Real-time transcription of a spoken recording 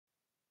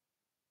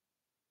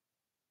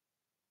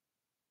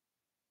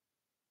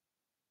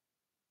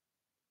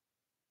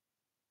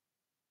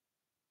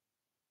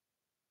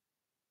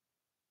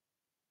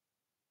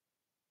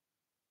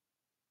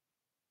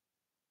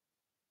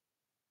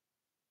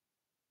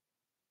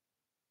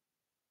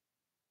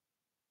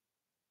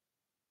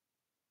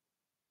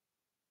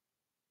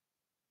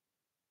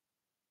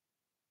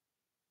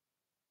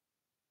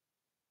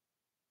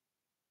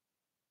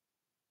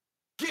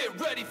Get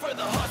ready for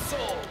the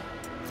hustle.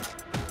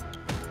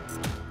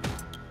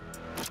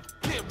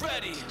 Get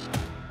ready.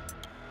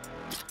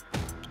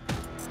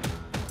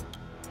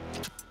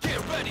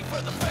 Get ready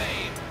for the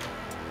fame.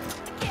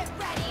 Get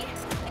ready.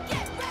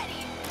 Get ready.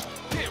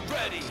 Get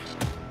ready.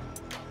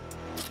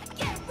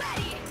 Get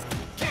ready.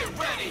 Get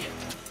ready.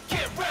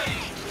 Get ready.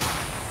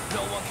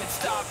 No one can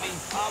stop me.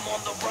 I'm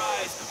on the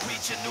rise,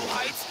 reaching new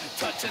heights,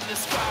 touching the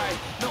sky.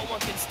 No one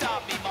can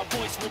stop me. My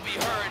voice will be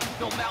heard.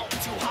 No mountain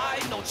too high,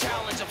 no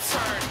challenge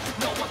absurd.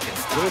 No one can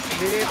stop me. Pushing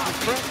it into the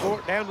front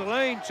court, down the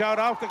lane, shot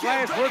off the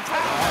glass. We're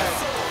tied.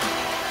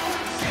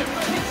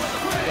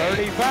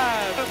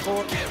 35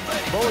 for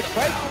Floyd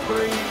fake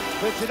three,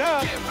 puts it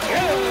up.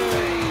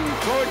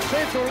 Floyd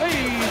Central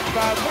leads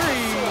by 3.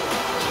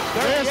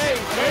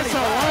 It's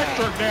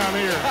electric down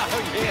here.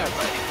 Oh, yeah.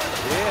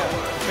 Yeah,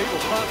 people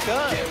pumped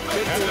up.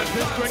 And the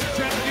district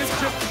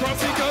championship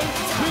trophy goes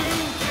to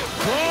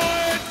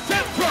Floyd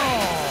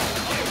Central.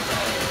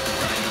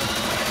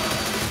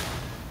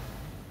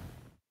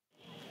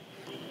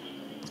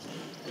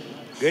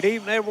 Good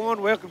evening,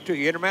 everyone. Welcome to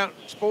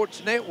Intermountain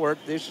Sports Network.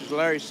 This is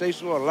Larry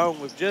Cecil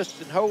along with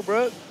Justin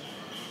Holbrook.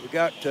 We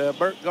got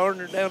Burke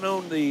Gardner down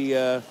on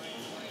the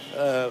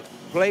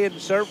playing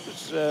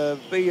surface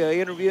via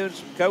interviewing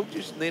some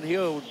coaches, and then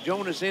he'll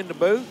join us in the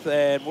booth.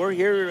 And we're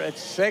here at the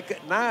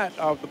second night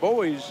of the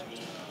boys'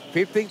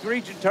 15th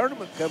region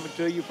tournament coming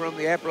to you from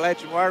the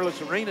Appalachian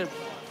Wireless Arena.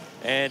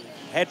 And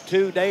had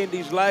 2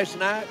 dandies last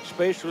night,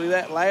 especially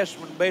that last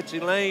one,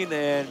 Betsy Lane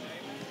and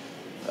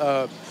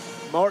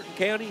Martin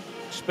County.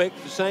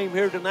 Expect the same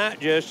here tonight,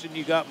 Justin.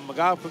 You got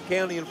Magoffin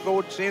County and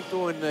Floyd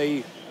Central in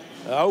the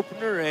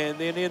opener, and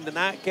then in the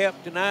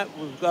nightcap tonight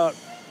we've got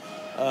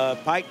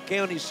Pike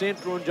County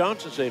Central and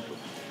Johnson Central.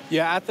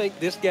 Yeah, I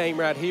think this game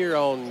right here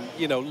on,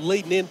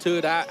 leading into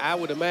it, I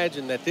would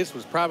imagine that this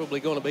was probably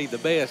going to be the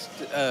best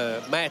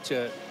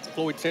matchup,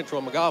 Floyd Central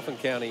and Magoffin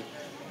County.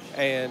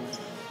 And,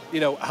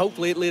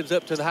 hopefully it lives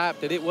up to the hype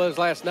that it was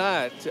last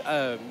night.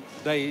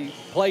 They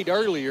played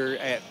earlier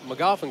at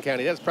Magoffin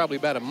County. That's probably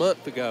about a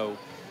month ago.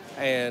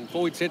 And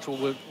Floyd Central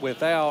was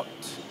without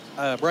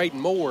Braden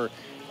Moore.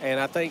 And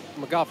I think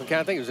Magoffin County,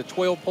 I think it was a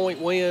 12-point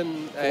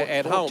win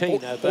at home.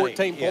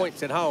 14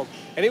 points at home.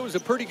 And it was a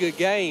pretty good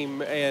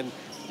game. And,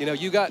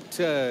 you got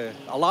a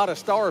lot of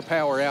star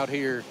power out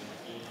here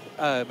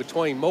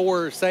between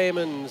Moore,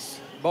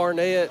 Salmons,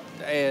 Barnett,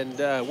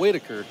 and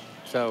Whitaker.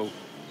 So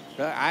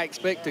I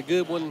expect a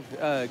good one,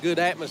 good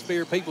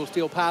atmosphere. People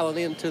still piling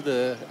into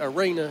the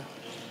arena.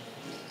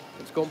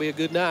 It's going to be a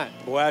good night.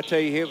 Boy, I tell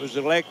you, it was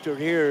electric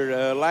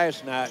here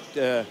last night.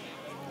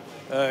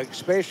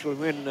 Especially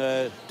when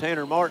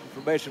Tanner Martin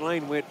from Betsy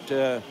Lane went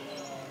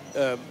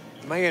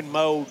man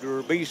mode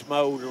or beast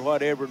mode or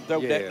whatever and throw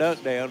that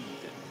dunk down.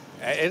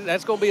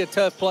 That's going to be a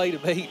tough play to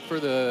beat for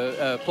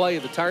the play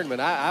of the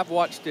tournament. I've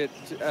watched it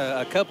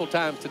a couple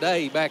times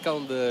today back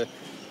on the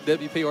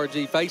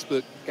WPRG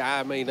Facebook.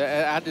 I mean,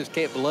 I just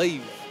can't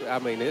believe. I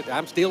mean,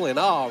 I'm still in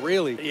awe,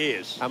 really.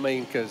 Yes. I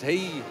mean, because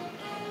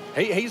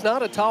he's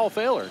not a tall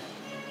feller.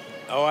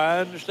 Oh, I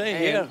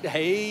understand, and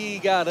he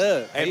got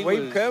up. And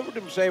we've covered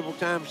him several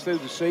times through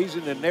the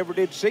season and never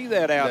did see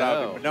that out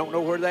of him. I don't know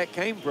where that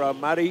came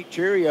from. Might eat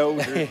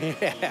Cheerios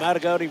or might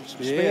have got him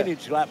some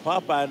spinach like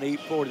Popeye and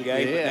eat before the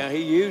game. But now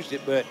he used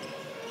it. But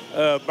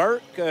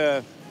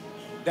Burke,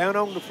 down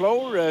on the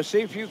floor,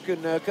 see if you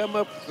can come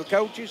up with the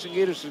coaches and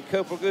get us a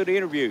couple of good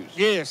interviews.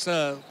 Yes.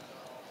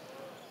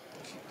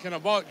 Can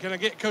I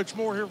get Coach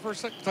Moore here for a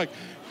second? Coach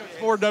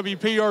Moore,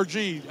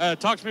 WPRG.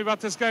 Talk to me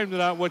about this game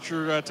tonight. What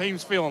your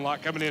team's feeling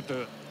like coming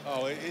into it?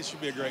 Oh, it should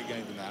be a great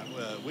game tonight.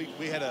 We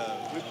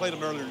played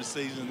them earlier this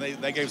season.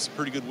 They gave us a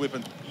pretty good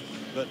whipping,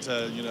 but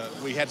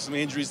we had some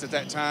injuries at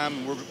that time,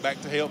 and we're back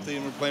to healthy,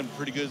 and we're playing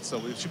pretty good. So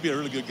it should be a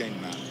really good game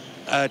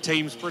tonight.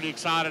 Team's pretty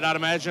excited, I'd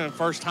imagine.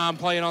 First time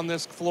playing on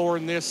this floor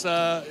in this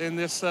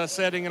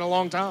setting in a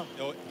long time.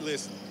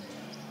 Listen.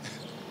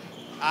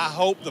 I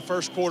hope the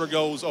first quarter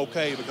goes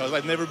okay because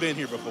I've never been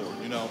here before,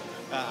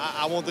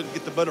 I want them to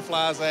get the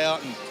butterflies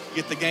out and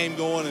get the game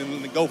going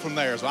and go from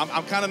there. So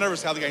I'm kind of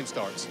nervous how the game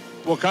starts.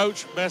 Well,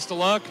 Coach, best of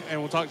luck, and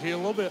we'll talk to you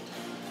in a little bit.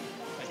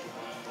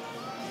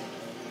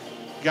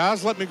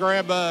 Guys, let me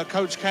grab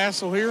Coach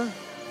Castle here.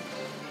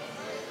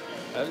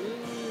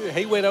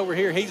 He went over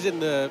here. He's in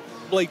the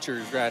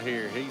bleachers right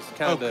here. He's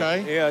kind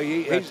of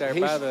he's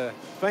by the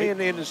fan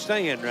in the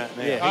stand right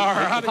now.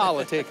 Yeah, he's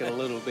politicking a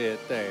little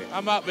bit there. I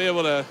might be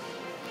able to.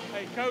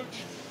 Hey, Coach,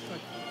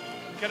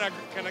 can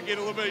I get a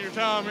little bit of your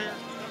time here?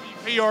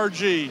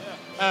 WPRG.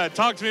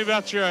 Talk to me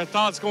about your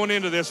thoughts going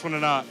into this one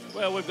tonight.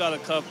 Well, we've got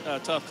a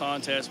tough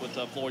contest with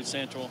Floyd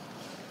Central.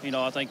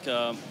 I think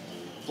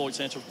Floyd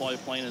Central probably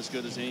playing as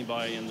good as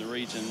anybody in the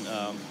region,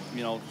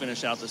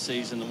 finish out the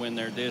season to win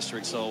their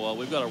district. So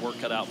we've got our work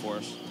cut out for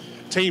us.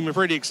 Team, we're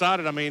pretty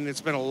excited. I mean,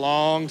 it's been a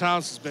long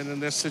time since it's been in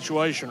this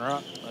situation,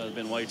 right? It's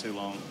been way too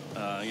long.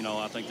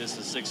 I think this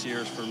is 6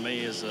 years for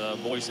me as a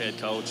boys head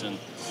coach, and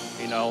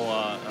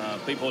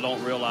people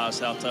don't realize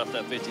how tough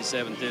that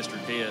 57th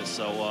district is.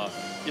 So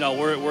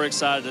we're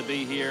excited to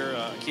be here.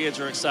 Kids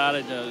are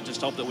excited.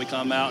 Just hope that we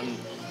come out and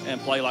and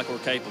play like we're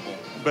capable.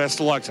 Best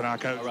of luck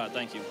tonight, Coach. All right,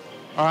 thank you.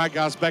 All right,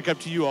 guys, back up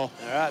to you all.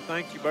 All right,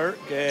 thank you, Burke.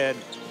 And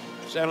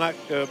sound like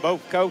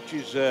both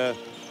coaches,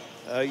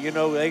 you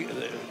know,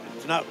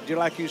 it's not, just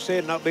like you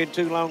said, not been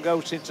too long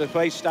ago since they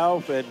faced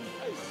off, and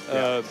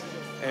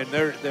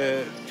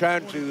they're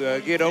trying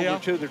to get over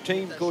to their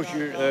team. Of course,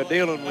 you're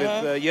dealing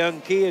with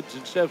young kids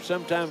and stuff.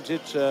 Sometimes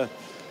it's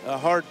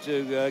hard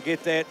to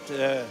get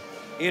that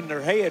in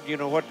their head, you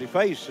know, what they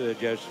face,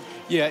 Justin.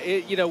 Yeah,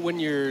 you know, when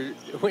your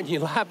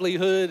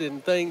livelihood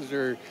and things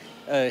are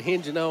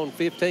hinging on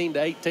 15 to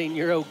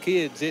 18-year-old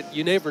kids,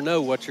 you never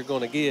know what you're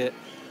going to get.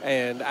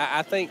 And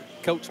I think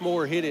Coach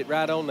Moore hit it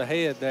right on the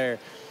head there.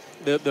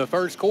 The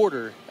first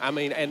quarter, I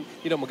mean, and,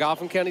 you know,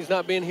 Magoffin County's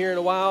not been here in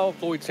a while.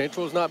 Floyd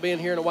Central's not been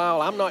here in a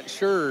while. I'm not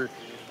sure,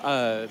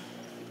 but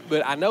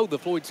I know the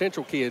Floyd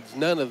Central kids,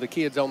 none of the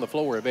kids on the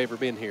floor have ever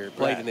been here,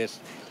 played in this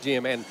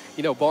gym. And,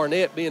 you know,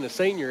 Barnett being a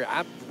senior,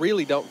 I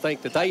really don't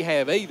think that they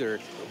have either.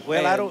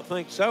 Well, I don't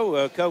think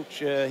so. Coach,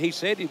 he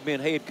said he'd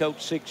been head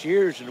coach 6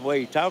 years, and the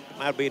way he talked, it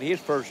might have been his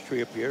first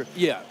trip here.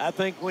 Yeah. I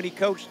think when he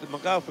coached the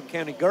Magoffin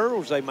County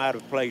girls, they might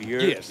have played here.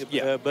 Yes,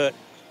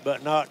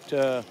 but not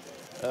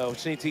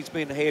since he's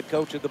been the head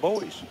coach of the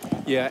boys.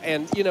 Yeah,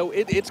 and, you know,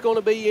 it's going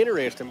to be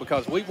interesting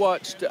because we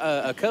watched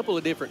a couple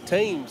of different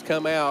teams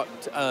come out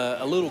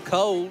a little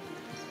cold.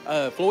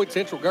 Floyd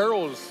Central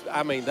girls,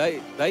 I mean,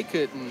 they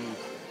couldn't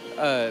 –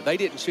 they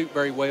didn't shoot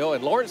very well.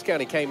 And Lawrence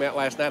County came out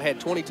last night, had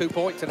 22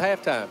 points at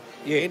halftime.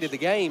 Ended the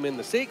game in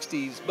the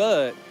 60s,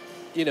 but,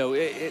 you know,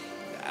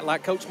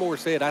 like Coach Moore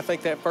said, I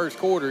think that first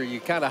quarter you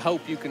kind of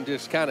hope you can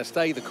just kind of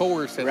stay the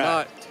course and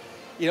not –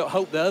 you know,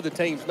 hope the other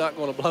team's not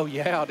going to blow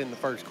you out in the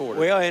first quarter.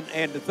 Well,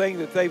 and the thing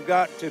that they've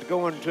got to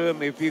go into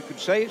them, if you could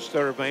say it's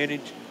their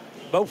advantage,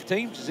 both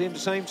teams is in the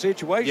same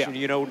situation.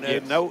 You know,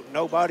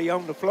 nobody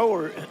on the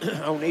floor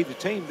on either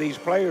team, these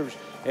players,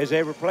 has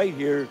ever played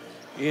here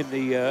in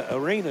the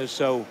arena.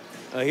 So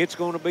it's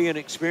going to be an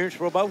experience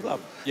for both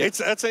of them.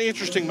 That's an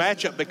interesting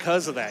matchup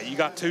because of that. You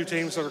got two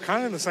teams that are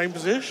kind of in the same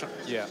position.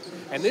 Yeah.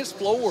 And this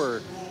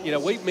floor, you know,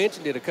 we've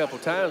mentioned it a couple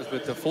times,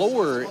 but the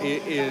floor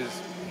is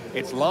 –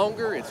 it's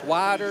longer, it's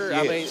wider.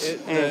 Yes.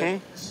 I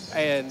mean,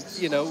 and,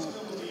 you know,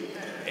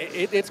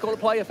 it's going to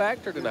play a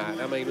factor tonight.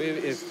 I mean,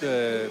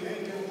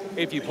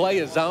 if you play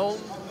a zone,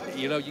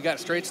 you know, you got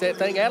to stretch that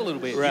thing out a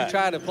little bit. Right. You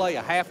try to play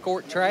a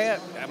half-court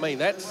trap, I mean,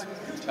 that's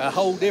a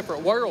whole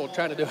different world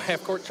trying to do a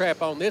half-court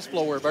trap on this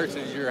floor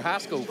versus your high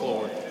school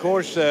floor. Of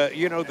course,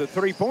 you know, the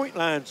three-point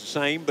line's the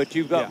same, but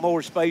you've got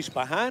more space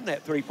behind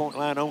that three-point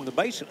line on the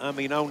base. I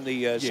mean, on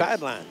the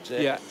sidelines.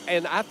 Yeah,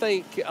 and I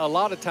think a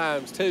lot of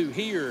times, too,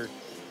 here,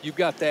 you've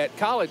got that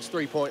college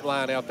three-point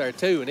line out there,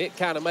 too, and it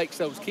kind of makes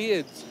those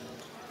kids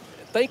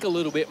think a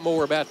little bit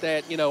more about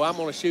that. You know, I'm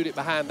going to shoot it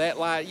behind that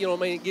line. You know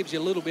what I mean? It gives you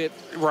a little bit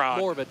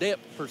more of a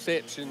depth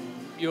perception.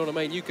 You know what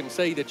I mean? You can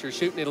see that you're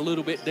shooting it a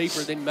little bit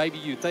deeper than maybe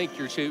you think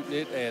you're shooting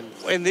it. And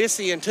in this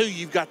end, too,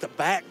 you've got the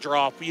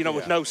backdrop, you know,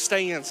 with no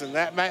stands, and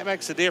that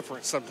makes a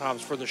difference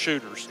sometimes for the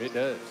shooters. It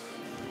does.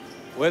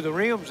 Well, the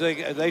rims,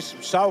 they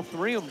some soft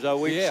rims, though.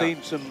 We've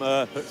seen some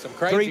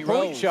crazy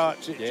three-point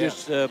shots that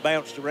just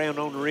bounced around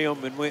on the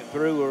rim and went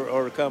through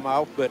or come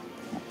off. But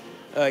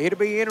it'll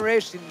be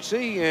interesting to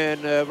see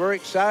and very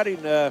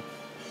exciting.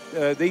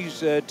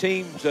 These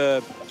teams,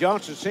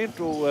 Johnson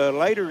Central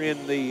later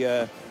in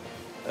the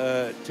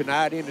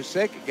tonight in the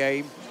second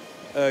game,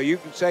 you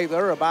can say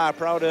they're a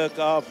byproduct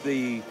of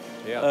the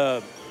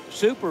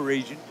Super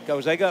Region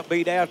because they got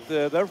beat out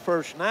their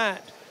first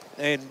night.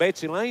 And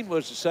Betsy Lane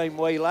was the same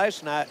way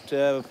last night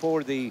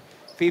for the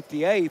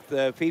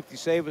 58th,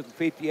 57th and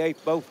 58th,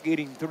 both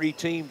getting three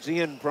teams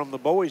in from the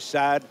boys'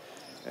 side.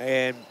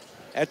 And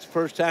that's the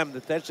first time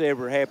that that's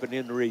ever happened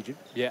in the region.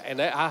 Yeah, and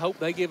I hope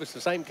they give us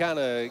the same kind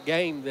of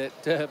game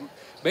that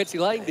Betsy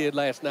Lane did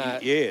last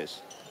night.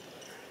 Yes.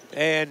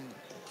 And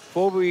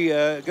before we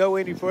go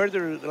any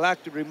further, I'd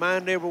like to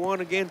remind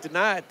everyone again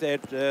tonight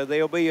that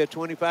there'll be a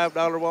 $25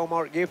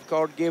 Walmart gift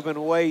card given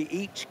away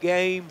each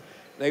game.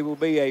 There will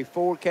be a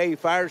 4K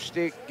Fire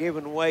Stick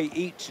given away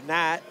each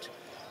night.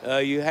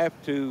 You have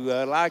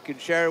to like and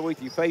share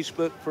with your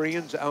Facebook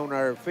friends on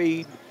our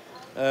feed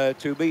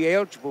to be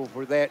eligible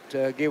for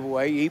that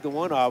giveaway, either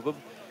one of them.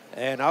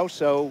 And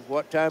also,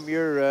 what time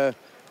you're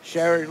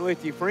sharing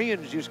with your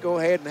friends, just go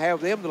ahead and have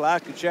them to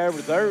like and share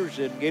with theirs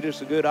and get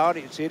us a good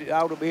audience. It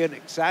ought to be an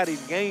exciting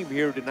game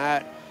here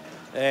tonight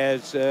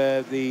as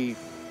the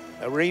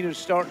arena's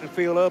starting to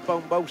fill up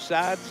on both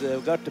sides.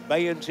 We've got the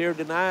bands here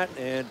tonight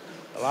and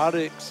a lot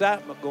of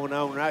excitement going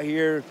on right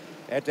here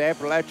at the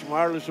Appalachian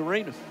Wireless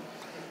Arena.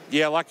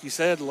 Yeah, like you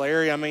said,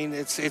 Larry, I mean,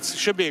 it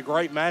should be a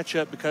great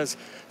matchup because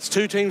it's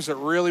two teams that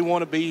really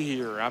want to be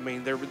here. I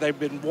mean, they've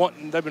been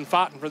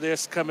fighting for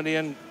this coming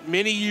in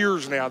many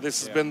years now. This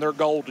has been their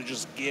goal to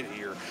just get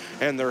here,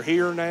 and they're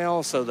here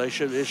now, so it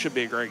should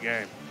be a great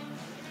game.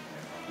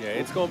 Yeah,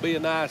 it's going to be a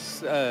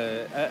nice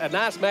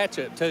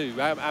matchup too.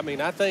 I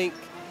mean, I think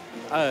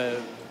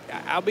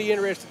I'll be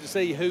interested to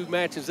see who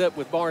matches up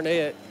with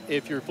Barnett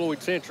if you're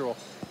Floyd Central.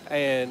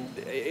 And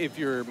if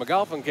you're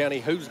Magoffin County,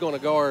 who's going to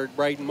guard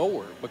Braden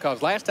Moore?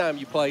 Because last time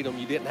you played them,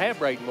 you didn't have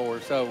Braden Moore.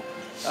 So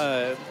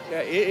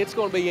it's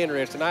going to be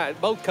interesting.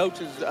 Both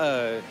coaches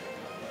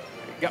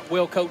got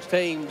well-coached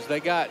teams. They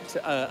got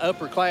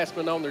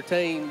upperclassmen on their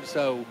team.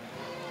 So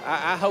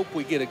I hope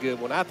we get a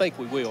good one. I think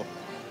we will.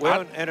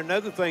 Well, and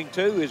another thing,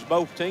 too, is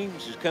both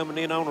teams is coming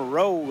in on a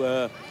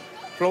roll.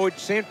 Floyd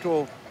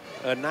Central,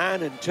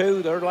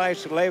 9-2, their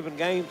last 11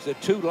 games. The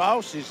 2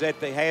 losses that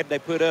they had, they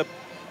put up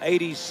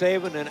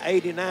 87 and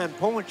 89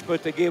 points,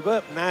 but they give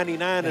up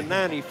 99 and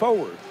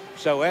 94.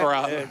 So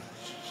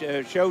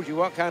that shows you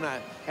what kind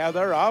of how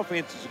their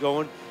offense is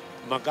going.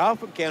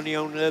 Magoffin County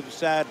on the other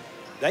side,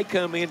 they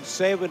come in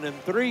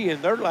 7-3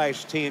 in their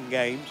last 10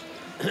 games,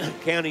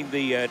 counting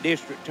the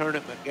district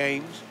tournament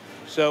games.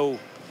 So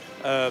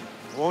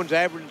one's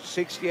averaging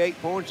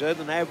 68 points, the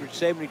other one averaged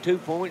 72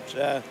 points.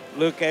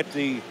 Look at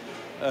the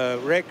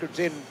records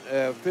in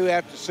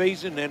throughout the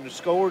season and the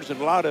scores, and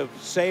a lot of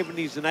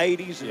 70s and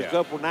 80s and a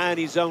couple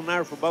 90s on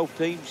there for both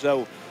teams.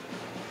 So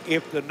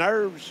if the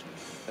nerves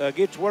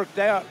gets worked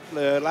out,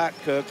 like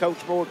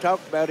Coach Moore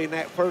talked about in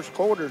that first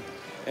quarter,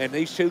 and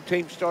these two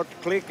teams start to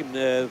click, and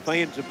the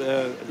fans could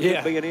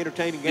be an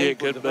entertaining game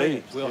for the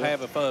fans. We'll have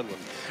a fun one.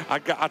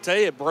 I tell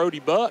you, Brody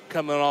Buck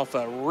coming off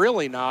a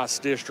really nice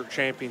district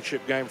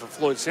championship game for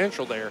Floyd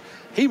Central there.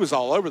 He was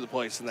all over the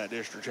place in that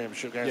district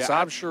championship game, so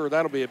I'm sure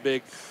that'll be a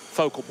big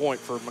focal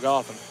point for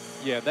Magoffin.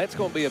 Yeah, that's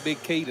going to be a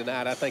big key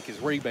tonight, I think, is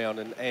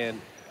rebounding.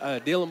 And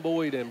Dylan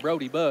Boyd and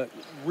Brody Buck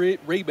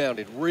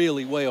rebounded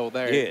really well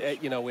there,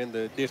 in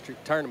the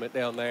district tournament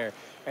down there.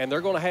 And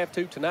they're going to have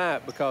to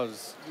tonight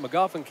because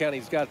Magoffin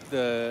County's got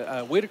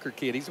the Whitaker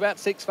kid. He's about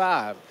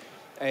 6'5",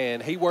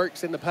 and he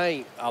works in the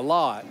paint a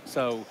lot.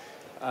 So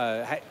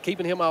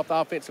keeping him off the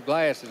offensive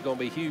glass is going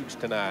to be huge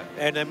tonight.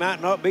 And there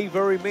might not be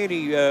very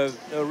many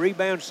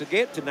rebounds to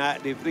get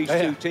tonight if these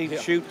two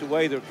teams shoot the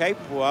way they're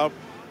capable of.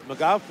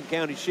 Magoffin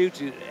County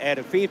shoots at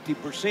a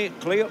 50%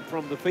 clip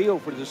from the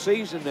field for the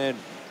season, and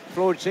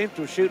Floyd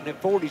Central shooting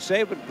at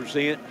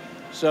 47%.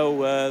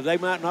 So they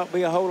might not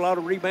be a whole lot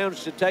of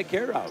rebounds to take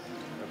care of.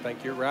 I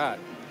think you're right.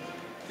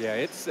 Yeah,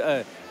 it's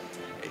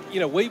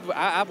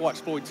I've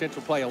watched Floyd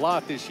Central play a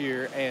lot this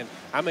year, and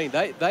I mean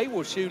they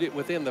will shoot it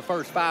within the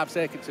first 5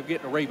 seconds of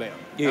getting a rebound.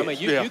 Yes. I mean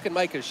you can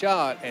make a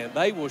shot, and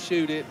they will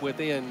shoot it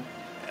within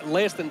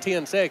less than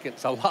 10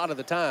 seconds a lot of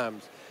the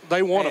times.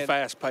 They want a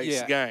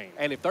fast-paced game,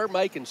 and if they're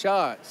making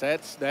shots,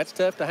 that's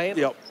tough to handle.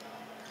 Yep.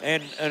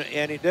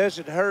 And it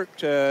doesn't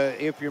hurt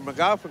if you're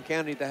Magoffin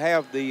County to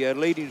have the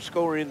leading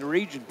scorer in the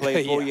region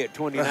playing for you at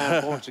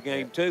 29 points a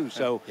game, too.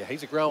 So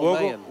he's a grown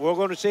man. We're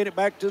going to send it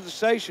back to the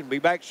station. Be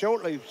back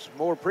shortly. Some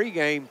more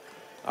pregame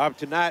of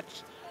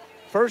tonight's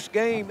first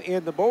game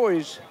in the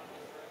boys'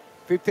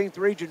 15th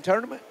region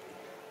tournament.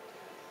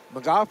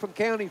 Magoffin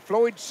County,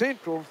 Floyd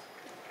Central.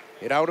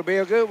 It ought to be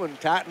a good one.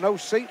 Tighten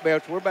those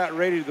seatbelts. We're about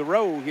ready to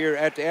roll here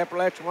at the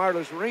Appalachian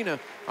Wireless Arena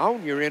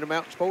on your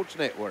Intermountain Sports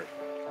Network.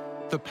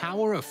 The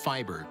power of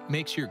fiber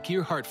makes your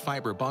Gearheart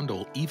Fiber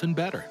bundle even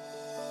better.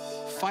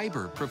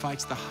 Fiber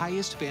provides the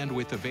highest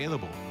bandwidth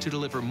available to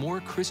deliver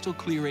more crystal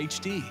clear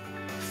HD,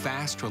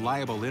 fast,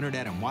 reliable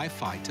internet and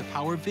Wi-Fi to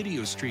power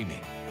video streaming,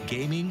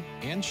 gaming,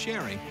 and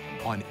sharing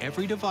on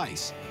every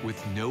device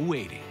with no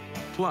waiting.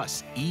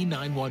 Plus,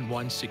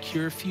 E911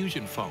 Secure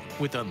Fusion Phone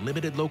with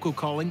unlimited local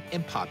calling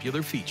and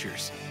popular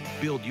features.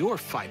 Build your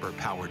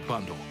fiber-powered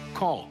bundle.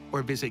 Call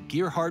or visit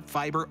Gearheart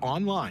Fiber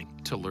online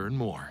to learn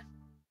more.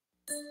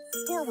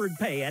 Forward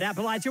pay at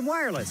Appalachian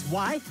Wireless.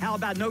 Why? How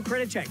about no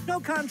credit check, no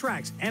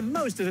contracts, and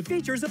most of the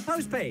features of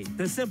postpaid?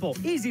 The simple,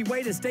 easy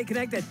way to stay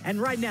connected. And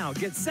right now,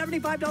 get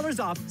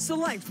 $75 off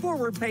select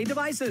forward pay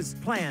devices.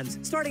 Plans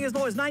starting as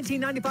low as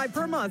 $19.95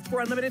 per month for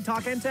unlimited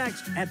talk and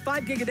text. At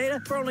 5 gig of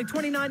data for only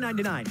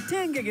 $29.99.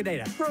 10 gig of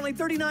data for only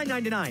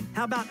 $39.99.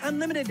 How about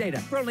unlimited data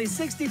for only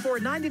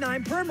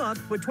 $64.99 per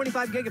month with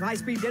 25 gig of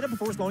high-speed data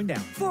before slowing down?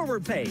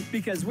 Forward pay,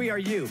 because we are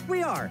you.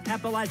 We are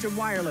Appalachian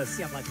Wireless.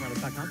 See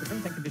AppalachianWireless.com for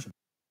terms and conditions.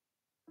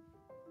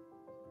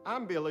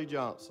 I'm Billy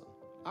Johnson.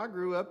 I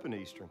grew up in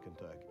Eastern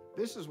Kentucky.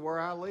 This is where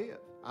I live.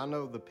 I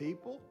know the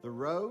people, the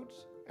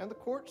roads, and the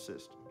court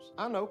systems.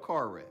 I know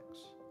car wrecks,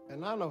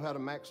 and I know how to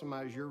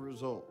maximize your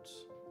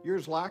results. You're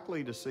as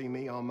likely to see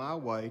me on my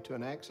way to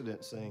an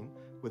accident scene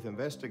with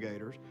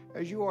investigators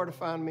as you are to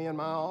find me in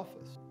my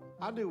office.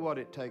 I do what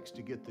it takes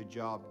to get the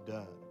job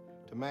done,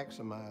 to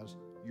maximize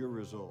your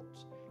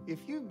results. If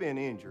you've been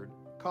injured,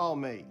 call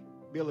me,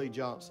 Billy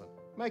Johnson.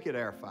 Make it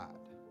air-fight.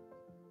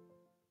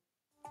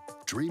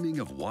 Dreaming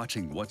of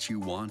watching what you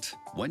want,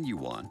 when you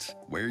want,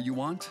 where you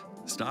want?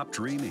 Stop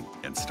dreaming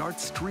and start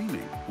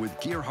streaming with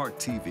Gearheart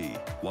TV.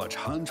 Watch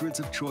hundreds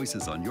of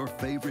choices on your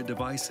favorite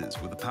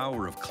devices with the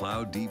power of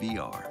cloud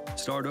DVR.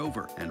 Start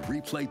over and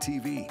replay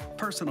TV.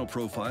 Personal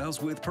profiles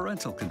with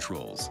parental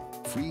controls.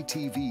 Free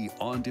TV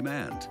on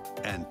demand.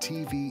 And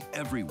TV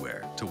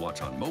everywhere to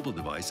watch on mobile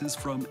devices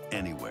from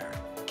anywhere.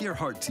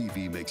 Gearheart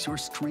TV makes your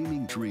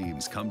streaming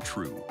dreams come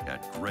true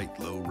at great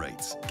low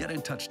rates. Get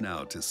in touch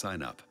now to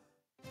sign up.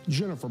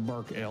 Jennifer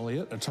Burke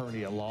Elliott,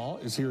 attorney at law,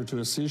 is here to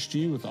assist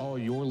you with all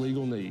your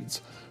legal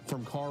needs.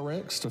 From car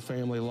wrecks to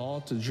family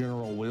law to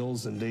general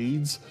wills and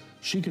deeds,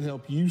 she can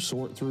help you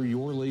sort through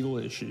your legal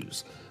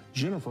issues.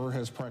 Jennifer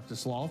has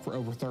practiced law for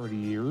over 30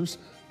 years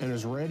and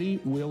is ready,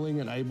 willing,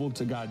 and able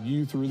to guide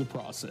you through the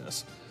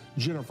process.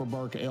 Jennifer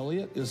Burke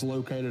Elliott is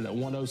located at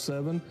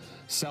 107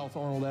 South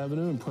Arnold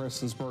Avenue in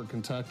Prestonsburg,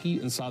 Kentucky,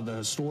 inside the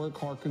historic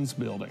Harkins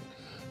building.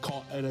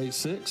 Call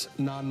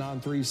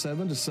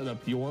 886-9937 to set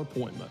up your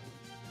appointment.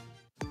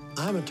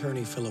 I'm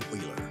attorney Philip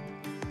Wheeler.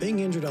 Being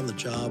injured on the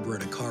job or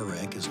in a car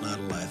wreck is not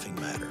a laughing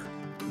matter.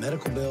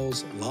 Medical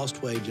bills,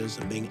 lost wages,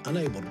 and being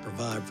unable to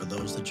provide for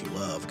those that you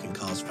love can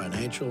cause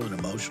financial and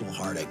emotional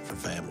heartache for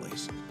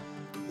families.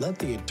 Let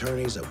the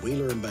attorneys at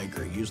Wheeler &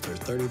 Baker use their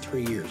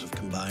 33 years of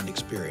combined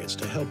experience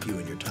to help you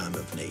in your time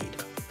of need.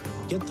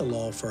 Get the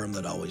law firm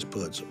that always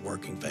puts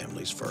working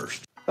families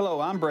first.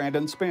 Hello, I'm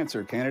Brandon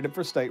Spencer, candidate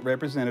for state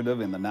representative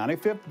in the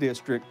 95th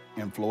District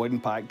in Floyd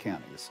and Pike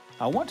counties.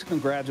 I want to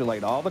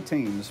congratulate all the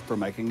teams for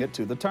making it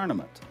to the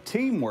tournament.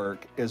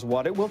 Teamwork is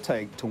what it will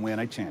take to win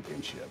a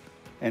championship.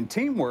 And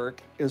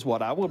teamwork is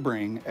what I will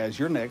bring as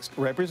your next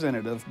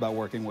representative by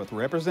working with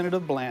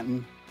Representative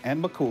Blanton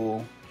and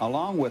McCool,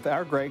 along with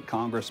our great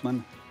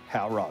Congressman,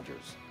 Hal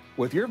Rogers.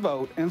 With your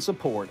vote and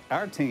support,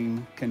 our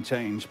team can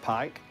change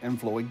Pike and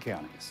Floyd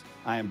counties.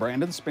 I am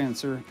Brandon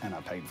Spencer, and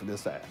I paid for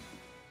this ad.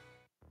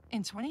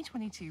 In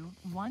 2022,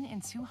 1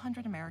 in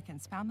 200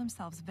 Americans found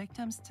themselves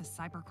victims to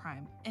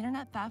cybercrime.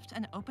 Internet theft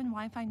and open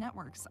Wi-Fi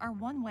networks are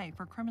one way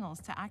for criminals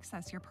to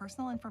access your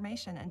personal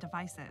information and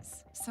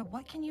devices. So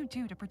what can you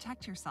do to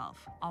protect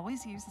yourself?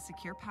 Always use a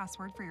secure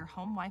password for your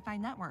home Wi-Fi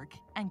network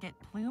and get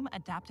Plume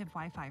Adaptive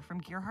Wi-Fi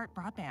from Gearheart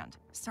Broadband.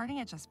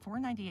 Starting at just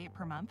 $4.98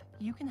 per month,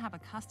 you can have a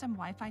custom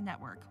Wi-Fi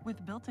network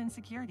with built-in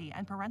security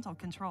and parental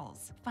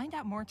controls. Find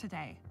out more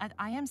today at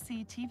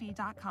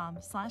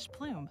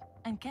imctv.com/Plume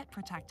and get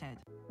protected.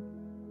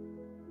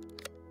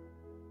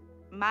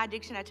 My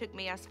addiction took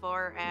me as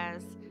far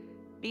as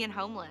being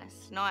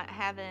homeless, not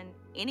having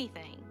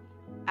anything.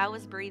 I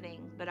was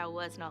breathing, but I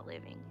was not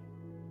living.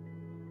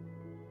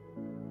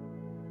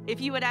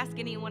 If you would ask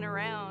anyone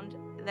around,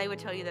 they would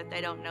tell you that they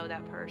don't know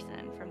that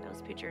person from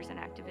those pictures in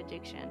active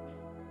addiction.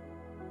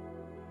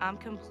 I'm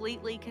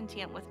completely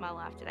content with my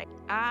life today.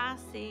 I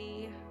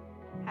see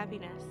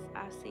happiness.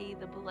 I see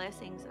the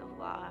blessings of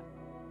life.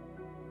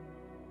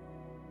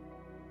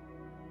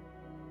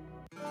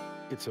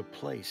 It's a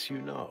place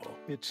you know.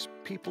 It's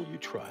people you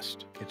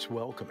trust. It's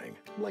welcoming,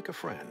 like a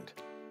friend.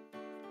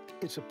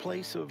 It's a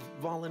place of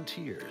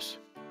volunteers.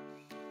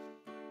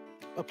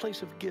 A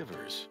place of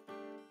givers,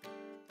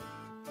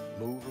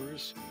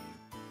 movers,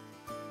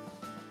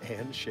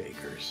 and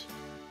shakers.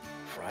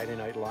 Friday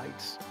night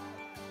lights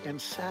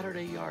and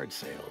Saturday yard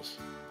sales.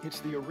 It's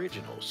the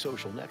original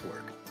social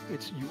network.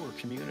 It's your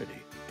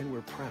community, and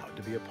we're proud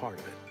to be a part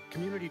of it.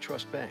 Community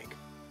Trust Bank.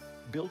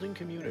 Building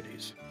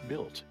communities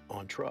built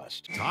on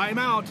trust. Time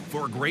out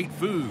for great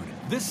food.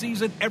 This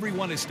season,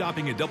 everyone is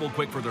stopping at Double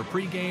Kwik for their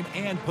pregame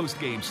and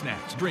postgame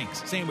snacks,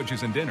 drinks,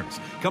 sandwiches, and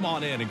dinners. Come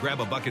on in and grab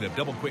a bucket of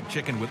Double Kwik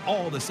chicken with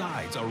all the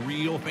sides, a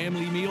real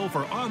family meal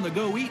for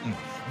on-the-go eating.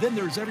 Then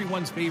there's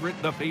everyone's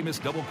favorite, the famous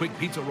Double Kwik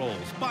pizza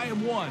rolls. Buy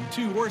them 1,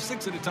 2, or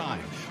 6 at a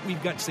time.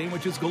 We've got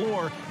sandwiches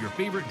galore, your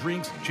favorite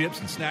drinks, chips,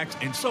 and snacks,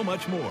 and so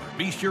much more.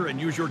 Be sure and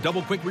use your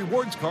Double Kwik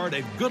rewards card,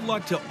 and good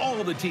luck to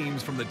all the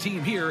teams from the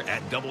team here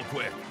at Double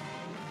Kwik.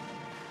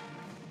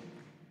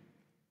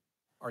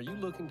 Are you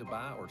looking to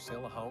buy or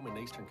sell a home in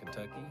Eastern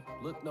Kentucky?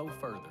 Look no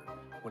further.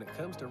 When it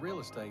comes to real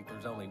estate,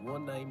 there's only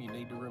one name you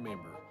need to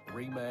remember: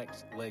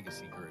 ReMax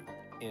Legacy Group.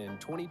 In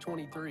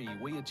 2023,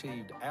 we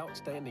achieved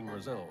outstanding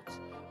results.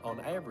 On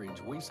average,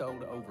 we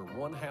sold over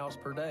 1 house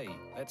per day.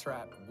 That's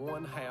right,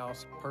 1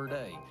 house per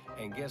day.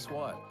 And guess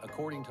what?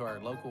 According to our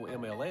local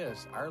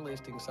MLS, our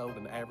listings sold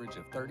an average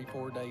of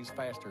 34 days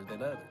faster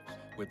than others.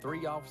 With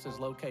 3 offices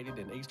located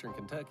in Eastern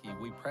Kentucky,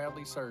 we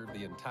proudly serve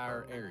the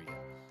entire area.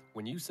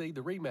 When you see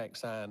the ReMax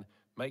sign,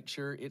 make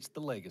sure it's the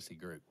Legacy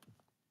Group.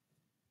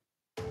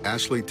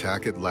 Ashley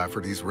Tackett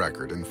Laferty's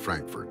record in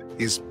Frankfurt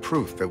is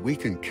proof that we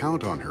can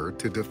count on her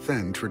to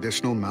defend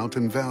traditional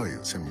mountain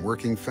values in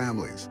working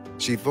families.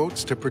 She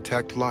votes to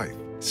protect life,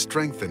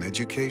 strengthen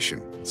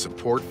education,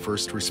 support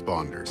first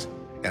responders,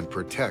 and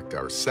protect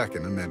our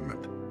Second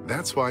Amendment.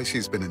 That's why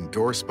she's been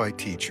endorsed by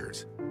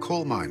teachers,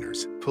 coal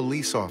miners,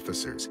 police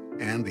officers,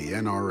 and the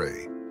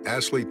NRA.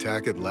 Ashley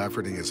Tackett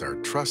Laferty is our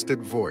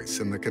trusted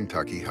voice in the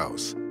Kentucky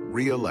House.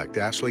 Re-elect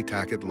Ashley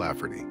Tackett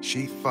Laferty.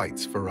 She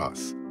fights for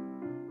us.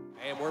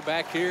 And we're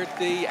back here at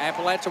the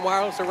Appalachian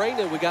Wireless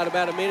Arena. We got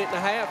about a minute and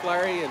a half,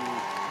 Larry, and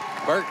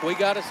Burke, we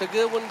got us a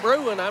good one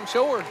brewing, I'm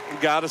sure.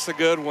 Got us a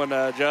good one,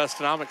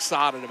 Justin. I'm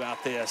excited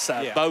about this.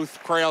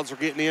 Both crowds are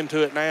getting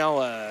into it now.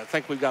 I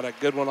think we've got a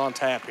good one on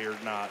tap here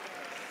tonight.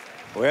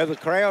 Well, the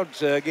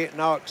crowd's getting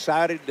all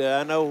excited.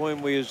 I know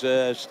when we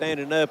was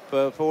standing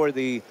up for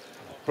the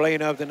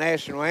playing of the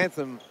national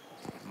anthem,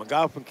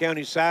 Magoffin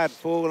County side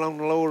full on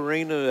the lower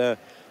arena.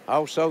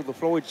 Also, the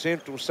Floyd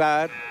Central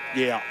side.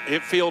 Yeah,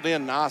 it filled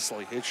in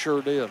nicely. It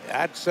sure did.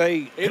 I'd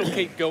say it'll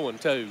keep going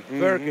too.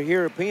 Burke could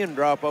hear a pin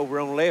drop over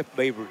on left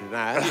beaver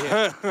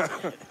tonight.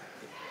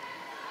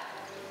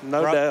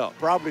 No doubt.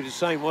 Probably the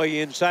same way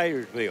in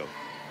Sayersville.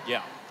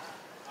 Yeah.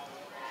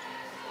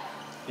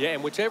 Yeah,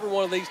 and whichever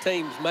one of these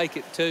teams make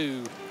it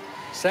to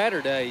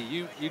Saturday,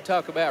 you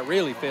talk about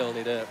really filling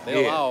it up.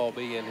 They'll all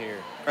be in here.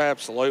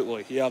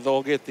 Absolutely. Yeah,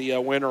 they'll get the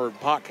winner of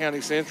Pike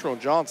County Central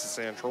and Johnson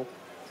Central,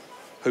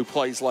 who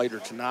plays later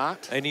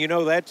tonight. And you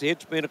know,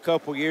 it's been a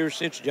couple years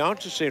since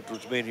Johnson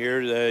Central's been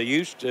here. They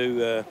used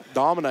to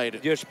dominate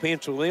it. Just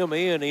pencil them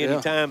in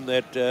anytime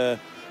that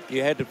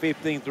you had the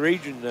 15th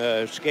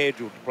region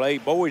scheduled to play,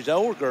 boys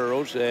or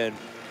girls, and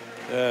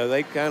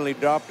they've kindly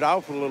dropped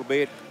off a little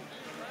bit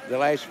the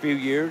last few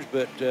years,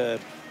 but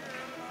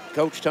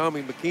Coach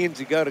Tommy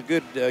McKenzie got a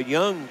good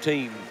young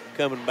team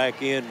coming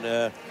back in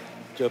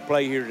to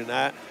play here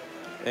tonight.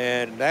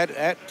 And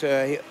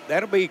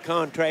that'll be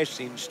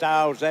contrasting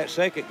styles that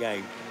second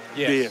game.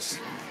 Yes.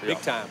 Big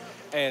time.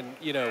 And,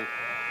 you know,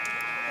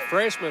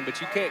 freshmen,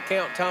 but you can't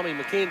count Tommy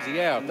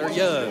McKenzie out. They're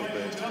young.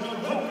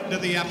 To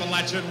the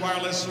Appalachian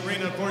Wireless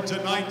Arena for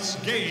tonight's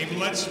game.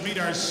 Let's meet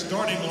our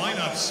starting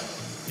lineups.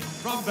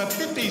 From the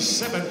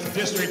 57th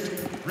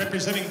District,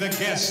 representing the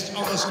guests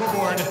on the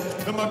scoreboard,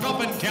 the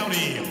Magoffin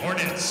County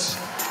Hornets.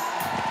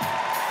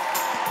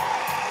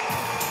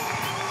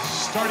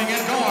 Starting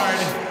at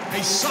guard,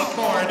 a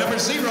sophomore, number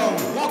 0,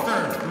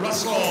 Walker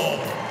Russell.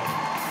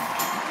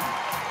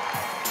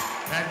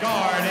 At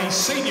guard, a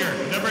senior,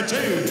 number 2,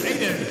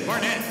 Aiden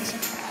Barnett.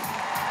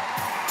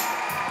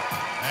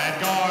 At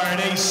guard,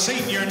 a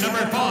senior,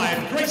 number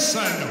 5,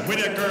 Grayson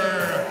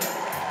Whitaker.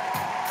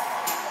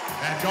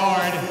 At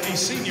guard, a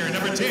senior,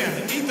 number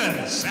 10,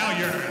 Ethan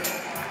Salyer.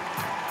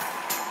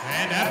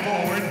 And at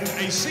forward,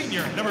 a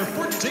senior, number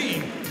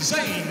 14,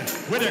 Zane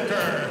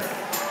Whitaker.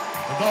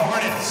 The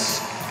Hornets.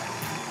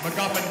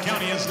 Magoffin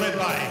County is led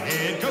by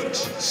head coach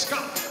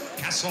Scott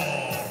Castle.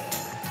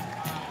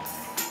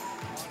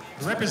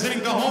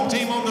 Representing the home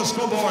team on the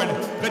scoreboard,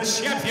 the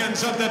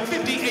champions of the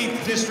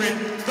 58th District,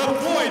 the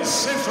Floyd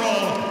Central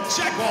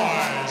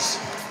Jaguars.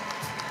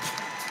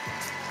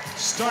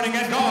 Starting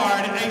at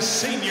guard, a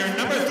senior,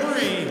 number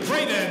 3,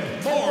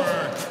 Braden Moore.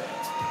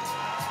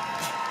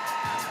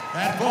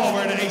 At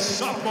forward, a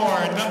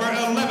sophomore, number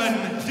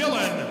 11,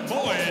 Dylan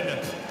Boyd.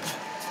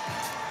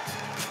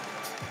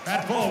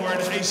 At forward,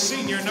 a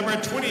senior,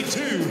 number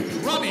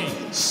 22, Ronnie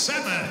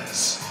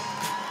Simmons.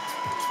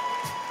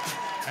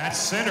 At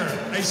center,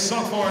 a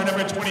sophomore,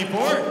 number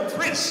 24,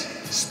 Chris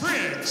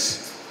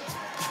Spriggs.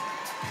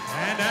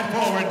 And at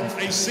forward,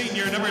 a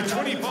senior, number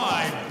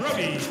 25,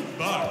 Brody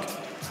Buck.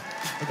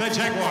 The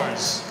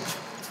Jaguars.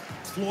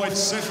 Floyd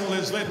Central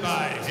is led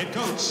by head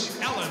coach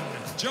Alan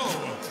Joe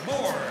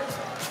Moore.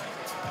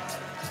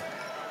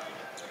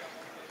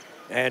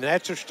 And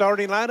that's our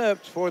starting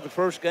lineups for the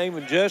first game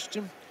in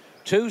Justin.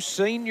 2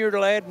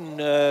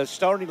 senior-laden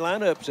starting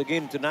lineups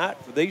again tonight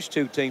for these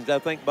two teams. I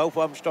think both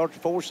of them start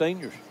 4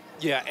 seniors.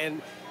 Yeah,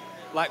 and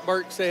like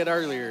Burke said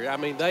earlier, I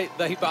mean,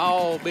 they've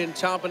all been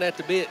chomping at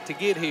the bit to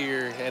get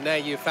here, and now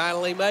you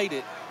finally made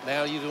it.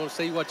 Now you're going to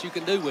see what you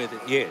can do with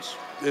it. Yes.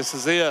 This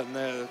is it, and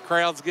the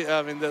crowd's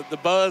the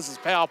buzz is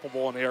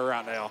palpable in here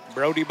right now.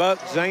 Brody Buck,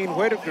 Zane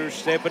Whitaker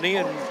stepping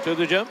in to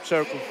the jump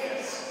circle.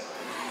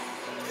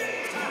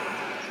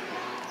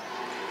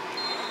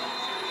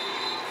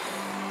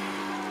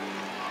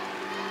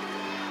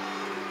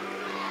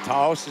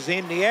 Toss is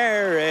in the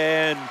air,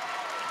 and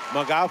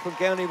Magoffin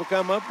County will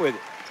come up with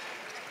it.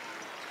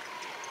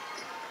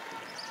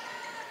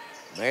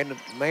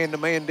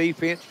 Man-to-man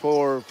defense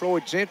for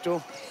Floyd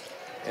Central.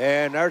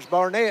 And there's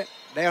Barnett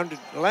down to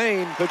the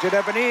lane, puts it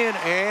up and in,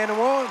 and a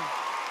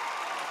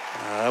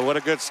 1. What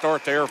a good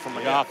start there from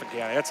Magoffin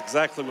County. That's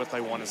exactly what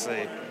they want to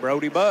see.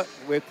 Brody Buck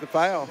with the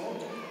foul.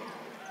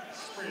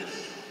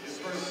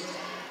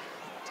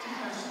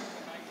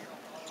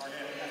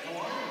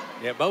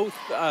 Yeah, both.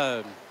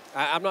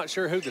 I'm not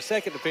sure who the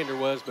second defender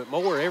was, but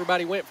Moore,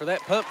 everybody went for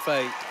that pump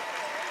fake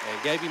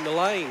and gave him the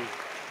lane.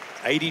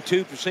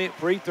 82%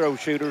 free throw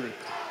shooter.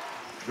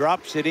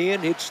 Drops it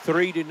in, hits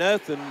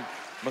 3-0,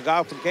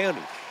 Magoffin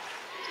County.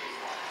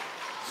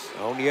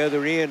 On the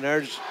other end,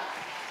 there's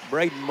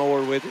Braden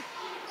Moore with it.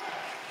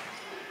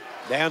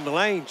 Down the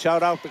lane,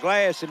 shot off the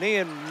glass, and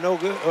in, no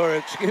good,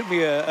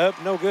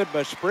 up no good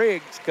by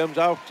Spriggs. Comes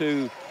off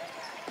to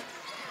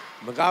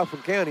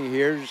Magoffin County.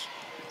 Here's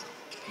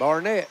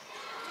Barnett.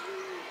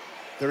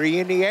 3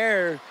 in the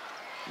air.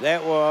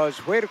 That was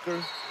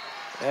Whitaker.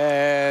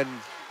 And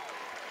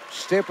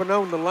stepping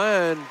on the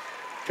line,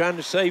 trying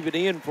to save it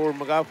in for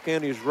Magoffin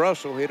County's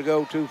Russell. Here to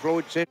go to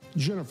Floyd Central.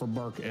 Jennifer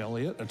Burke,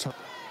 Elliott.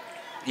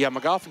 Yeah,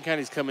 Magoffin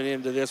County's coming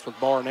into this with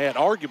Barnett,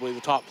 arguably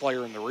the top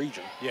player in the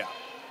region. Yeah.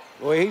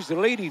 Well, he's the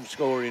leading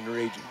scorer in the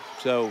region.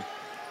 So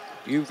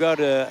you've got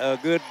a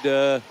good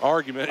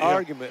argument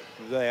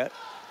for that.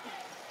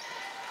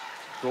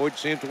 Floyd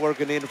Central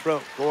working in the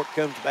front court,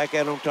 comes back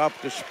out on top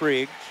to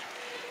Spriggs.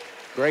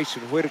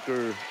 Grayson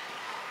Whitaker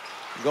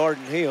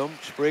guarding him.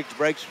 Spriggs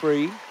breaks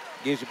free.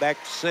 Gives it back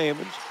to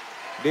Simmons.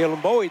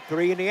 Dylan Boyd,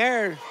 3 in the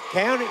air.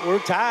 Count it, we're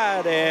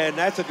tied, and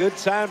that's a good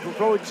sign for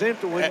Floyd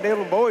Central when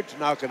Dylan Boyd's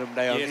knocking them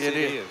down. Yes, it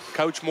is.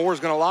 Coach Moore's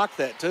going to like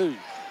that, too.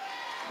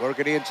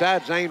 Working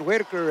inside, Zane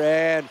Whitaker,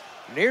 and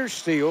near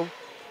steal.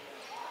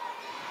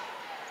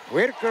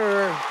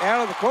 Whitaker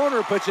out of the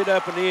corner, puts it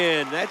up and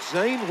in. That's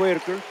Zane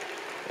Whitaker.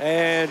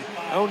 And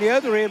on the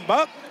other end,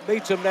 Buck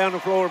beats him down the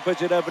floor and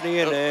puts it up and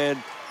in.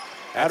 And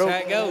That's how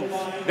it goes.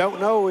 Don't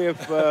know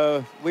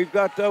if we've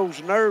got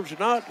those nerves or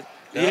not.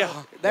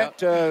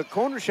 That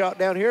corner shot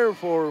down here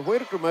for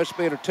Whitaker must have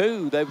been a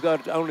 2. They've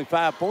got only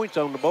 5 points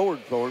on the board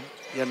for him.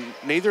 And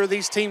neither of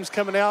these teams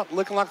coming out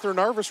looking like they're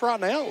nervous right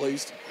now, at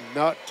least.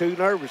 Not too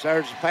nervous.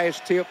 There's a pass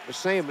tip to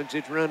Simmons.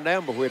 It's run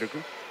down by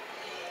Whitaker.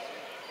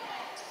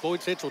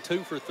 Floyd Central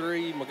 2 for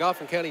 3.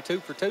 Magoffin County 2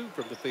 for 2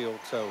 from the field.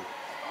 So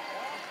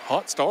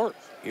hot start.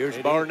 Here's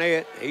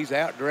Barnett. He's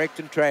out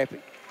directing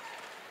traffic.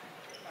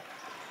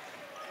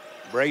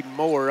 Braden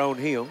Moore on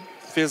him.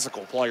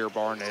 Physical player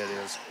Barnett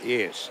is.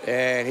 Yes,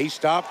 and he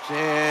stops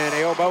and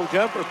elbow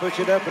jumper, puts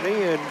it up and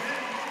in.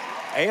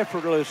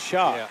 Effortless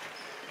shot. Yeah.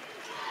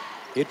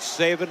 It's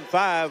 7-5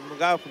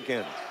 Magoffin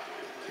County.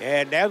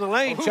 And down the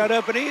lane, shot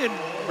up and in.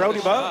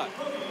 Brody Buck.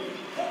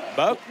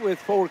 Buck with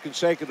 4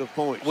 consecutive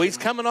points. Well, he's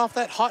coming off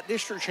that hot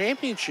district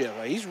championship.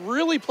 He's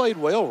really played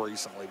well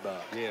recently,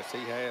 Buck. Yes, he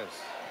has.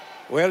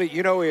 Well,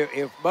 you know,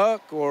 if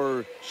Buck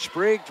or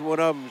Spriggs, one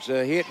of them's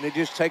hitting, it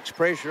just takes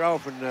pressure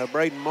off and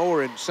Braden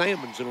Moore and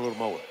Salmons a little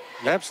more.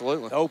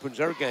 Absolutely. Opens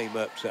their game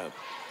up some.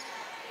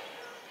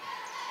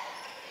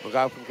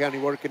 Magoffin County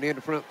working in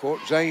the front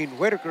court. Zane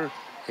Whitaker,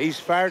 he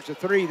fires the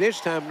 3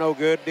 this time, no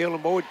good.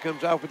 Dylan Boyd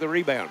comes off with the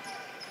rebound.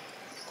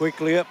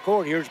 Quickly up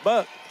court, here's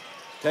Buck.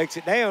 Takes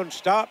it down,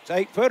 stops,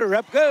 8-footer,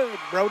 up good.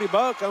 Brody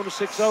Buck on a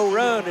 6-0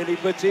 run, and he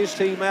puts his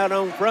team out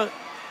on front,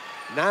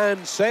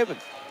 9-7.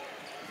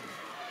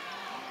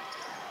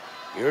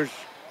 Here's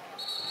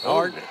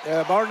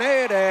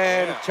Barnett,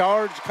 and a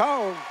charge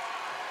call.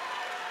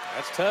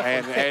 That's tough.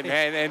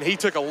 And he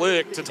took a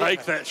lick to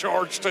take that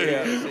charge, too.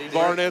 Yeah,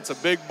 Barnett's a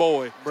big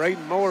boy.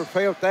 Braden Moore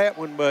felt that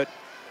one, but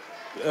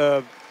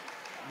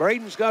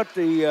Braden's got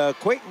the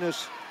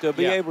quickness to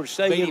be able to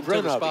stay in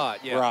front of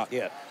spot. him. Right.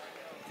 Yeah.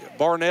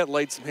 Barnett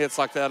laid some hits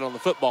like that on the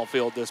football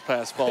field this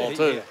past fall,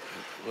 too. Yeah.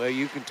 Well,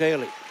 you can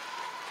tell it.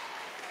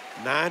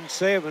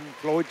 9-7,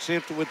 Floyd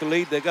Central with the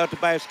lead. They got the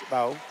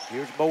basketball.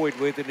 Here's Boyd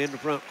with it in the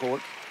front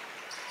court.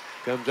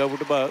 Comes over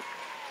to Buck.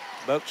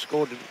 Buck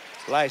scored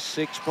the last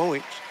 6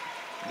 points.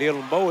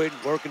 Dylan Boyd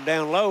working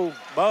down low.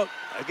 Buck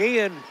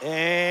again,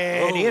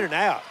 and in and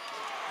out.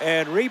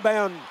 And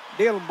rebound,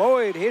 Dylan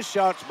Boyd, his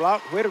shot's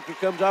blocked. Whitaker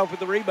comes off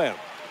with the rebound.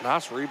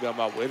 Nice rebound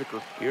by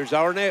Whitaker. Here's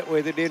Arnett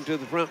with it into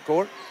the front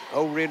court,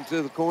 over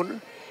into the corner.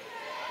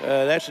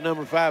 That's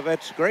number 5.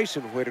 That's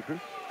Grayson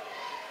Whitaker.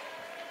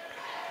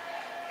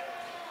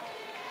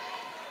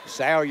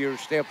 Salyer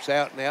steps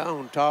out now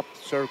on top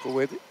of the circle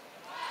with it.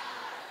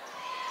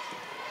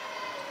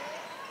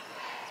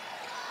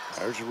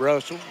 There's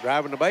Russell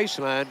driving the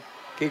baseline.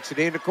 Kicks it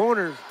in the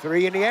corner.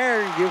 3 in the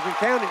air, and you can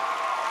count it.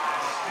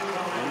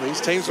 And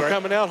these teams are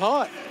coming out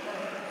hot.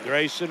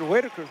 Grayson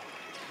Whitaker.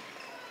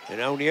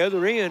 And on the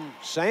other end,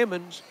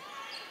 Salmons.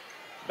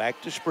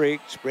 Back to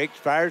Spriggs. Spriggs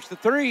fires the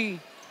 3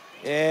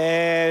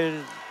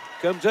 and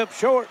comes up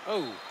short.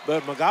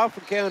 But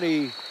Magoffin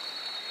County,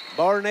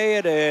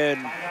 Barnett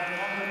and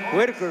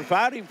Whitaker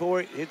fighting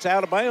for it. It's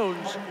out of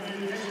bounds.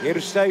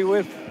 It'll stay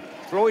with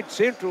Floyd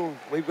Central.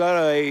 We've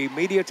got a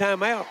media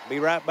timeout. Be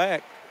right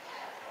back.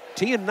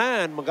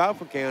 10-9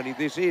 Magoffin County.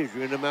 This is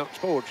your Intermountain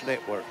Sports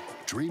Network.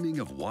 Dreaming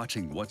of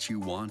watching what you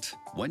want,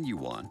 when you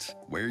want,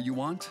 where you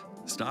want?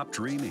 Stop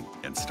dreaming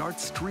and start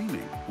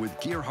streaming with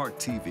Gearheart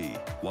TV.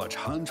 Watch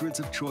hundreds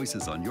of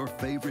choices on your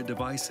favorite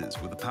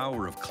devices with the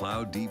power of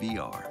cloud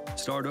DVR.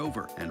 Start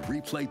over and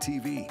replay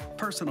TV.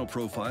 Personal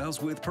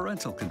profiles with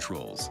parental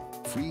controls.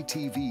 Free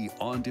TV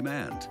on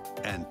demand.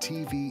 And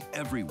TV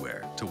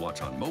everywhere to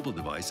watch on mobile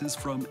devices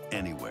from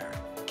anywhere.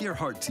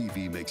 Gearheart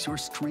TV makes your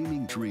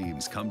streaming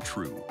dreams come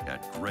true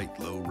at great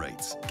low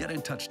rates. Get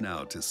in touch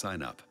now to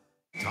sign up.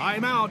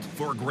 Time out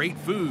for great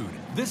food.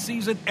 This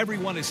season,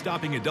 everyone is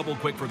stopping at Double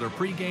Kwik for their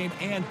pregame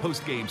and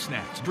postgame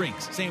snacks,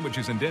 drinks,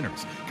 sandwiches, and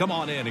dinners. Come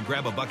on in and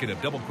grab a bucket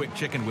of Double Kwik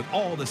chicken with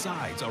all the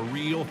sides, a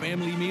real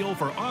family meal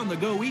for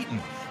on-the-go eating.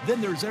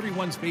 Then there's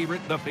everyone's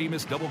favorite, the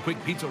famous Double Kwik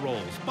pizza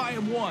rolls. Buy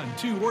them 1,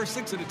 2, or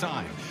 6 at a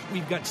time.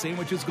 We've got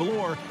sandwiches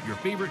galore, your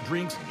favorite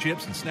drinks,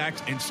 chips, and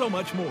snacks, and so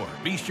much more.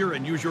 Be sure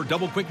and use your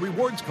Double Kwik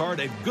rewards card,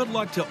 and good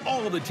luck to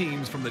all the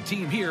teams from the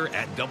team here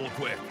at Double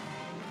Kwik.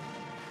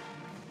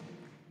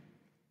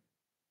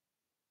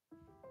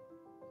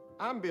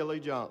 I'm Billy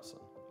Johnson.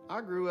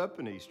 I grew up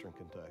in Eastern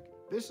Kentucky.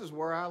 This is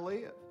where I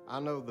live. I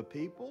know the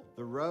people,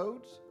 the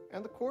roads,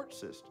 and the court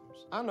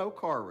systems. I know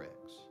car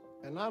wrecks,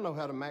 and I know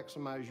how to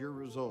maximize your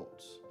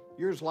results.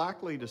 You're as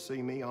likely to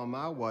see me on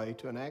my way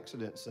to an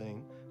accident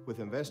scene with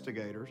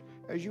investigators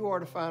as you are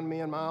to find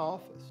me in my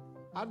office.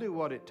 I do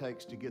what it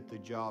takes to get the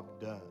job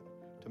done,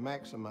 to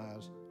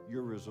maximize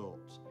your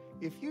results.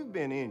 If you've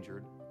been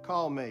injured,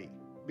 call me,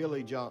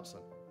 Billy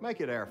Johnson. Make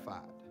it our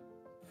fight.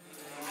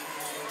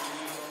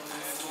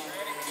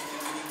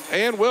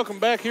 And welcome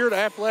back here to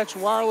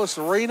Appalachian Wireless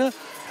Arena.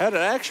 Had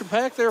an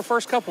action-packed there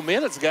first couple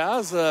minutes,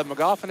 guys.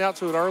 Magoffin out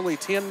to an early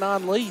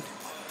 10-9 lead.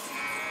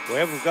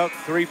 Well, we've got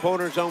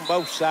three-pointers on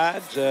both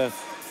sides.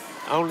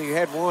 Only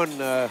had one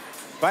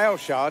foul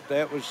shot.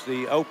 That was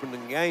the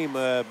opening game.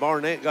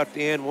 Barnett got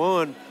the and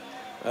one.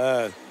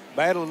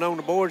 Battling on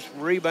the boards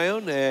from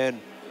rebound, and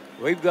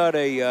we've got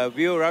a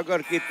viewer. I've got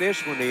to get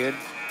this one in.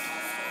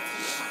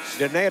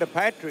 Donetta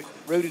Patrick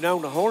rooting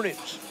on the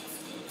Hornets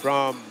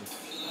from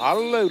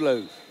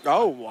Honolulu.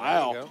 Oh,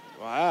 wow.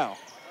 Wow.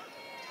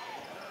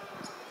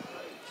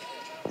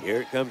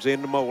 Here it comes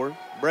into Moore,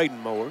 Braden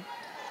Moore.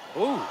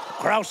 Ooh.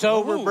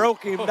 Crossover,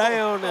 broke him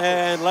down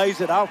and lays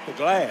it off the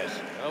glass.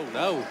 Oh,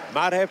 no.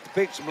 Might have to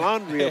pick some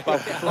laundry up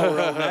off the floor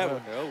on that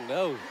one. Oh,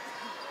 no.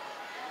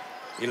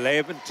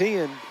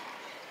 11-10.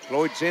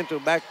 Floyd Central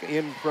back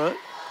in front.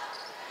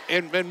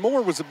 And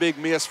Moore was a big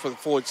miss for the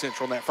Floyd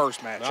Central in that first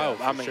matchup.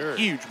 Oh, I mean, sure.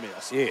 huge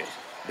miss. Yes.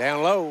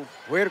 Down low,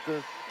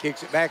 Whitaker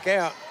kicks it back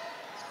out.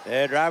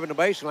 They're driving the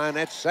baseline.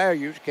 That's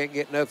Salyers. Can't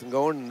get nothing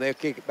going, and they'll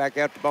kick it back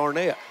out to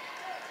Barnett.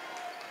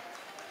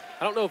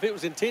 I don't know if it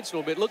was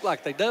intentional, but it looked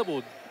like they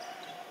doubled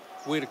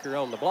Whitaker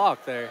on the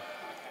block there.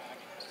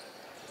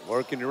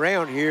 Working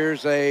around,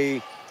 here's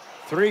a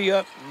three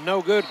up,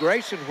 no good.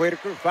 Grayson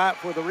Whitaker fight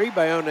for the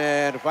rebound,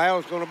 and a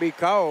foul's going to be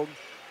called.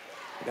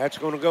 That's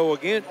going to go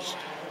against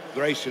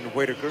Grayson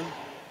Whitaker.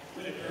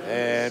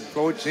 And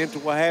Floyd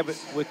Central will have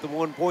it with the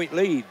 1 point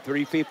lead.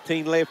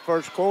 3:15 left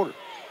first quarter.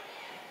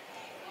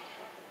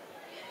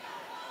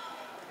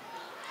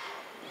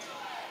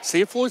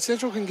 See if Floyd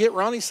Central can get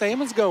Ronnie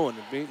Salmons going.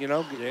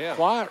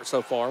 Quiet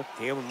so far.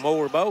 Him and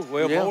Moore both.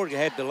 Well, Yeah. Moore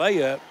had the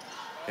layup.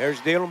 There's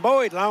Dylan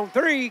Boyd, long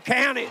three,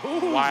 count it.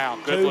 Wow,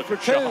 good 2 looking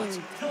for 2. shot.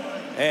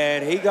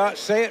 And he got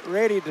set,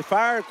 ready to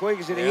fire. Quick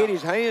as it hit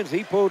his hands,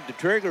 he pulled the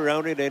trigger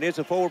on it, and it's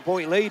a 4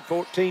 point lead,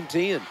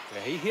 14-10.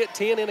 Yeah, he hit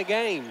 10 in a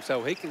game,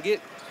 so he can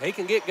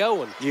get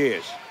going.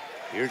 Yes.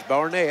 Here's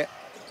Barnett.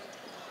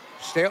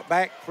 Step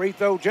back, free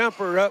throw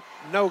jumper up,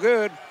 no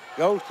good.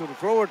 Goes to the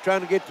floor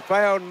trying to get the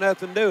foul,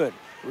 nothing doing.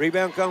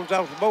 Rebound comes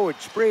off the board.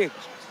 Spriggs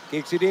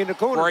kicks it in the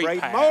corner. Great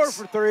Braden pass. Moore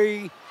for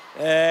three,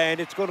 and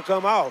it's going to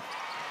come off.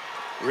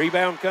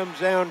 Rebound comes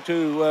down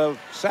to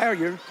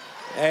Salyer,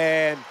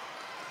 and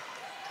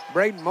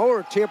Braden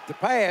Moore tipped the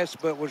pass,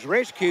 but was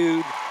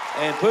rescued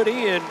and put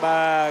in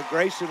by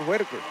Grayson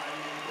Whitaker.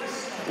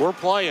 We're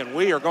playing.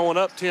 We are going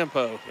up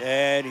tempo.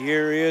 And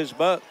here is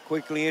Buck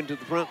quickly into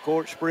the front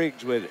court.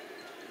 Spriggs with it.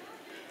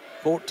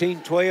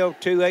 14-12,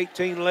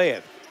 2:18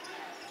 left.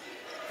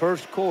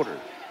 First quarter.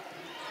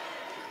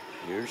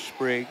 Here's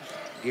Spriggs.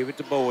 Give it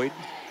to Boyd.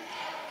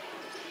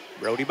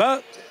 Brody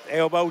Buck.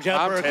 Elbow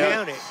jumper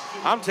counted.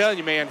 I'm telling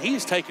you, man,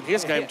 he's taken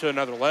his game to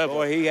another level.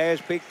 Boy, he has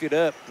picked it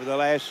up for the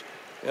last,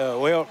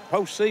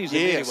 postseason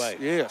anyway.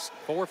 Yes.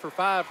 4 for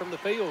 5 from the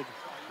field.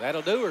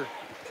 That'll do her.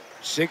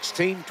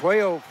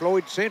 16-12,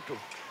 Floyd Central.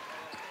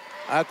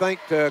 I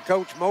think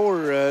Coach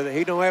Moore,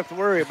 he don't have to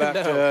worry about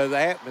the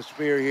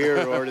atmosphere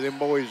here or them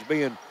boys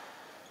being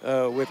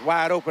with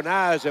wide open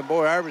eyes. And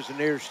boy, Iverson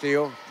there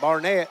still.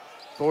 Barnett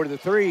for the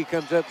three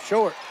comes up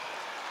short.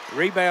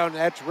 Rebound,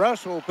 that's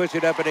Russell, puts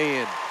it up and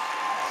in.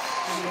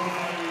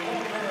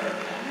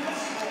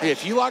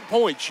 If you like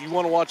points, you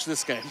want to watch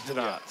this game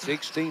tonight.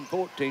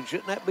 16-14,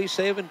 shouldn't that be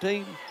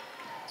 17?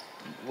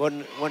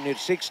 Wasn't it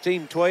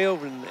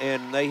 16-12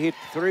 and they hit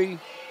the three?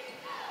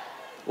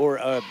 Or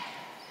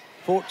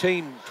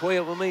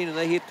 14-12, and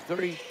they hit the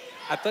three?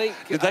 I think.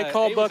 Did they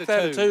call Buck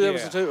that a 2? That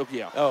was a 2?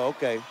 Yeah. Oh,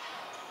 okay.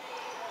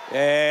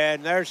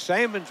 And there's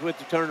Salmons with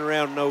the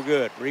turnaround, no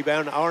good.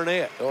 Rebound to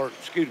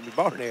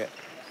Barnett.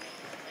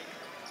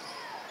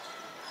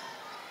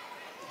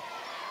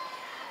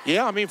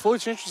 Yeah, I mean,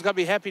 Floyd Central's got to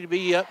be happy to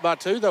be up by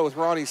 2, though, with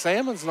Ronnie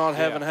Salmons not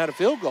having had a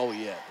field goal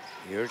yet.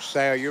 Here's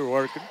Salyer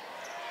working.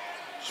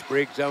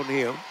 Spriggs on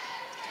him.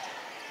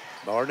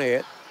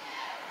 Barnett.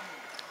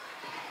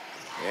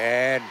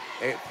 And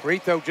a free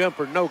throw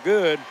jumper, no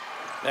good.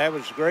 That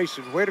was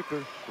Grayson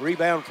Whitaker.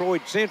 Rebound,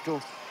 Floyd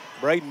Central.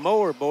 Braden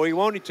Moore, boy, he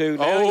wanted to.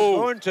 Now he's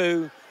going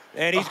to.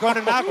 And he's going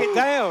to knock it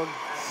down.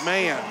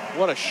 Man,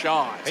 what a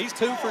shot. He's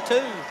 2 for 2.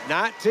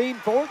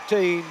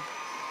 19-14.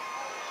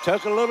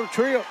 Took a little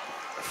trip.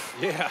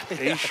 Yeah.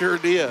 He sure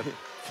did.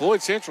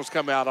 Floyd Central's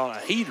come out on a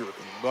heater.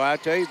 Boy, I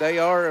tell you, they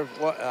are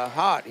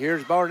hot.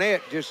 Here's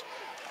Barnett just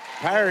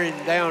powering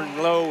down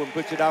low and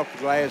puts it off the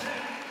glass.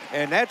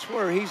 And that's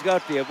where he's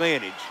got the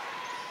advantage.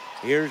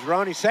 Here's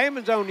Ronnie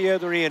Salmons on the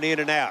other end, in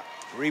and out.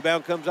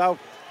 Rebound comes off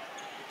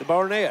to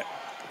Barnett.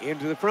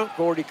 Into the front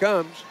court he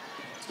comes.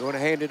 Going to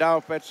hand it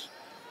off. That's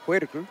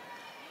Whitaker.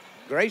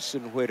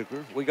 Grayson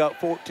Whitaker. We got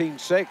 14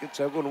 seconds.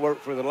 They're going to work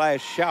for the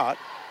last shot.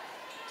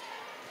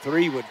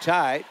 3 would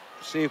tie it.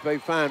 See if they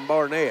find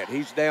Barnett.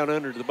 He's down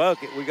under the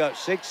bucket. We got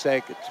 6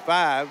 seconds.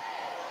 5.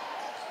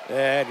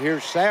 And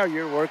here's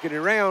Salyer working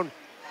around.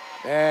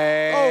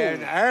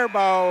 And air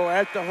ball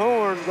at the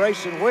horn.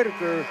 Grayson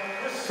Whitaker.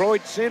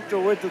 Floyd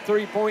Central with the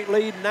 3-point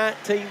lead,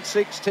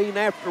 19-16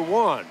 after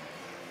 1.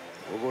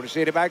 We're going to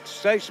send it back to the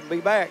station.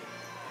 Be back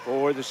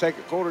for the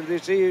second quarter.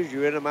 This is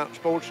your Intermountain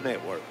Sports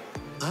Network.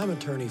 I'm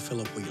attorney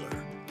Philip Wheeler.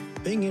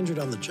 Being injured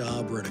on the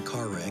job or in a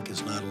car wreck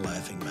is not a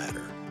laughing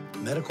matter.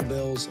 Medical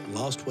bills,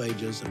 lost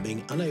wages, and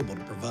being unable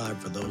to provide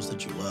for those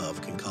that you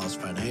love can cause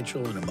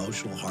financial and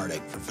emotional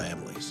heartache for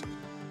families.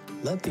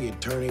 Let the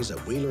attorneys at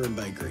Wheeler &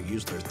 Baker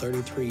use their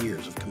 33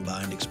 years of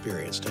combined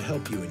experience to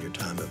help you in your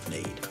time of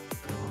need.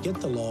 Get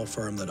the law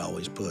firm that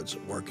always puts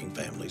working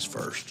families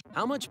first.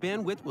 How much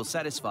bandwidth will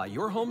satisfy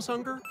your home's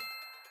hunger?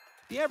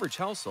 The average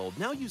household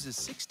now uses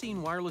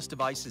 16 wireless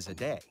devices a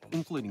day,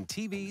 including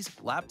TVs,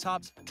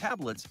 laptops,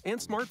 tablets, and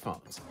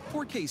smartphones.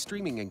 4K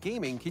streaming and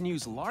gaming can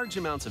use large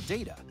amounts of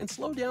data and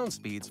slow down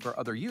speeds for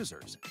other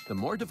users. The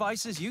more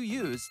devices you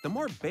use, the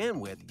more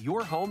bandwidth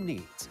your home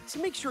needs. So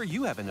make sure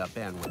you have enough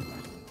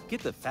bandwidth.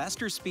 Get the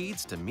faster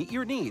speeds to meet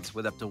your needs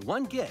with up to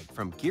 1 gig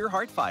from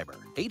Gearheart Fiber.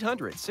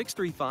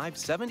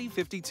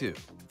 800-635-7052.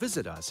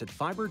 Visit us at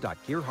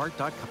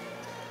fiber.gearheart.com.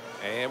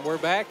 And we're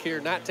back here,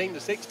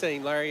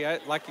 19-16, Larry.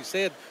 Like you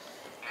said,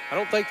 I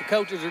don't think the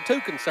coaches are too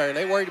concerned.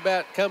 They're worried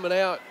about coming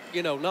out,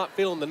 not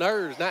feeling the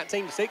nerves.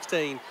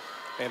 19-16,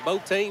 and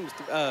both teams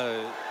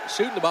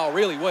shooting the ball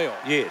really well.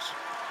 Yes.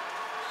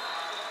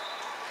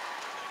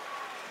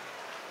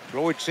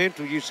 Floyd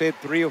Central, you said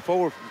 3 or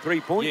 4 from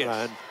three-point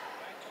line.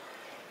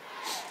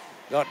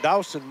 Got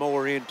Dawson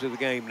Moore into the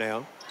game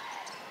now.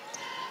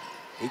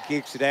 He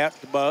kicks it out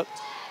to Buck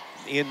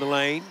in the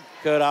lane,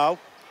 cut off.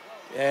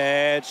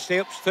 And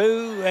steps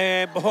through,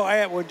 and boy,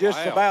 that one just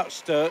about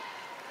stuck.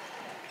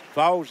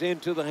 Falls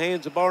into the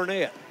hands of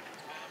Barnett.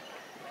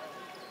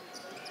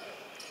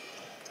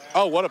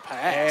 Oh, what a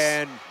pass.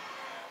 And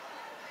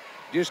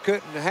just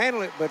couldn't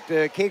handle it, but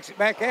kicks it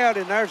back out,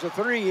 and there's a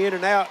 3 in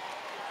and out.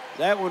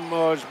 That one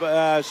was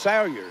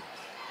Salyer.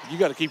 You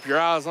got to keep your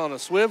eyes on a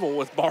swivel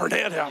with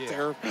Barnett out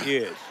there.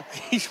 Yes.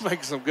 He's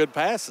making some good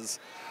passes.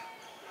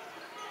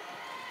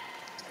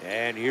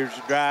 And here's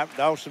the drive.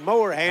 Dawson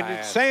Moore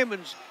handed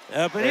Salmons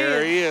up and in.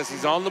 There he is.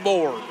 He's on the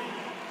board.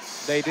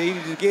 They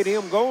needed to get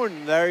him going,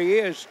 and there he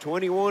is,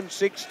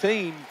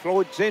 21-16,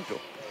 Floyd Central.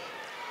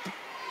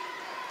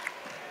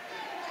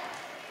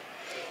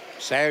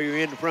 Salyer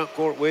in the front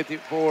court with it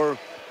for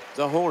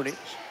the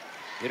Hornets.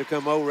 It'll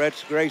come over.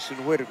 That's Grayson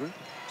Whitaker.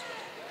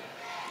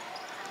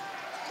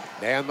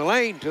 Down the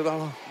lane to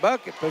the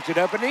bucket, puts it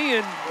up and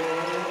in.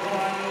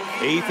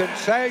 Ethan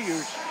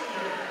Salyers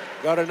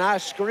got a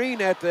nice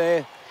screen at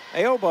the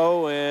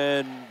elbow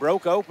and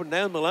broke open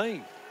down the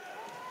lane.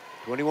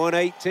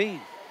 21-18.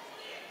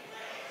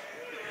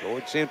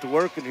 Floyd Central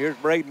working. Here's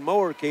Braden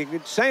Moore kicking.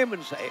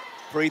 Salmons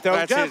free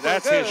throw jumper.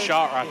 That's his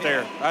shot right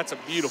there. That's a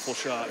beautiful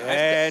shot.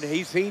 And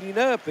he's heating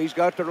up. He's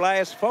got their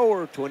last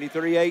 4,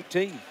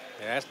 23-18.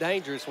 Yeah, that's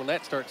dangerous when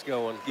that starts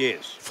going.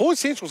 Yes. Floyd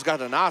Central's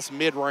got a nice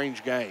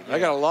mid-range game. They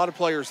got a lot of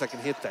players that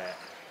can hit that.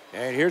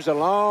 And here's a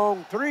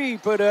long 3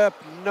 put up,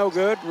 no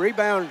good.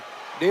 Rebound,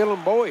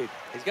 Dylan Boyd.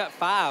 He's got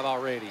 5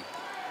 already.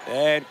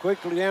 And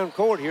quickly down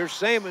court, here's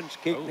Salmons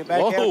kicking it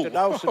back out to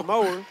Dawson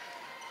Moore.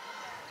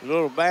 A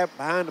little back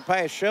behind the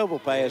pass, shovel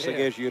pass, I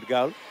guess you'd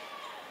call it.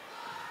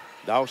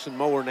 Dawson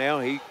Moore now,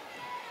 he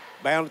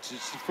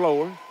balances the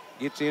floor,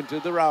 gets into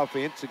the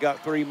offense. He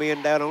got 3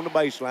 men down on the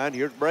baseline.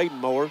 Here's Braden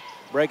Moore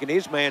breaking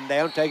his man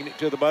down, taking it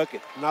to the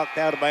bucket, knocked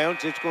out of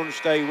bounds. It's going to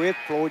stay with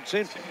Floyd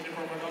Central.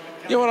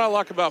 You know what I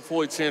like about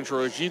Floyd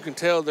Central is you can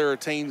tell they're a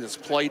team that's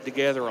played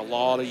together a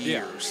lot of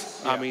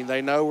years. I mean,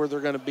 they know where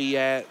they're going to be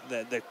at.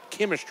 The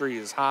chemistry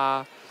is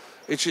high.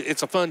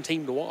 It's a fun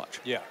team to watch.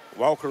 Yeah.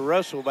 Walker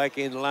Russell back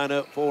in the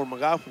lineup for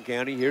Magoffin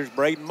County. Here's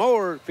Braden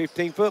Moore,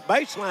 15-foot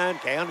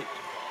baseline, count it.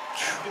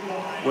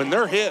 When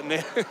they're hitting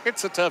it,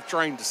 it's a tough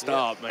train to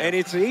stop, man. And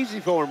it's easy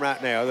for them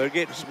right now. They're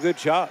getting some good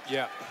shots.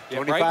 Yeah.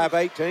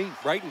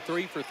 25-18. Braden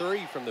 3 for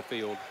 3 from the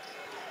field.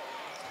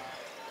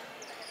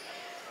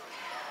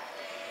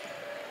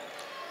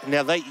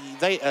 Now,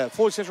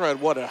 Floyd Central had,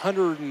 what, a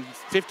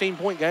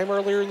 115-point game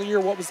earlier in the year?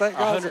 What was that,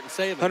 guys?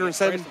 107.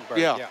 107?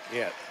 Yeah.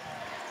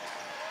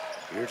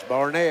 Here's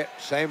Barnett.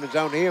 Salmons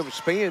on him,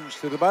 spins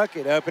to the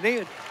bucket, up and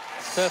in.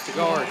 It's tough to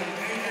guard.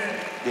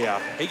 Yeah.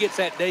 He gets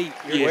that deep.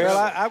 Well,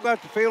 I've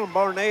got the feeling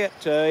Barnett,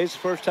 it's the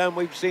first time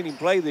we've seen him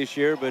play this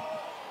year, but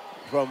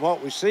from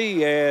what we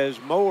see as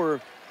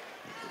Moore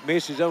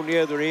misses on the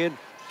other end,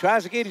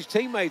 tries to get his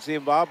teammates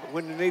involved, but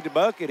when they need the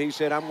bucket, he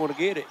said, I'm going to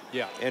get it.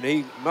 Yeah. And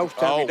he, most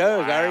time he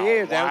does. There he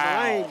is, down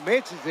the lane,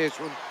 misses this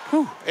one.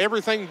 Whew.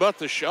 Everything but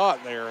the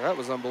shot there. That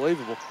was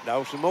unbelievable.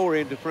 Dawson Moore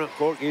into front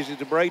court, gives it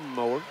to Braden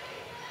Moore.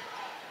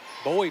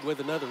 Boyd with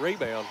another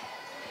rebound.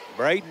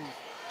 Braden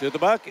to the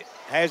bucket,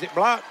 has it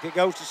blocked. It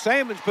goes to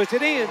Salmons, puts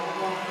it in.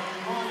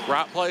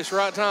 Right place,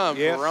 right time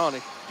for Ronnie.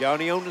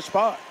 Johnny on the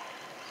spot.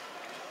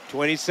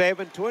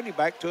 27-20,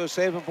 back to a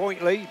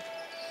 7-point lead.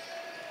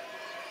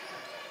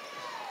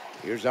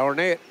 Here's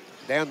Arnett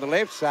down the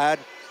left side,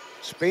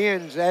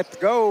 spins at the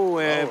goal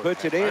and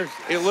puts it in.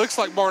 It looks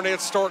like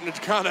Barnett's starting to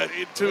kind of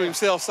to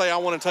himself say, I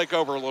want to take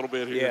over a little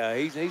bit here. Yeah,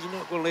 he's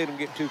not going to let him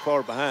get too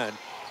far behind.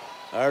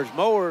 There's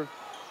Moore,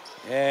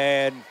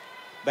 and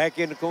back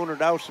in the corner,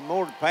 Dawson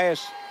Moore to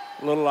pass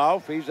a little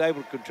off. He's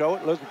able to control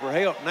it, looking for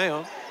help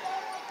now.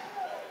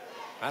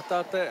 I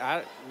thought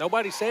that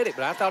nobody said it,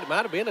 but I thought it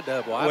might have been a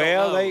double. I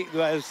Well, don't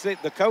know.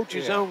 the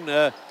coaches on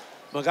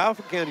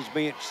Magoffin County's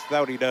bench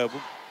thought he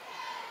doubled.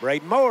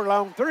 Braden Moore,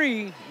 long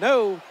three,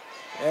 no.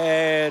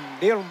 And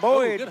Dylan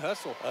Boyd. Good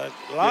hustle. A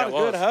lot of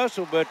good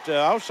hustle, but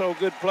also a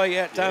good play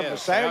that time with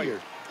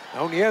Salyer.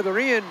 On the other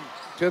end,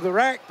 to the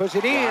rack, puts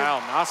it in. Wow,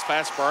 nice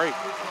fast break.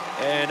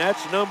 And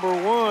that's number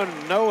one,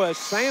 Noah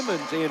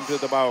Salmons, into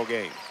the ball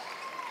game.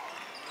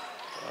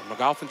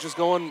 Magoffin just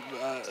going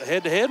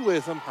head-to-head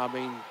with him. I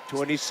mean,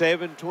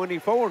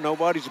 27-24,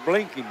 nobody's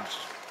blinking.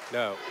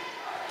 No.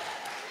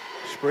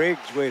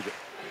 Spriggs with it.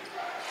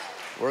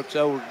 Works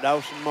over to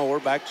Dawson Moore,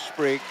 back to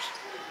Spriggs.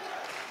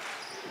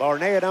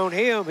 Barnett on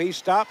him, he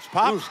stops,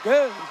 pops,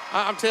 good.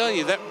 I'm telling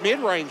you, that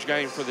mid-range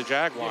game for the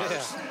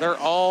Jaguars, they're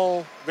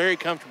all very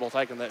comfortable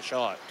taking that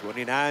shot.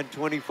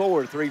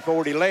 29-24,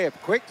 3:40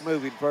 left. Quick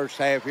moving first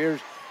half. Here's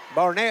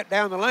Barnett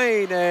down the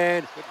lane,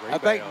 and I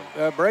think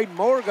Braden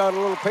Moore got a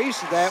little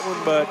piece of that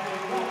one, but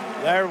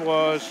there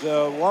was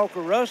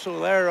Walker Russell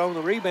there on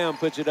the rebound,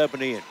 puts it up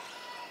and in.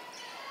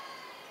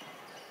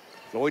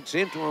 Floyd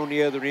Central on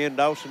the other end,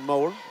 Dawson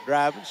Moore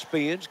driving,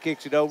 spins,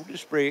 kicks it over to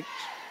Spriggs.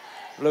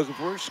 Looking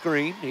for a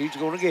screen. He's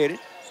going to get it.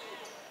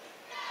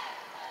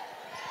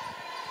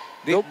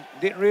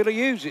 Didn't really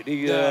use it.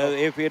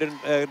 If he had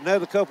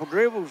another couple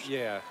dribbles,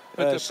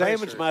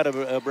 Salmons might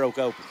have broke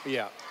open.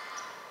 Yeah.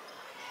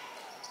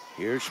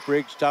 Here's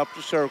Spriggs top of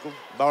the circle.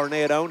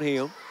 Barnett on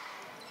him.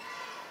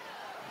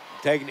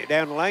 Taking it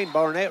down the lane.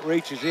 Barnett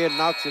reaches in,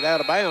 knocks it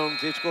out of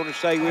bounds. It's going to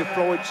stay with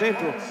Floyd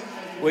Central.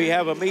 We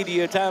have a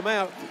media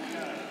timeout.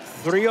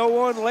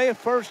 3:01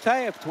 left first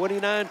half,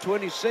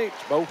 29-26.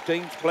 Both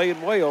teams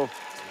playing well.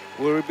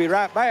 We'll be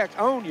right back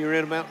on your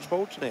Intermountain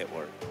Sports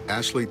Network.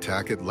 Ashley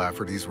Tackett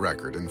Laferty's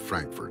record in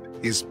Frankfort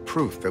is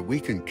proof that we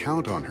can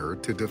count on her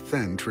to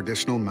defend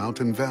traditional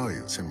mountain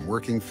values in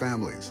working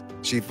families.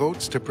 She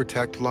votes to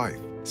protect life,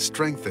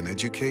 strengthen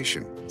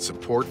education,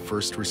 support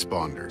first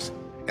responders,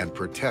 and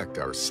protect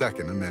our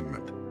Second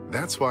Amendment.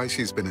 That's why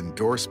she's been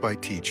endorsed by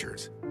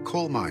teachers,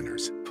 coal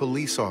miners,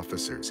 police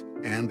officers,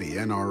 and the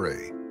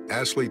NRA.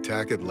 Ashley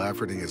Tackett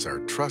Laferty is our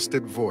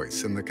trusted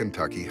voice in the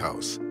Kentucky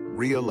House.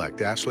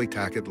 Re-elect Ashley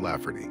Tackett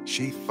Laferty.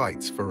 She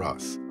fights for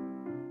us.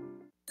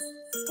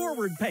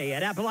 Forward pay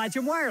at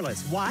Appalachian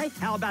Wireless. Why?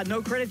 How about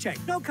no credit check,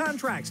 no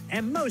contracts,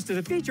 and most of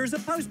the features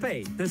of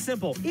postpaid? The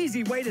simple,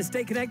 easy way to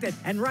stay connected.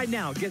 And right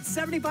now, get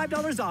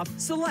 $75 off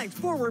select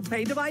forward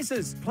pay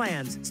devices.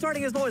 Plans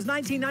starting as low as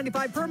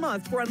 $19.95 per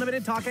month for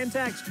unlimited talk and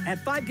text.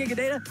 At 5 gig of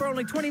data for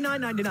only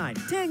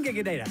 $29.99. 10 gig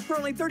of data for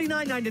only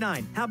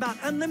 $39.99. How about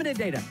unlimited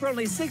data for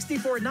only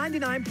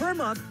 $64.99 per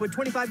month with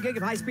 25 gig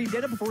of high-speed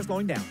data before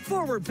slowing down?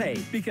 Forward pay,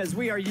 because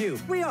we are you.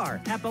 We are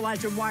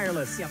Appalachian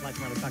Wireless. See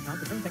AppalachianWireless.com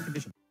for terms and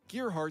conditions.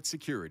 Gearheart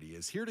Security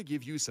is here to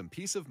give you some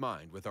peace of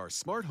mind with our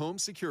smart home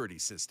security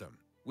system.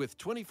 With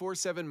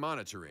 24/7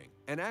 monitoring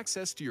and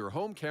access to your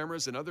home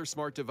cameras and other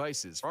smart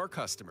devices for our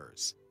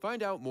customers.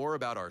 Find out more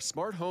about our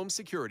smart home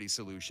security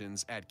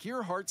solutions at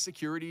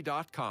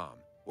GearheartSecurity.com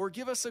or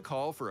give us a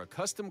call for a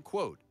custom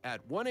quote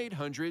at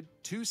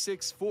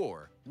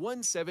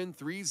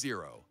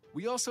 1-800-264-1730.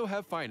 We also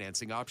have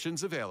financing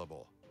options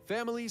available.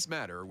 Families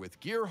matter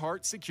with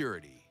Gearheart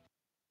Security.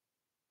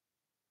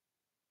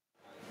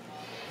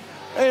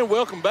 And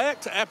welcome back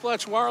to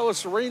Appalachian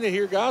Wireless Arena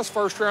here, guys.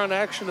 First round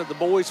action of the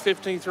boys'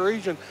 15th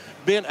region.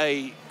 Been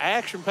a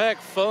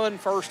action-packed, fun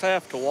first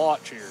half to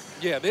watch here.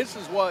 Yeah, this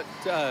is what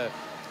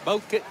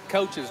both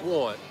coaches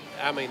want.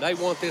 I mean, they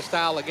want this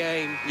style of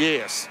game.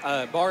 Yes.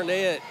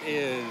 Barnett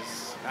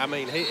is, I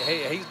mean,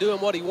 he's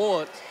doing what he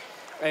wants.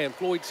 And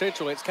Floyd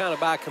Central, it's kind of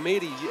by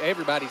committee.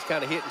 Everybody's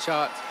kind of hitting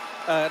shots.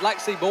 I'd like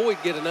to see Boyd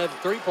get another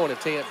three-point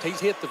attempt. He's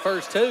hit the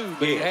first two,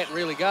 but he hadn't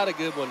really got a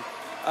good one.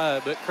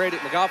 But credit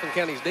Magoffin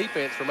County's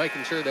defense for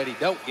making sure that he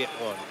don't get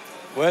one.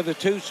 Well, the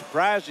two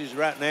surprises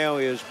right now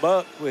is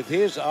Buck with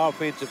his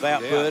offensive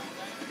output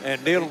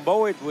and Dylan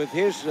Boyd with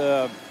his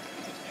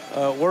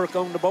work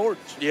on the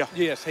boards. Yeah.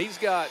 Yes, he's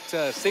got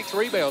 6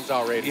 rebounds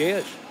already.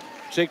 Yes,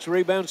 6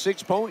 rebounds,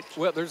 6 points.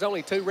 Well, there's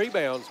only 2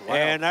 rebounds. Wow.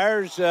 And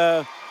there's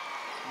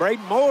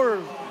Braden Moore,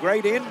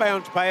 great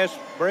inbounds pass,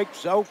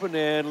 breaks open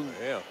and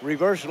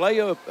reverse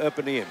layup up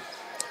and in.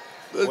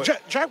 The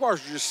Jaguars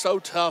are just so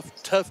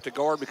tough to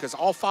guard because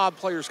all 5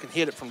 players can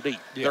hit it from deep.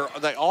 Yeah.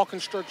 They all can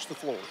stretch the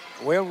floor.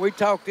 Well, we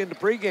talked in the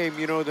pregame,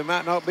 you know, there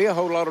might not be a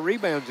whole lot of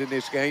rebounds in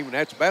this game, and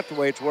that's about the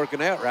way it's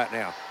working out right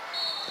now.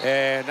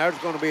 And there's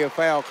going to be a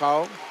foul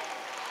call.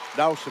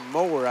 Dawson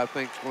Moore, I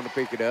think, is going to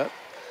pick it up.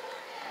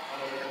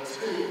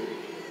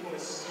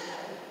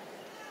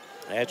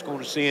 That's going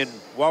to send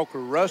Walker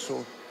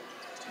Russell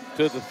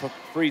to the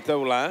free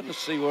throw line to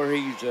see where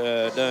he's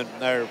done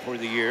there for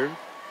the year.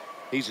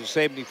 He's a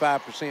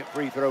 75%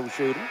 free throw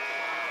shooter.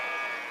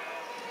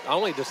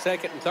 Only the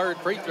second and third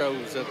free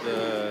throws of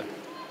the...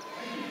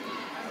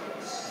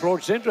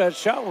 Floyd Central has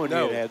shot one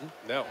yet, hasn't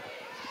he? No.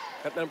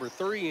 Got number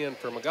 3 in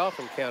for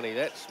Magoffin County.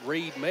 That's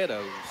Reed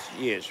Meadows.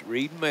 Yes,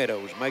 Reed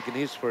Meadows making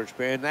his first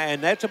pair.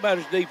 And that's about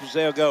as deep as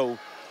they'll go.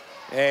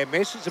 And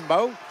misses them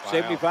both. Wow.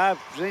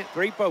 75%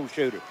 three-post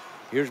shooter.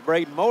 Here's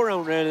Braden Moore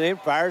on there, and then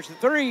fires the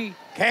three.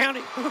 Count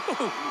it.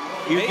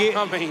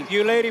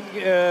 You let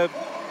him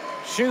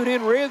shoot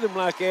in rhythm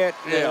like that,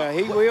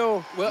 he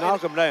will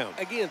knock them down.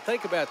 Again,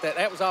 think about that.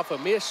 That was off a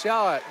missed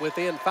shot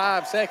within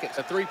 5 seconds,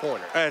 a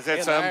three-pointer.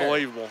 That's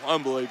unbelievable.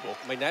 Unbelievable.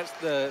 I mean, that's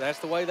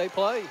the way they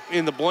play.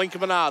 In the blink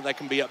of an eye, they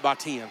can be up by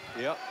 10.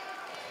 Yep.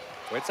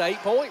 Well, it's 8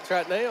 points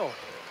right now. I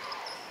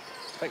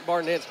think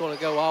Barnett's going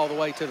to go all the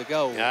way to the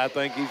goal. I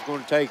think he's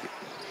going to take it.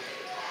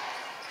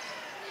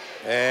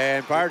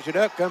 And fires it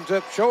up, comes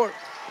up short.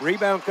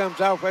 Rebound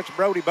comes off. That's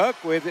Brody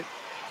Buck with it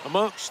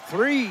amongst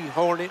 3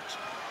 Hornets.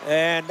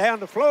 And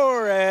down the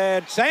floor,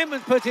 and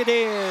Salmons puts it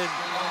in.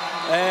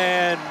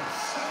 And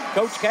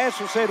Coach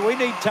Castle said, we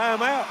need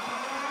timeout.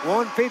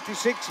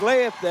 1:56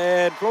 left,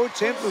 and Floyd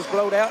Central's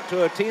blowed out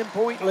to a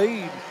 10-point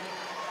lead.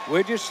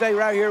 We'll just stay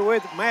right here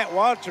with Matt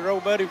Watts, our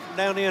old buddy from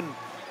down in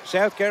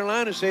South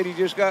Carolina, said he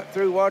just got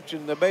through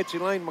watching the Betsy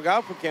Lane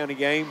Magoffin County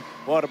game.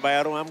 What a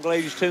battle. I'm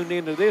glad he's tuned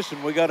into this,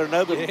 and we got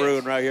another one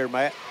brewing right here,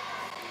 Matt.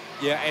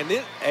 Yeah,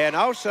 and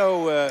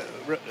also,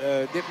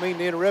 didn't mean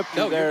to interrupt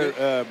you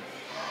there,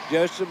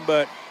 Justin,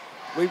 but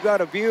we've got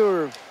a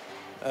viewer,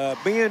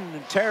 Ben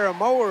and Tara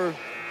Moore,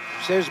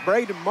 says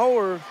Braden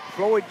Moore,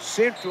 Floyd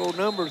Central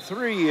number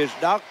 3, is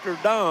Dr.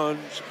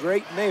 Don's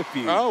great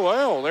nephew. Oh,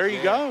 well, there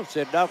you go.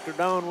 Said Dr.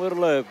 Don would have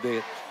loved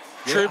it.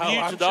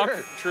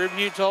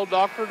 Tribute to old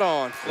Dr.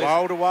 Don.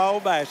 Wall-to-wall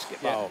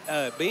basketball.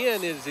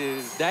 Ben is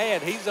his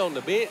dad. He's on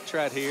the bench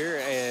right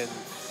here, and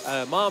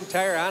Mom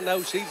Tara, I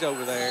know she's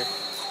over there.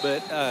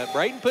 But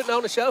Braden putting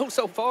on a show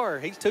so far.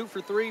 He's 2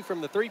 for 3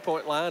 from the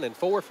three-point line and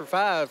 4 for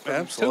 5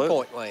 from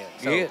 2-point land.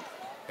 So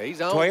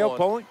he's on 12 one.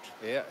 points.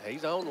 Yeah,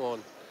 he's on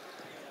one.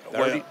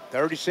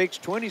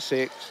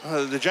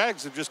 36-26. The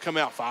Jags have just come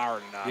out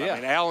firing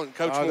tonight. Yeah. I mean,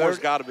 Coach Moore's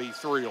got to be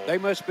thrilled. They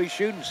must be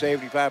shooting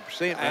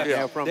 75% right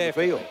now from the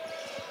field.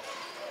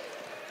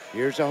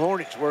 Here's the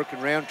Hornets working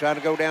around, trying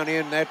to go down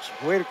in. That's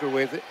Whitaker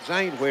with it.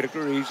 Zane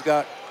Whitaker. He's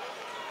got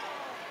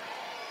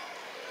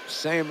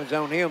Salmons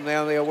on him.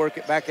 Now they'll work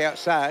it back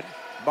outside.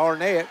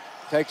 Barnett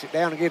takes it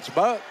down and gets a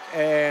buck,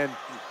 and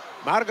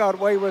might have got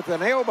away with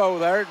an elbow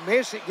there.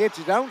 Miss it, gets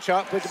his own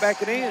shot, puts it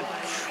back in.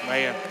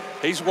 Man,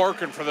 he's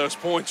working for those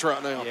points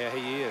right now. Yeah,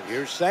 he is.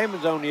 Here's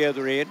Salmons on the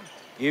other end.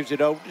 Gives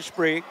it over to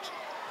Spriggs.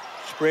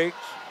 Spriggs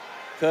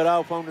cut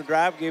off on the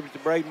drive, gives it to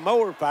Braden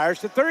Moore,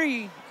 fires the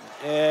 3.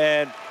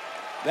 And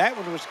that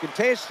one was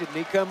contested, and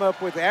he come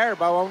up with the air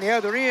ball on the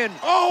other end.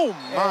 Oh,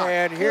 my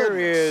And here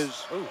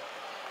is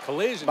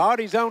collision.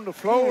 Bodies on the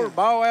floor,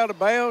 ball out of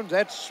bounds.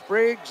 That's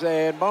Spriggs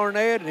and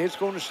Barnett, and it's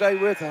going to stay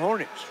with the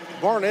Hornets.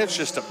 Barnett's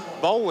just a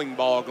bowling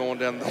ball going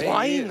down the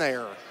lane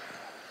there.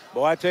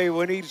 Boy, I tell you,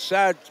 when he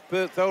decides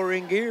to throw her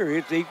in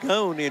gear, he's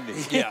gone, isn't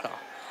he? Yeah.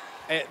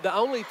 The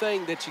only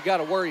thing that you got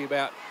to worry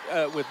about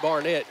with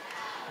Barnett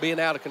being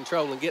out of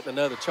control and getting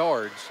another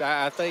charge,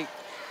 I think,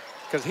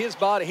 because his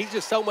body, he's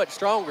just so much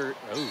stronger.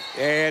 Ooh.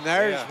 And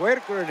there's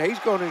Whitaker, and he's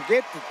going to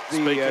get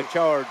the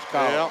charge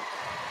call.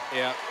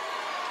 Yeah.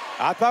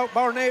 I thought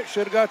Barnett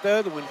should have got the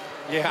other one.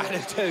 Yeah, I do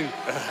too.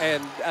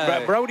 And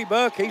but Brody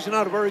Buck, he's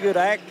not a very good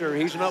actor.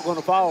 He's not going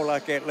to fall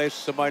like that unless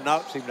somebody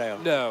knocks him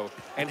down. No.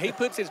 And he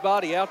puts his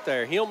body out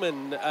there. Him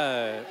and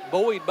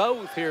Boyd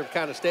both here have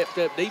kind of stepped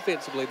up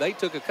defensively. They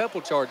took a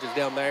couple charges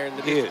down there in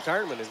the district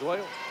tournament as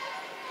well.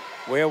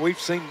 Well, we've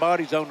seen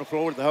bodies on the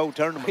floor the whole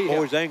tournament,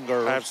 boys and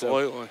girls.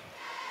 Absolutely.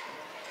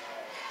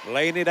 So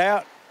laying it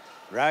out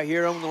right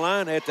here on the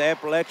line at the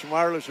Appalachian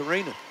Wireless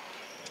Arena.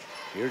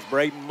 Here's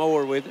Braden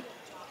Moore with it.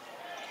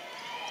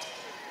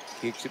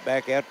 Kicks it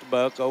back out to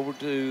Buck, over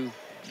to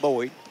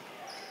Boyd.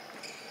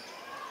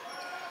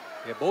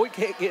 Yeah, Boyd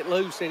can't get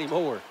loose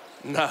anymore.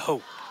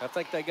 No. I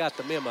think they got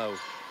the memo.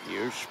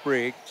 Here's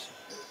Spriggs.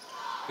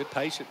 Good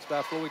patience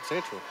by Floyd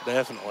Central.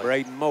 Definitely.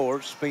 Braden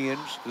Moore spins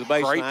to the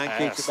baseline,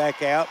 kicks it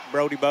back out.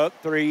 Brody Buck,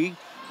 3,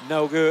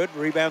 no good.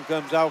 Rebound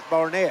comes off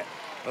Barnett.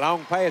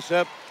 Long pass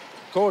up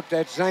court.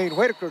 That's Zane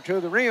Whitaker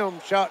to the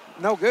rim. Shot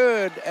no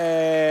good,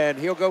 and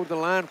he'll go to the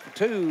line for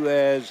 2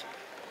 as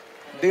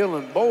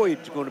Dylan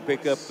Boyd's going to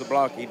pick up the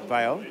blocking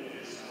foul.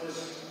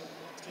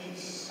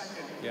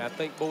 Yeah, I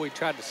think Boyd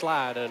tried to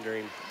slide under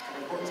him.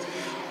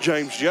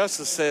 James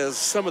Justice says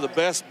some of the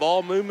best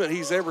ball movement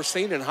he's ever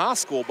seen in high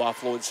school by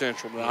Floyd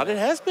Central tonight. It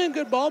has been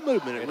good ball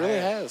movement. It really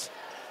has.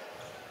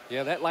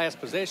 Yeah, that last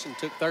possession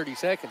took 30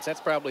 seconds. That's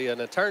probably an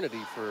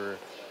eternity for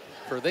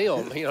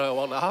them, you know,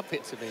 on the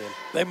offensive end.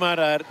 They might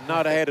have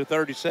not have had a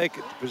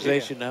 30-second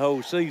possession the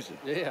whole season.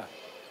 Yeah.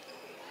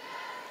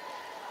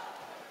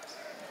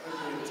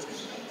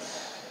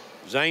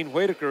 Zane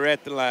Whitaker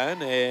at the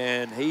line,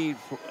 and he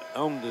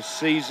on the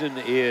season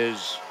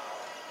is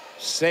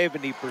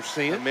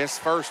 70%. Missed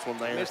first one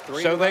there.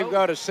 So they've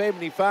got a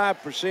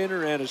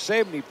 75%er and a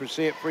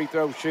 70% free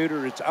throw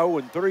shooter. It's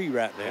 0-3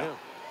 right now. Yeah.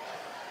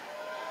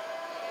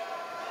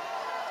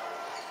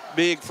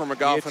 Big for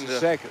Magoffin to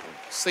second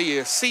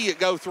see it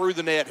go through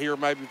the net here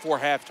maybe before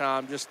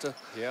halftime, just to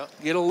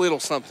get a little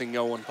something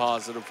going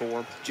positive for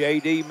him.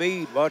 J.D.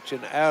 Meade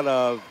watching out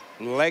of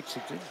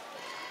Lexington.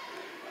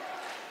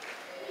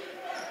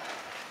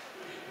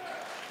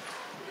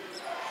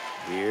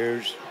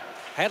 Here's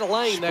had a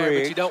lane there,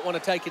 but you don't want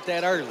to take it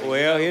that early.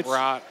 Well, you know? it's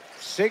right.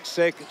 6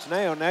 seconds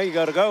now. Now you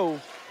got to go.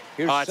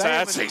 Here's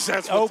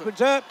that's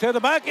opens up to the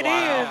bucket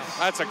in.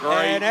 That's a great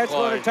And that's play.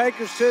 going to take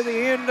us to the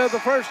end of the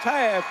first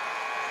half.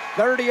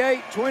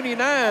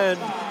 38-29.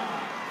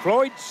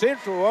 Floyd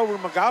Central over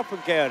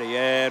Magoffin County.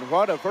 And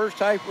what a first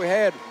half we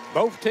had.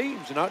 Both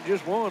teams, not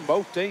just one,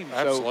 both teams.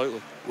 Absolutely.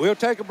 So we'll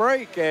take a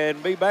break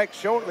and be back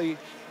shortly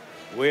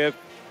with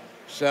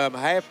some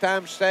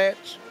halftime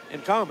stats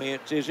and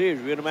comments. This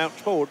is Intermountain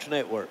Sports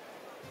Network.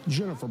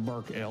 Jennifer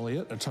Burke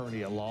Elliott,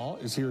 attorney at law,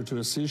 is here to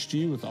assist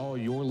you with all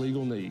your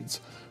legal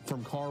needs.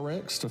 From car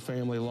wrecks to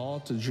family law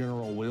to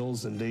general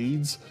wills and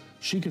deeds,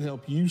 she can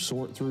help you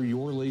sort through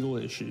your legal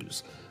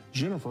issues.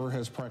 Jennifer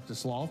has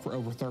practiced law for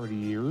over 30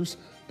 years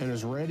and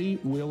is ready,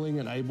 willing,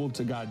 and able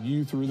to guide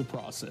you through the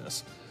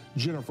process.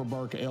 Jennifer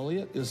Burke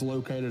Elliott is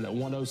located at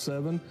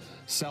 107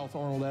 South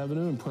Arnold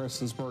Avenue in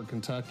Prestonsburg,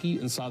 Kentucky,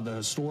 inside the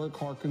historic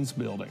Harkins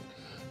building.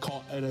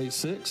 Call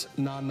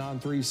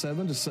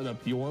 886-9937 to set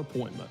up your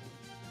appointment.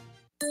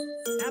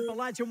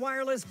 Appalachian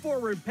Wireless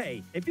Forward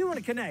Pay. If you want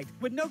to connect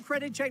with no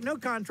credit check, no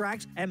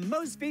contracts, and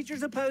most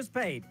features of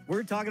postpaid,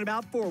 we're talking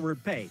about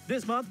Forward Pay.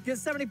 This month, get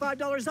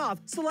 $75 off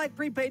select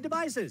prepaid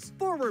devices.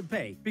 Forward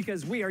Pay,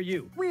 because we are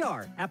you. We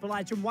are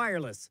Appalachian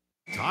Wireless.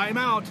 Time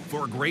out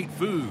for great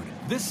food.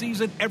 This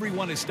season,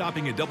 everyone is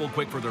stopping at Double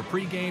Kwik for their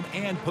pregame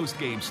and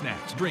postgame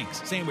snacks,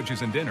 drinks,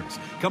 sandwiches, and dinners.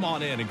 Come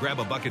on in and grab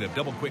a bucket of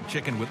Double Kwik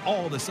chicken with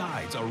all the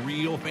sides, a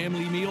real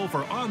family meal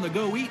for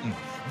on-the-go eating.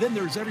 Then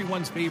there's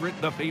everyone's favorite,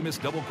 the famous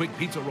Double Kwik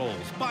pizza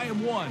rolls. Buy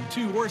them 1,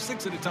 2, or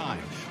 6 at a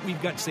time.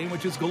 We've got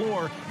sandwiches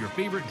galore, your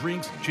favorite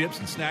drinks, chips,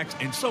 and snacks,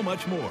 and so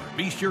much more.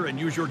 Be sure and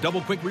use your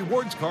Double Kwik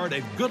rewards card,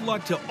 and good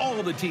luck to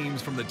all the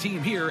teams from the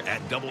team here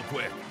at Double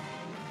Kwik.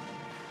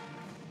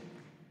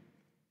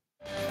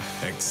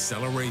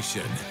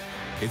 Acceleration.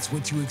 It's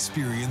what you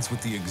experience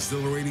with the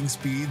exhilarating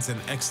speeds and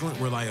excellent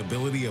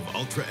reliability of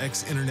Ultra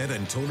X Internet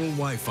and Total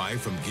Wi-Fi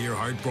from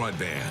Gearheart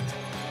Broadband.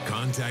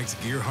 Contact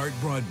Gearheart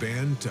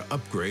Broadband to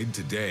upgrade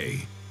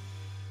today.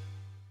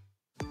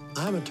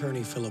 I'm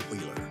attorney Philip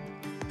Wheeler.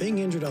 Being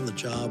injured on the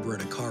job or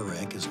in a car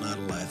wreck is not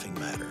a laughing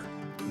matter.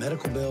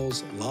 Medical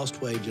bills,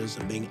 lost wages,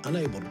 and being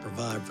unable to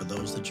provide for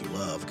those that you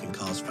love can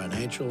cause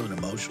financial and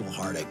emotional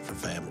heartache for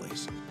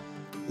families.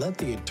 Let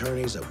the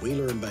attorneys at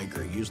Wheeler &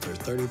 Baker use their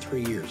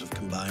 33 years of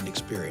combined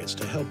experience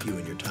to help you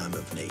in your time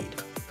of need.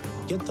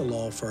 Get the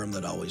law firm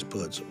that always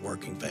puts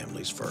working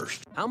families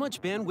first. How much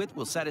bandwidth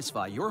will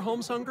satisfy your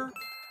home's hunger?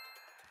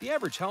 The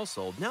average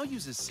household now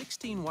uses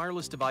 16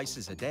 wireless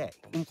devices a day,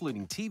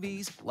 including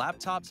TVs,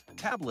 laptops,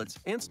 tablets,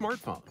 and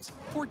smartphones.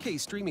 4K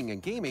streaming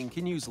and gaming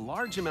can use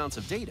large amounts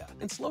of data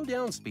and slow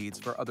down speeds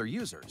for other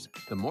users.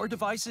 The more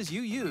devices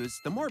you use,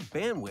 the more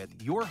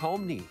bandwidth your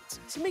home needs.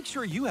 So make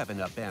sure you have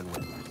enough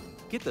bandwidth.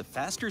 Get the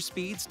faster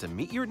speeds to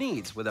meet your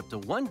needs with up to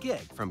 1 gig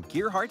from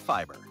Gearheart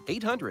Fiber.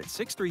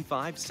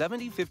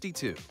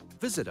 800-635-7052.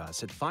 Visit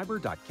us at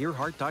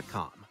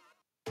fiber.gearheart.com.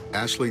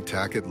 Ashley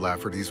Tackett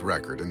Laferty's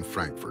record in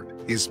Frankfurt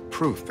is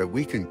proof that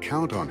we can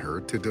count on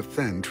her to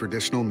defend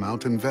traditional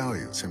mountain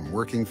values in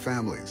working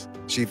families.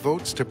 She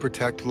votes to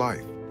protect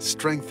life,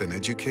 strengthen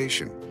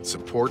education,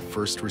 support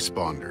first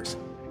responders,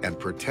 and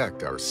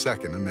protect our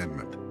Second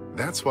Amendment.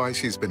 That's why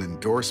she's been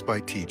endorsed by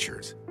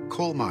teachers,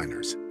 coal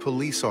miners,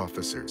 police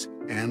officers,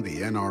 and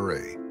the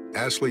NRA.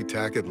 Ashley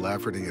Tackett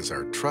Laferty is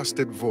our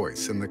trusted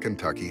voice in the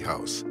Kentucky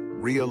House.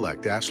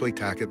 Re-elect Ashley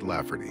Tackett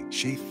Laferty.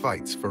 She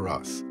fights for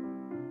us.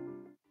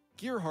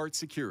 Gearheart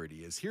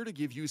Security is here to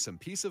give you some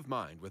peace of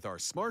mind with our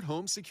smart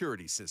home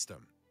security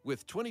system.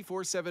 With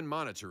 24/7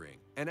 monitoring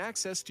and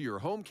access to your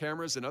home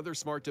cameras and other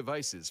smart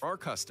devices for our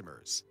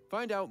customers.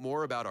 Find out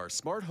more about our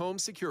smart home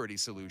security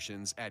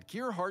solutions at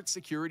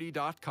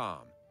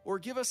gearheartsecurity.com. Or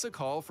give us a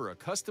call for a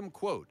custom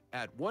quote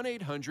at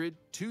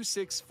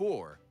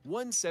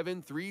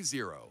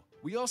 1-800-264-1730.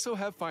 We also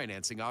have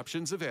financing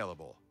options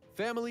available.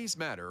 Families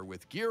matter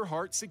with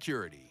Gearheart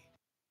Security.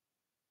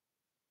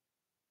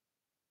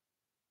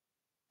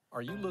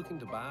 Are you looking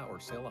to buy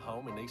or sell a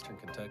home in Eastern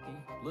Kentucky?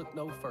 Look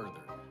no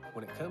further.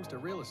 When it comes to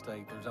real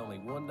estate, there's only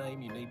one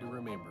name you need to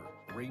remember: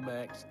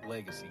 ReMax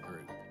Legacy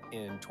Group.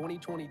 In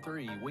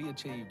 2023, we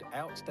achieved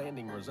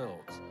outstanding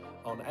results.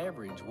 On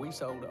average, we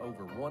sold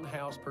over 1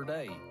 house per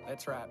day.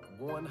 That's right,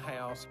 1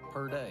 house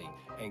per day.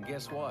 And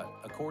guess what?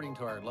 According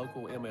to our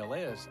local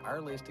MLS,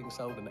 our listings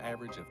sold an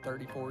average of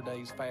 34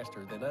 days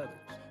faster than others.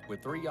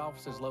 With 3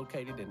 offices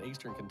located in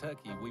Eastern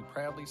Kentucky, we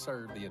proudly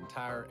serve the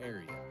entire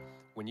area.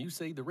 When you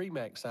see the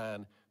ReMax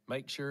sign,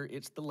 make sure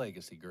it's the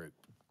Legacy Group.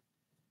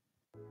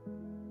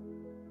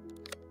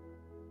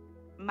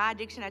 My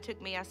addiction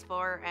took me as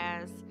far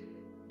as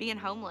being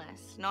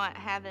homeless, not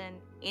having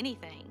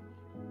anything.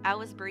 I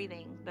was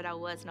breathing, but I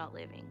was not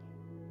living.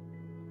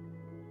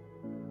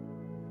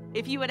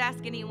 If you would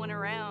ask anyone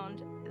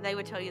around, they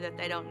would tell you that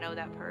they don't know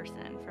that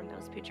person from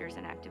those pictures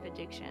in active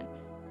addiction.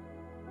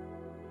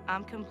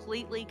 I'm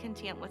completely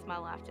content with my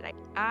life today.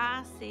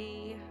 I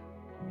see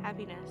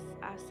happiness.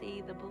 I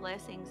see the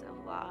blessings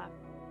of life.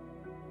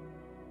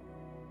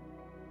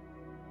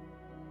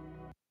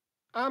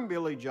 I'm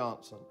Billy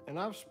Johnson, and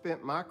I've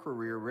spent my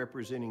career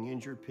representing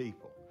injured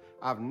people.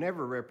 I've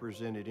never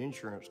represented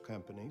insurance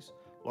companies,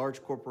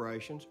 large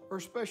corporations, or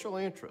special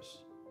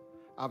interests.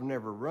 I've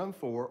never run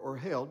for or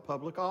held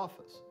public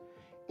office.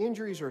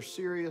 Injuries are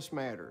serious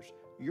matters.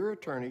 Your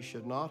attorney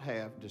should not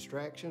have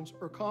distractions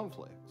or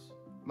conflicts.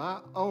 My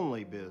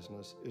only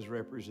business is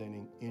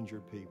representing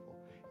injured people.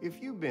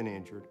 If you've been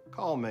injured,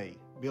 call me,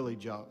 Billy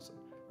Johnson.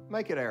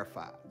 Make it our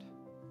fight.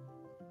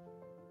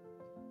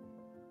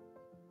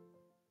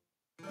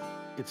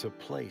 It's a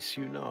place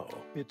you know.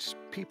 It's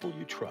people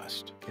you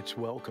trust. It's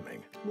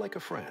welcoming, like a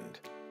friend.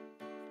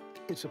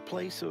 It's a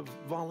place of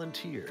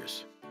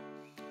volunteers.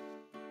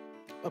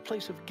 A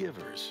place of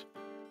givers.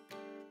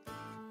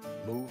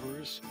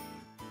 Movers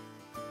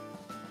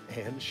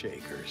and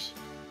shakers.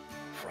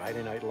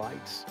 Friday night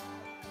lights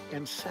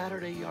and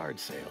Saturday yard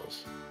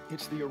sales.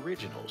 It's the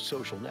original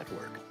social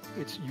network.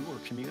 It's your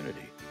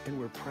community, and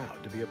we're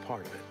proud to be a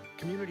part of it.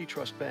 Community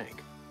Trust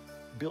Bank.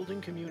 Building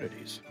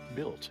communities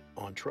built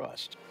on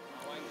trust.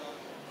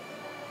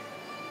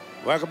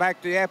 Welcome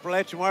back to the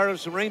Appalachian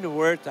Wireless Arena.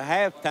 We're at the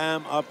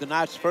halftime of the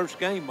night's first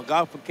game,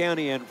 Magoffin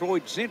County and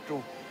Floyd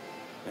Central.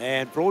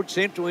 And Floyd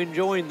Central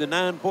enjoying the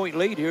 9-point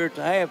lead here at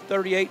the half,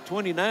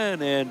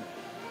 38-29.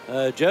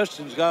 And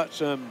Justin's got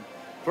some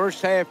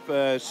first half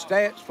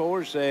stats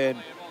for us,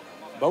 and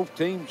both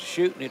teams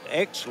shooting it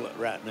excellent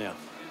right now.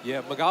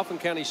 Yeah, Magoffin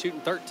County shooting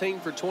 13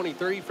 for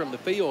 23 from the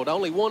field,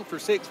 only 1 for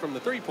 6 from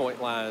the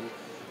three-point line.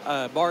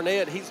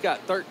 Barnett, he's got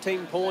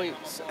 13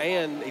 points,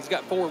 and he's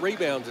got 4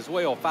 rebounds as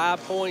well.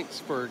 5 points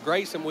for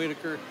Grayson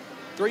Whitaker,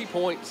 3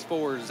 points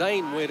for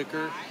Zane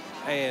Whitaker,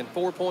 and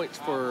 4 points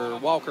for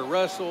Walker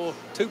Russell,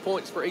 2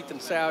 points for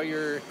Ethan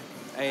Salyer,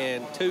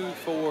 and 2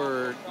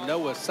 for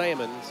Noah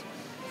Sammons.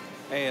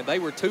 And they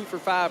were 2 for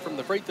 5 from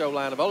the free throw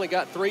line. I've only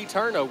got 3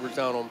 turnovers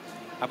on them.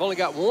 I've only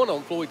got 1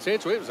 on Floyd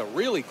Central. It was a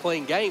really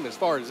clean game as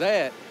far as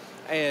that.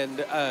 And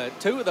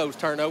 2 of those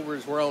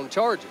turnovers were on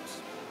charges.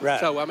 Right.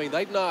 So, I mean,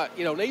 they've not,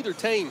 neither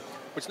team,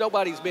 which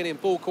nobody's been in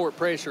full court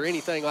pressure or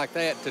anything like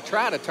that to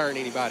try to turn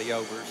anybody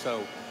over.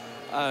 So,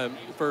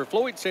 for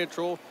Floyd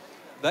Central,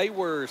 they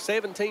were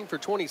 17 for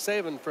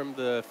 27 from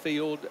the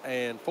field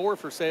and 4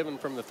 for 7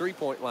 from the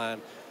three-point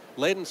line.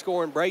 Led in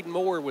scoring Braden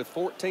Moore with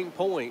 14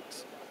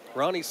 points.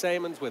 Ronnie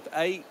Sammons with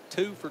 8,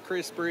 2 for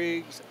Chris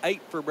Briggs,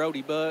 8 for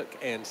Brody Buck,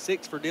 and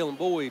 6 for Dylan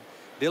Boyd.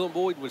 Dylan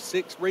Boyd with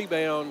 6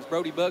 rebounds,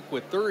 Brody Buck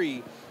with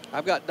 3.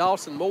 I've got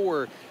Dawson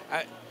Moore.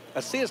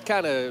 Assists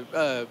kind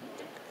of,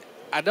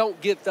 I don't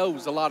get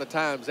those a lot of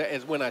times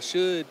as when I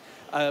should,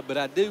 but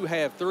I do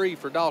have 3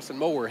 for Dawson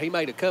Moore. He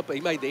made the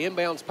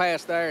inbounds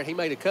pass there, and he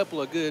made a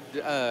couple of good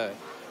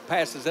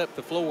passes up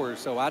the floor,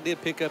 so I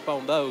did pick up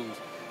on those.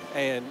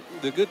 And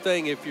the good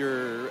thing, if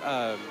you're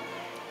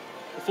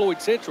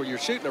Floyd Central, you're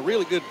shooting a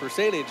really good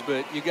percentage,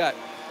 but you got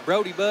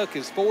Brody Buck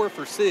is 4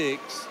 for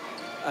 6,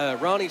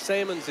 Ronnie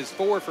Sammons is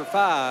 4 for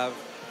 5,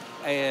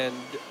 and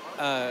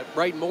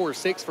Braden Moore is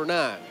 6 for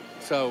 9.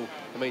 So,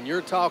 I mean,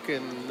 you're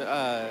talking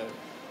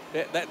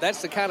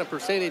that's the kind of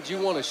percentage you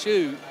want to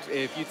shoot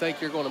if you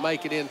think you're going to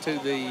make it into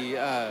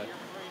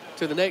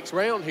the next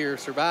round here,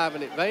 survive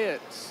and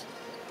advance.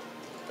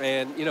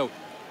 And,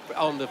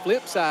 on the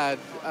flip side,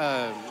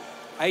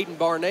 Aiden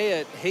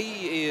Barnett,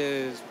 he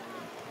is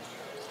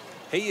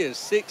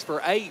 6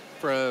 for 8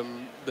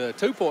 from the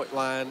two-point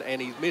line,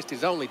 and he's missed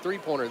his only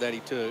three-pointer that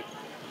he took.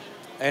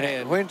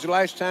 And when's the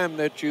last time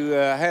that you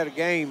had a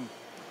game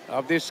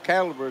of this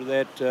caliber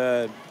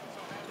that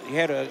you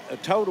had a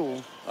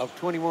total of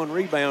 21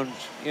 rebounds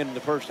in the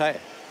first half?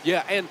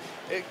 Yeah, and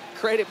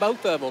credit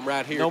both of them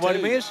right here.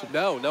 Nobody missing.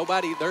 No,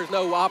 nobody. There's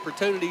no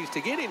opportunities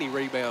to get any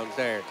rebounds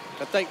there.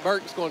 I think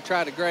Burke's going to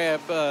try to grab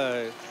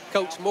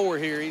Coach Moore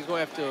here. He's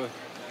going to have to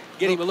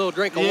get him a little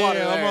drink of water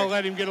there. I'm going to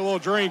let him get a little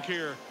drink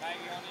here.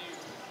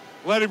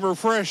 Let him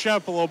refresh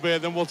up a little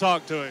bit, then we'll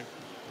talk to him.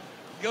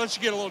 Let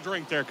you get a little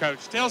drink there,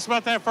 Coach. Tell us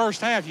about that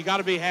first half. You got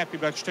to be happy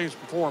about your team's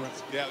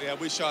performance. Yeah,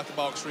 we shot the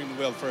ball extremely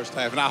well the first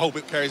half, and I hope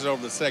it carries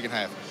over the second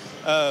half.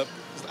 I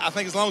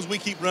think as long as we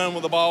keep running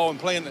with the ball and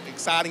playing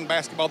exciting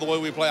basketball the way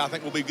we play, I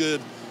think we'll be good.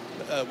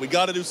 We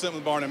got to do something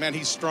with Barnett. Man,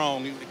 he's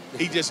strong.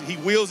 He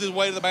wheels his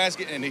way to the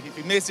basket, and if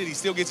he misses it, he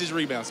still gets his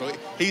rebound. So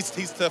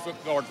he's tough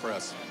guard for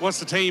us. What's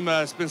the team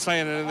been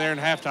saying in there in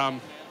halftime?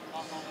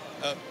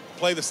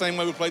 Play the same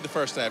way we played the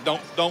first half.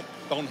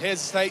 Don't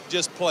hesitate.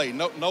 Just play.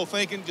 No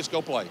thinking. Just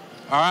go play.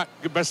 All right.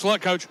 Good. Best of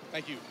luck, Coach.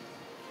 Thank you.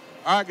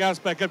 All right, guys.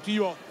 Back up to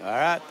you all. All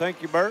right.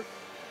 Thank you, Burke.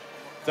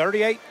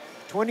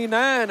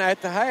 38-29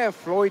 at the half.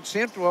 Floyd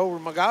Central over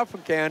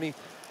Magoffin County,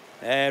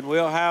 and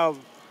we'll have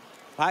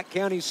Pike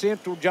County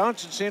Central,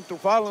 Johnson Central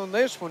following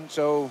this one.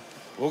 So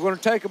we're going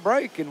to take a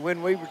break, and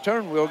when we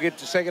return, we'll get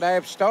the second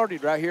half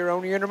started right here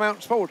on the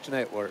Intermountain Sports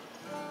Network.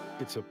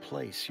 It's a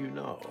place you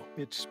know.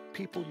 It's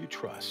people you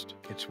trust.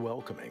 It's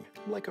welcoming,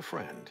 like a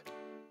friend.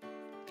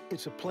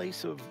 It's a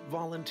place of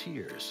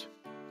volunteers.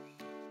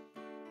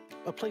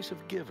 A place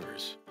of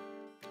givers.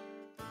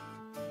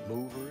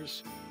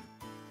 Movers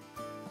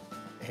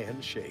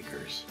and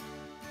shakers.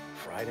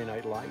 Friday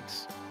night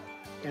lights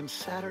and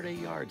Saturday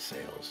yard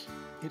sales.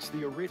 It's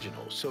the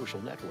original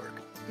social network.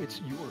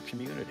 It's your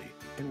community,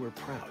 and we're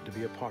proud to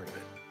be a part of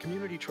it.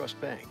 Community Trust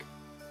Bank.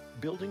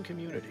 Building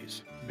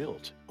communities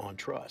built on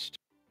trust.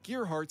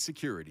 Gearheart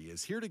Security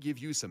is here to give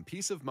you some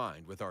peace of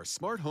mind with our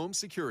smart home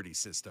security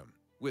system.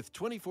 With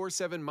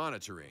 24/7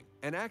 monitoring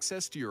and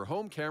access to your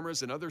home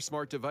cameras and other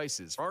smart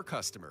devices for our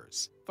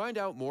customers. Find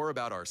out more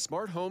about our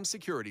smart home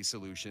security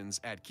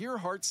solutions at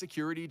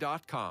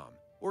gearheartsecurity.com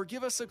or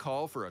give us a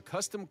call for a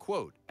custom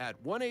quote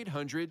at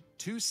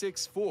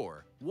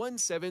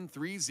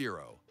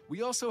 1-800-264-1730.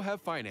 We also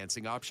have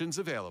financing options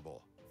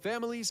available.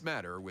 Families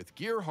matter with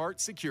Gearheart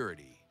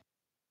Security.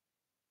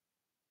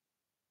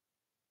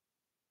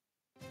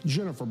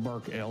 Jennifer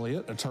Burke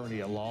Elliott, attorney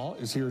at law,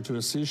 is here to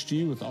assist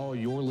you with all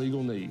your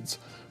legal needs.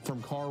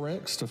 From car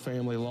wrecks to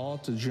family law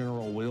to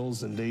general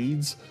wills and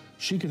deeds,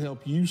 she can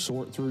help you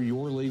sort through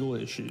your legal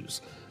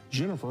issues.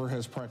 Jennifer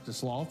has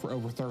practiced law for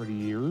over 30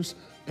 years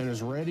and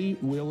is ready,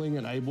 willing,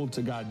 and able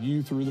to guide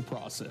you through the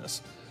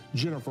process.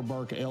 Jennifer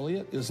Burke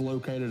Elliott is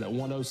located at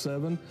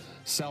 107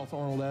 South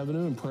Arnold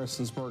Avenue in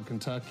Prestonsburg,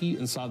 Kentucky,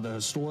 inside the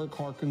historic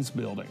Harkins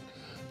building.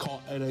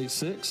 Call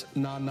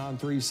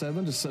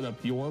 886-9937 to set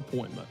up your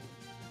appointment.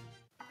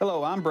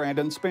 Hello, I'm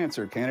Brandon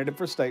Spencer, candidate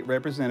for state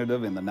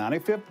representative in the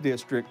 95th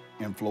District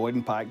in Floyd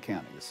and Pike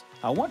counties.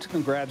 I want to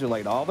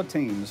congratulate all the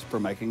teams for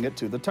making it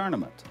to the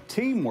tournament.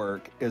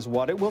 Teamwork is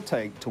what it will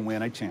take to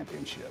win a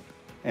championship.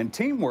 And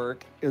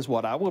teamwork is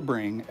what I will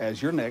bring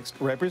as your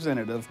next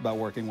representative by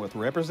working with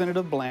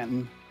Representative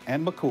Blanton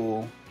and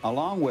McCool,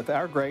 along with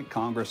our great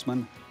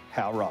Congressman,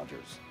 Hal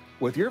Rogers.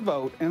 With your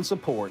vote and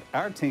support,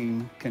 our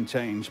team can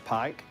change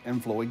Pike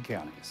and Floyd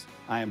counties.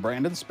 I am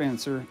Brandon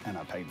Spencer, and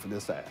I paid for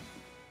this ad.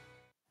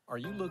 Are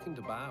you looking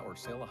to buy or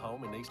sell a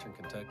home in Eastern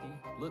Kentucky?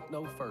 Look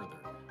no further.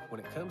 When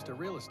it comes to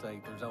real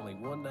estate, there's only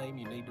one name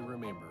you need to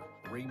remember: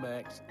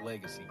 ReMax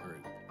Legacy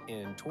Group.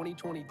 In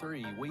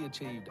 2023, we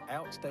achieved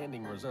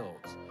outstanding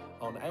results.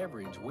 On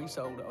average, we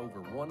sold over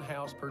one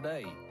house per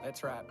day.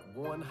 That's right,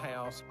 one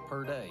house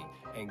per day.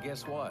 And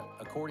guess what?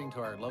 According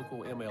to our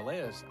local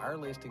MLS, our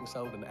listing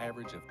sold an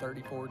average of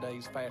 34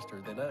 days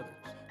faster than others.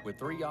 With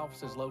 3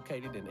 offices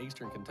located in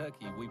Eastern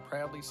Kentucky, we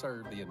proudly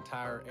serve the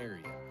entire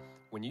area.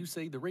 When you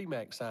see the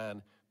ReMax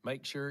sign,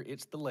 make sure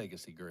it's the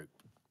Legacy Group.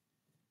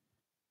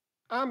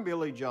 I'm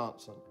Billy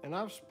Johnson, and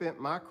I've spent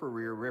my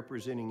career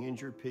representing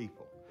injured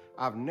people.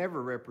 I've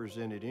never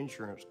represented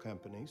insurance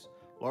companies,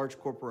 large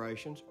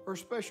corporations, or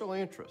special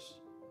interests.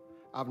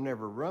 I've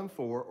never run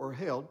for or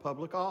held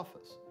public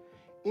office.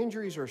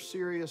 Injuries are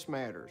serious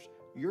matters.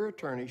 Your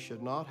attorney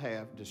should not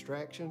have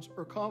distractions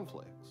or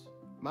conflicts.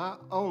 My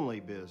only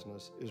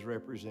business is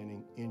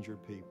representing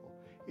injured people.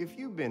 If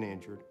you've been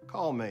injured,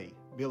 call me,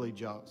 Billy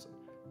Johnson.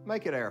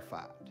 Make it our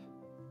fight.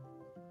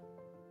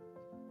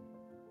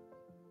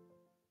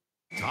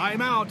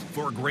 Time out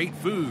for great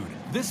food.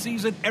 This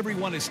season,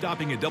 everyone is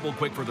stopping at Double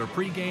Kwik for their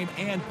pregame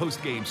and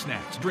postgame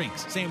snacks,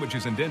 drinks,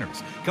 sandwiches, and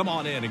dinners. Come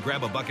on in and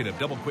grab a bucket of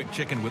Double Kwik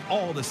chicken with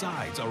all the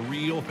sides, a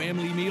real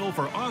family meal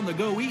for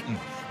on-the-go eating.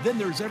 Then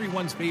there's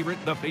everyone's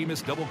favorite, the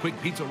famous Double Kwik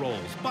pizza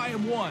rolls. Buy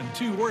them 1,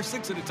 2, or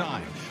 6 at a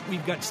time.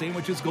 We've got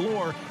sandwiches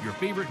galore, your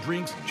favorite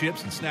drinks,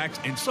 chips, and snacks,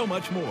 and so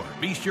much more.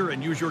 Be sure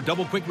and use your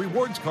Double Kwik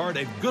rewards card,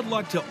 and good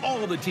luck to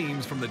all the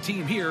teams from the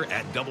team here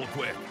at Double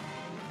Kwik.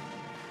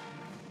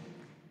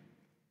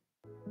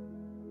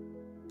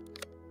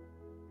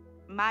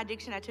 My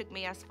addiction took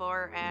me as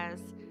far as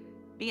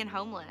being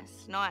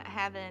homeless, not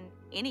having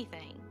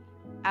anything.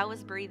 I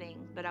was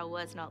breathing, but I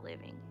was not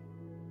living.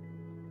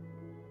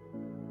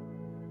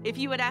 If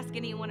you would ask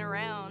anyone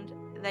around,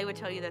 they would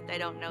tell you that they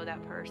don't know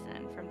that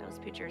person from those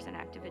pictures in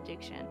active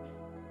addiction.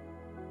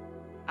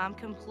 I'm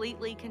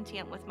completely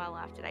content with my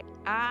life today.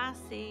 I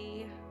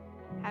see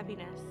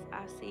happiness.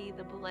 I see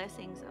the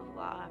blessings of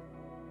life.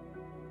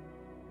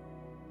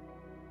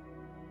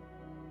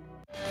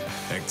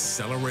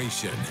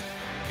 Acceleration.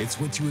 It's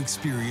what you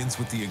experience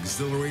with the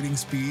exhilarating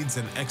speeds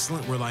and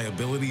excellent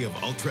reliability of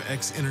Ultra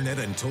X Internet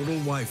and Total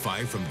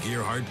Wi-Fi from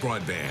Gearheart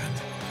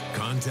Broadband.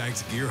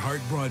 Contact Gearheart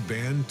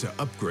Broadband to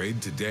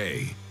upgrade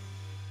today.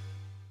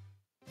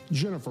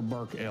 Jennifer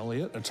Burke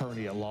Elliott,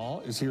 attorney at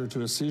law, is here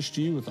to assist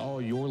you with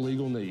all your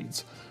legal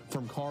needs.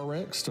 From car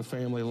wrecks to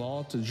family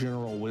law to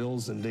general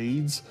wills and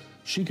deeds,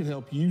 she can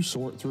help you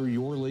sort through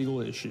your legal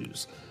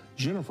issues.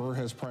 Jennifer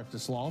has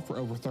practiced law for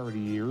over 30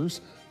 years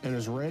and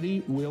is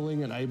ready,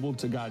 willing, and able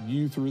to guide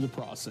you through the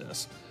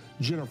process.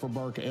 Jennifer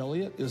Burke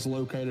Elliott is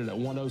located at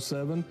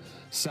 107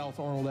 South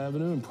Arnold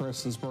Avenue in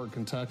Prestonsburg,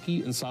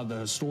 Kentucky, inside the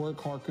historic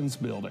Harkins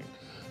building.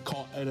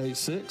 Call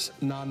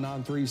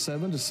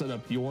 886-9937 to set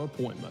up your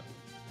appointment.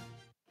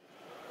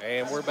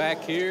 And we're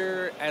back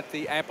here at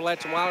the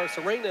Appalachian Wireless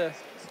Arena.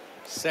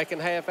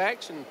 Second half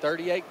action,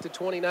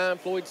 38-29,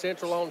 Floyd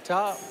Central on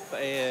top.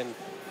 And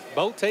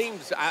both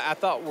teams, I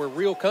thought, were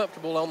real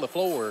comfortable on the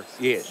floor.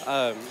 Yes.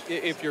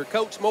 If you're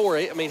Coach Moore,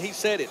 I mean, he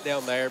said it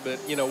down there, but,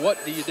 you know,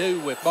 what do you do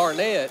with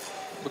Barnett?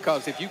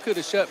 Because if you could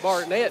have shut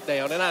Barnett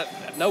down, and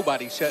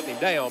nobody's shutting him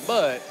down,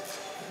 but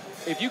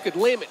if you could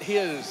limit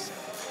his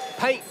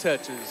paint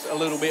touches a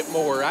little bit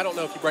more. I don't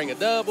know if you bring a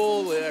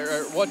double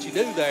or what you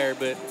do there,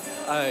 but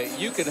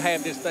you could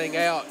have this thing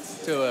out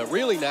to a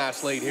really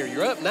nice lead here.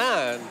 You're up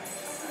 9,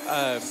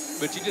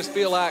 but you just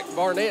feel like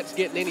Barnett's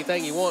getting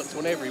anything he wants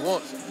whenever he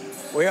wants it.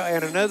 Well,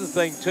 and another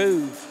thing,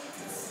 too,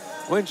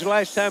 when's the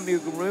last time you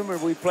can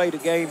remember we played a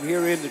game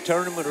here in the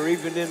tournament or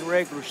even in the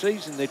regular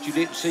season that you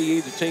didn't see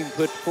either team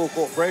put full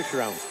court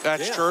pressure on?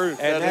 That's true.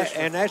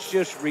 And that's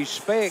just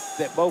respect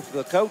that both of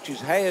the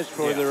coaches has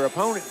for their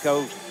opponent,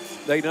 because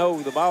they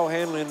know the ball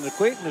handling and the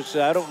quickness.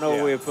 I don't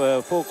know if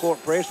full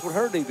court press would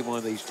hurt either one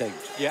of these teams.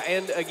 Yeah,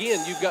 and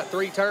again, you've got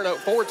 4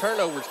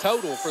 turnovers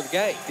total for the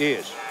game.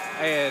 Yes.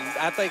 And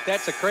I think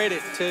that's a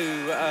credit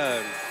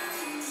to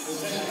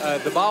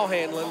the ball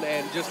handling,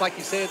 and just like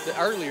you said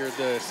earlier,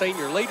 the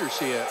senior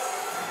leadership.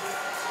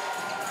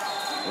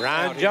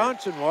 Ryan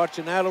Johnson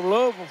watching out of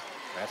Louisville.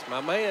 That's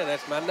my man.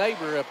 That's my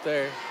neighbor up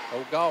there.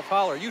 Old Golf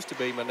Holler used to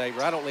be my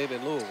neighbor. I don't live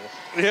in Louisville.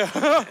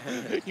 Yeah.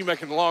 You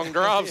making long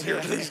drives here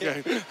to this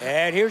game.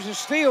 And here's a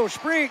steal.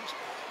 Spriggs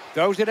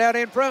throws it out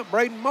in front.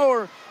 Braden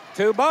Moore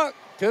to Buck,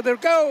 to the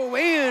goal,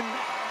 in.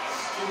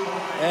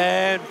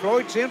 And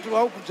Floyd Central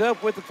opens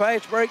up with the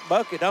fast break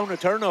bucket on the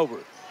turnover.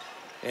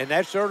 And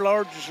that's their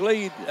largest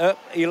lead, up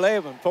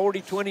 11,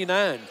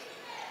 40-29.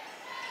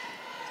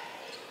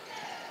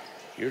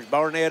 Here's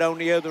Barnett on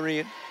the other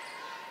end.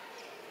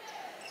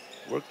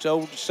 Works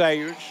over to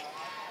Sayers.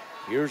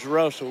 Here's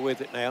Russell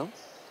with it now.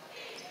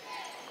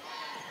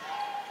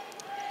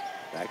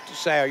 Back to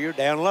Salyer,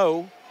 down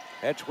low.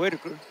 That's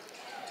Whitaker.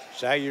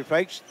 Salyer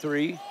fakes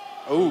 3.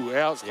 Oh,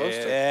 yeah, it's close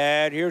to.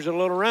 And here's a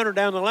little runner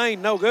down the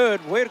lane. No good.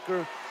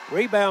 Whitaker,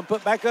 rebound,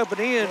 put back up and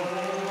in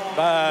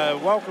by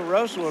Walker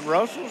Russell, and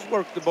Russell's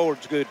worked the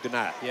boards good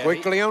tonight. Yeah,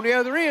 Quickly on the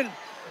other end.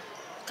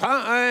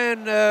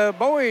 And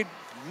Boyd,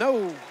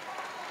 no.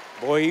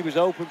 Boy, he was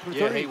open for 3.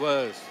 Yeah, he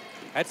was.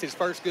 That's his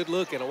first good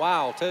look in a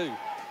while, too.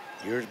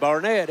 Here's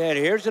Barnett, and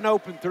here's an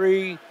open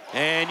 3,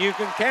 and you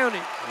can count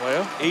it.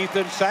 Well,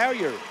 Ethan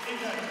Salyer.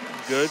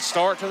 Good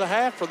start to the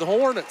half for the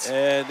Hornets.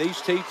 And these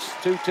two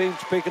teams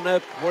picking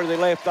up where they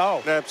left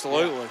off.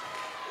 Absolutely. Yeah.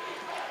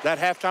 That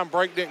halftime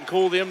break didn't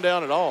cool them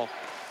down at all.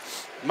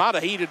 Might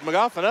have heated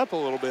Magoffin up a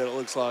little bit, it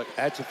looks like.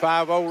 That's a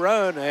 5-0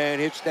 run,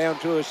 and it's down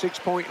to a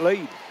 6-point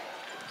lead.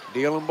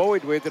 Dylan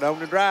Boyd with it on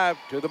the drive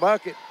to the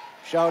bucket.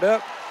 Shot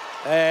up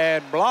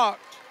and blocked.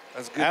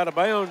 That's good. Out of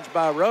bounds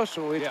by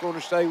Russell. It's going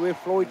to stay with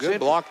Floyd Good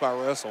Central. block by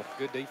Russell.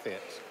 Good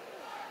defense.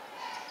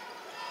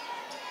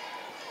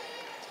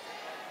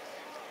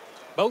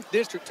 Both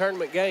district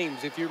tournament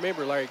games, if you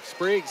remember, Larry,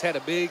 Spriggs had a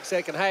big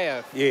second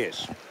half.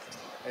 Yes.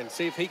 And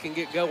see if he can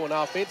get going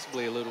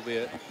offensively a little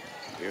bit.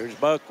 Here's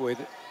Buck with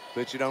it.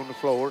 Puts it on the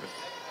floor.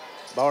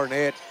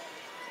 Barnett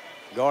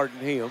guarding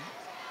him.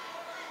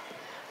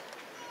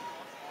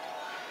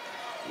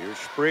 Here's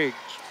Spriggs.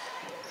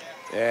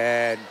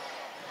 And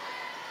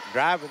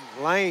driving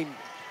the lane.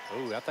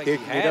 Oh, I think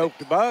kicking he had it over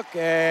to Buck,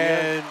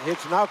 and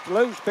it's knocked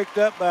loose, picked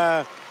up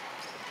by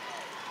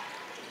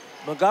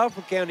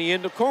Magoffin County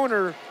in the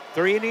corner.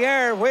 3 in the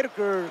air.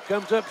 Whitaker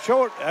comes up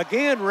short.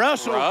 Again,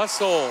 Russell.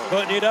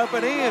 Putting it up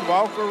and in.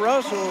 Walker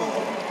Russell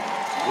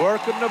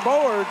working the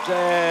boards,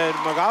 and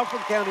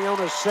Magoffin County on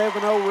a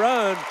 7-0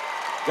 run.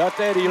 Got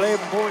that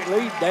 11-point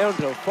lead down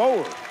to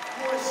 4.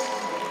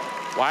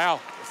 Wow.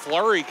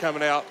 Flurry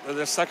coming out of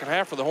this second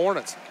half for the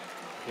Hornets.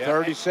 Yeah.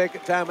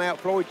 30-second timeout,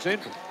 Floyd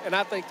Central. And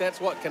I think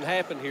that's what can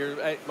happen here.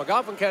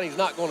 Magoffin County's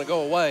not going to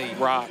go away.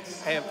 Right.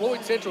 And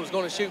Floyd Central is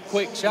going to shoot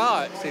quick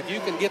shots. If you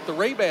can get the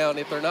rebound,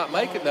 if they're not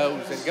making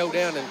those, and go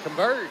down and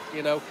convert,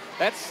 you know,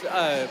 that's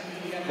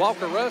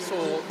Walker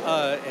Russell.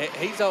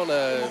 He's on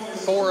a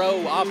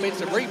 4-0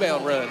 offensive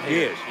rebound run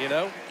here. Yes. You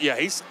know? Yeah,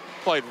 he's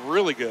played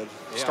really good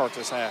to start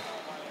this half.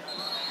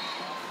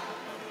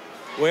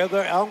 Well,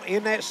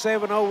 in that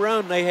 7-0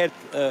 run, they had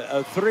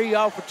a 3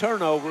 off a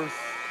turnover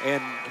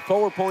and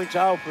 4 points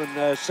off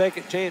and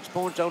second chance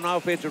points on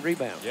offensive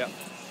rebound. Yeah.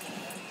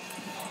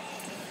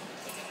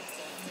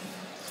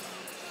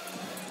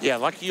 Yeah,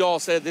 like you all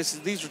said,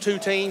 these are two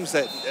teams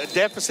that a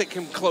deficit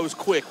can close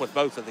quick with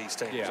both of these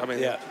teams. Yeah. I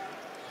mean,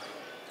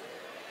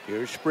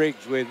 Here's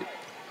Spriggs with it.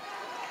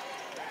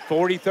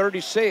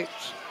 40-36.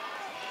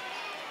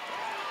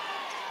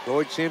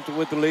 Floyd Central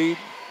with the lead.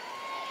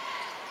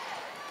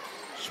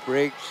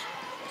 Spriggs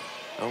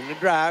on the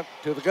drive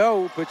to the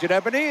goal, puts it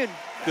up and in.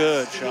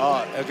 Good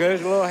shot. A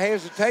good little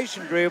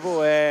hesitation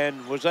dribble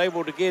and was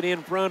able to get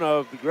in front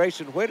of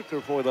Grayson Whitaker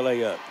for the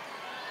layup.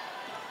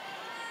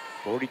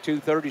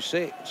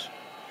 42-36.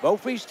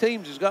 Both these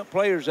teams has got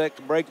players that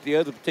can break the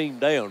other team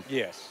down.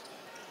 Yes.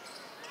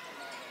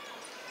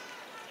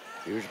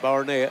 Here's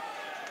Barnett.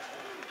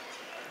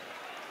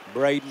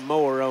 Braden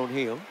Moore on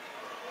him.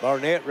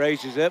 Barnett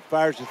raises up,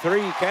 fires a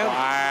 3, count.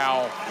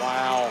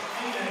 Wow.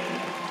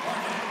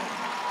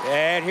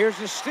 And here's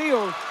the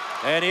steal,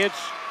 and it's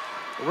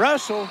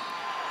Russell.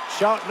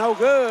 Shot no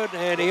good,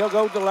 and he'll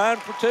go to the line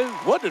for 2.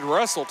 What did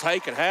Russell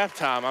take at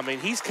halftime? I mean,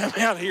 he's come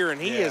out here,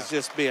 and he has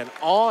just been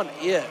on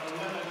it.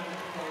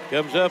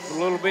 Comes up a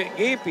little bit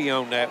gimpy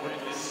on that one.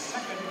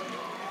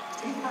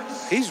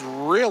 He's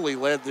really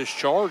led this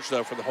charge,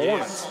 though, for the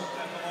Hornets.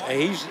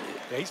 He's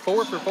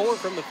 4 for 4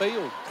 from the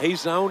field.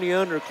 He's the only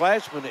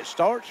underclassman that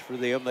starts for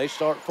them. They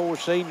start 4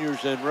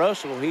 seniors, and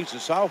Russell, he's a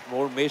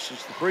sophomore,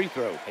 misses the free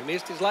throw. He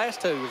missed his last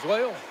 2 as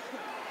well.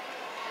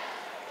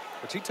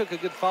 But he took a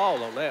good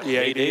fall on that one.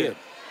 Yeah, he did.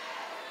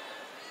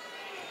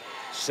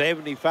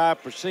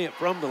 75%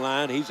 from the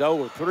line. He's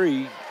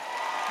 0-3.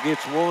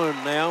 Gets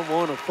 1 now,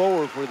 1 of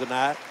 4 for the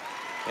night.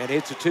 And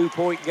it's a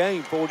 2-point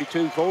game,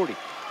 42-40.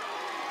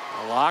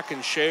 Well, I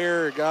can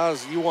share,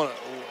 guys. You want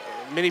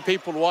many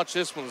people to watch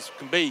this one as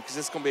can be, because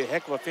it's going to be a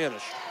heck of a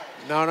finish.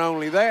 Not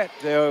only that,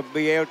 they'll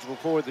be eligible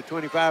for the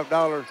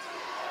 $25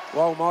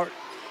 Walmart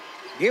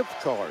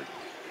gift card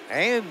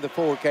and the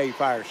 4K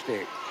Fire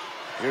Stick.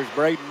 Here's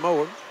Braden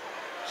Moore,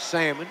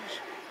 Salmons.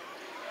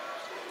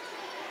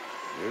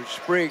 Here's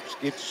Spriggs,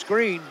 gets the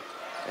screen,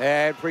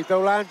 and free throw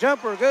line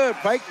jumper, good.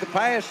 Fake the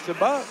pass to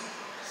Buck.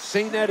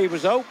 Seen that he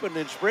was open,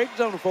 and Spriggs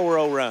on a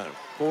 4-0 run.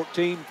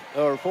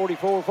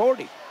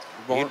 44-40.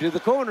 Into the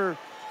corner,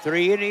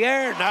 3 in the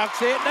air,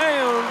 knocks it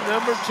down.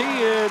 Number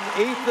 10,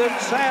 Ethan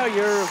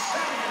Salyer,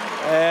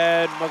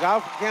 and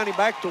Magoffin County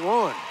back to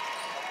 1.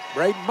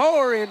 Braden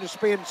Moore in the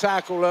spin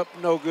cycle up,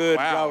 no good,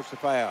 draws the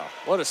foul.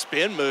 What a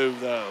spin move,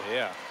 though.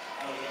 Yeah.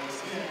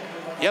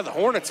 Yeah, the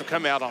Hornets have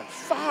come out on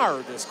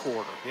fire this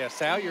quarter. Yeah,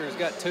 Salyer has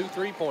got 2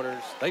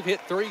 3-pointers. They've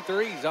hit 3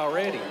 threes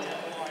already.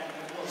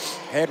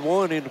 Had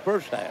 1 in the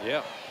first half.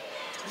 Yeah.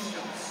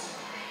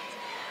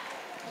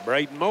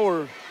 Braden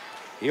Moore,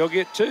 he'll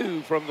get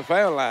 2 from the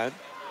foul line.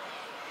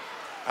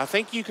 I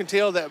think you can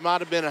tell that might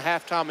have been a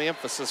halftime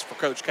emphasis for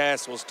Coach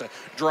Castles to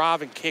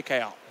drive and kick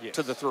out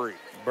to the 3.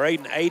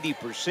 Braden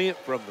 80%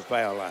 from the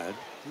foul line.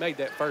 Made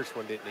that first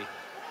one, didn't he?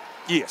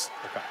 Yes.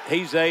 Okay.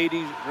 He's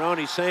 80.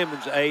 Ronnie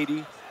Salmon's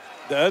 80.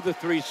 The other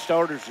 3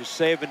 starters are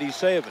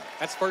 77.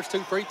 That's the first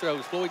 2 free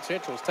throws Floyd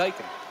Central's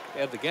taken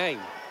of the game.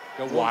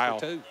 Go 1 for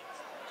 2.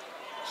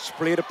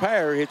 Split a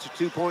pair, hits a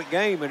 2-point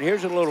game, and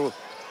here's a little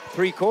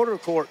 3-quarter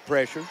court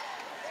pressure.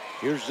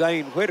 Here's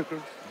Zane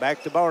Whitaker,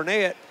 back to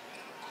Barnett.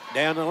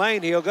 Down the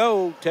lane, he'll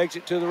go, takes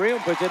it to the rim,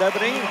 puts it up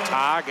and in.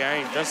 Tie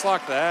game, just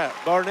like that.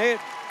 Barnett,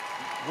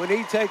 when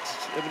he takes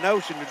a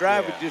notion to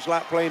drive, it's just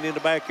like playing in the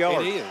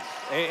backyard. It is.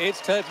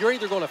 It's tough. You're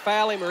either going to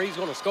foul him or he's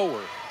going to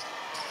score.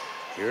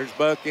 Here's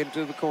Buck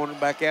into the corner,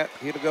 back out.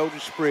 He'll go to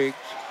Spriggs.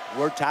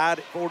 We're tied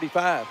at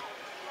 45.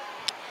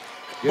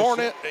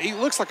 Barnett, he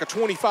looks like a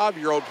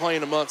 25-year-old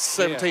playing amongst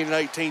 17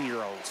 and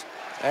 18-year-olds.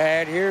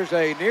 And here's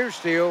a near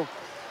steal.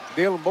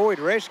 Dylan Boyd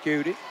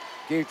rescued it,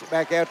 gives it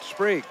back out to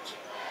Spriggs.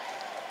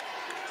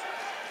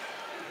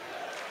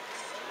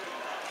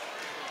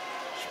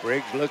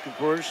 Spriggs looking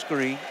for a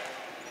screen.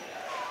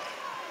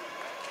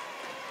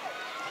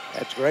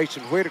 That's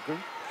Grayson Whitaker.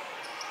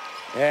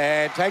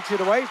 And takes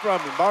it away from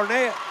him.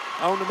 Barnett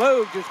on the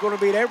move, just going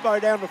to beat everybody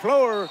down the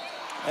floor.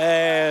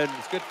 And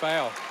it's a good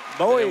foul.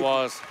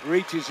 Boyd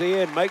reaches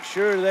in, makes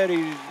sure that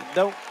he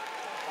don't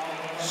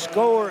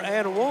score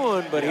and a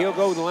 1, but he'll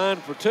go to the line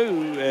for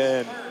 2,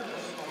 and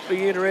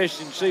be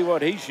interesting to see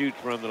what he shoots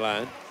from the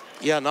line.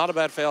 Yeah, not a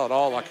bad foul at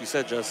all, like you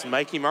said, just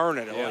make him earn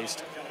it at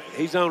least.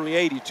 He's only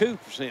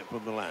 82%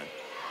 from the line.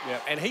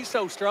 Yeah, and he's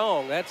so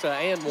strong, that's an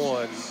and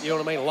 1, you know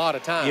what I mean, a lot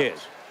of times.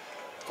 Yes.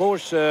 Of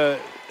course,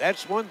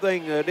 that's one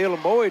thing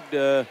Dylan Boyd,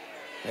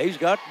 he's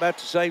got about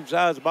the same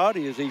size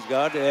body as he's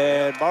got,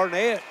 and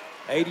Barnett,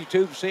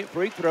 82%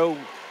 free throw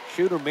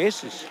shooter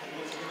misses.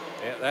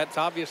 Yeah, that's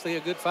obviously a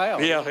good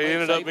foul. Yeah, he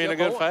ended up being a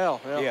good foul.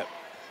 Yeah.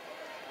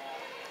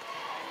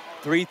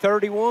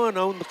 3:31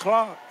 on the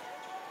clock.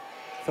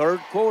 3rd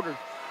quarter.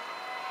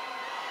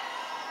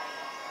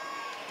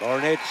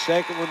 Barnett's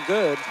second one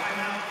good.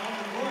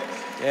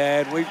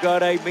 And we've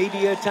got a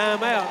media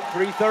timeout.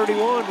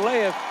 3:31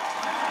 left.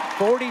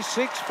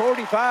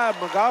 46-45,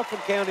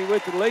 Magoffin County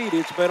with the lead.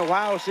 It's been a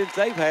while since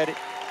they've had it.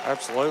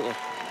 Absolutely.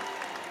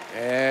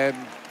 And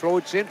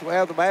Floyd Central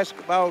have the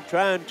basketball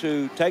trying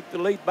to take the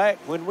lead back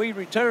when we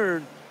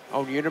return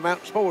on the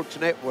Intermountain Sports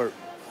Network.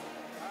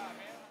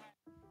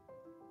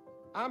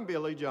 I'm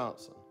Billy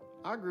Johnson.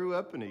 I grew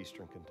up in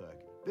Eastern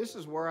Kentucky. This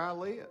is where I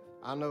live.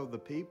 I know the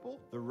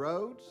people, the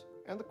roads,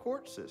 and the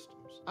court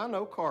systems. I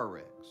know car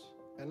wrecks,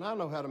 and I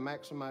know how to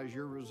maximize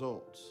your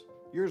results.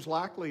 You're as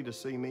likely to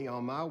see me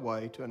on my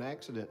way to an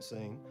accident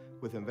scene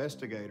with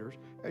investigators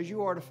as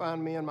you are to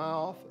find me in my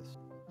office.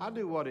 I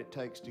do what it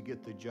takes to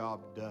get the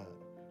job done,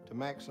 to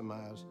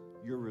maximize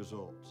your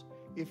results.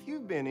 If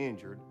you've been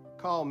injured,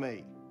 call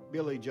me,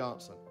 Billy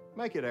Johnson.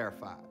 Make it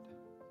air-fied.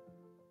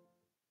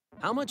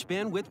 How much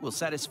bandwidth will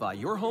satisfy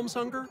your home's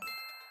hunger?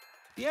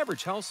 The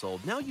average household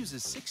now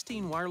uses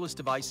 16 wireless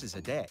devices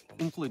a day,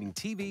 including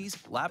TVs,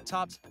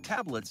 laptops,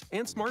 tablets,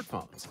 and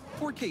smartphones.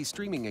 4K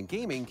streaming and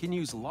gaming can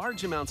use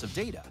large amounts of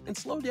data and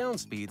slow down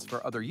speeds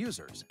for other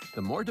users.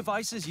 The more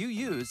devices you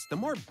use, the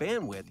more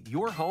bandwidth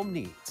your home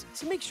needs.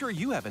 So make sure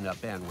you have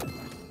enough bandwidth.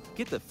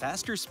 Get the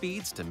faster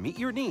speeds to meet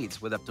your needs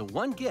with up to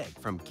 1 gig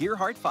from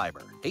Gearheart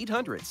Fiber.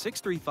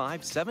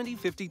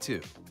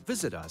 800-635-7052.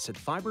 Visit us at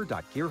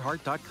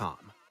fiber.gearheart.com.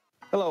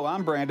 Hello,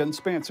 I'm Brandon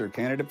Spencer,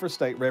 candidate for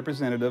state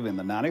representative in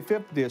the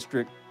 95th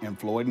District in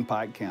Floyd and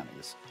Pike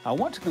counties. I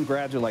want to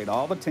congratulate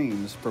all the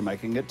teams for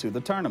making it to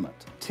the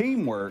tournament.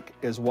 Teamwork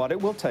is what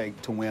it will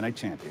take to win a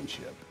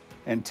championship.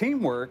 And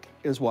teamwork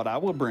is what I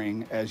will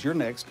bring as your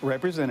next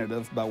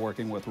representative by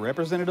working with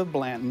Representative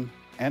Blanton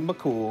and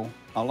McCool,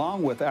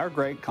 along with our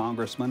great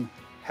Congressman,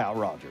 Hal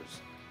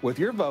Rogers. With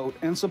your vote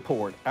and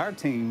support, our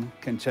team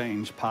can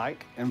change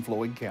Pike and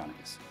Floyd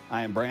counties.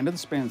 I am Brandon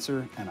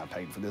Spencer, and I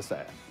paid for this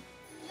ad.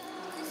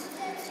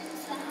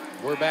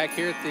 We're back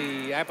here at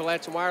the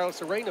Appalachian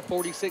Wireless Arena,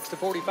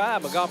 46-45.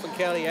 Magoffin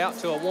County out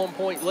to a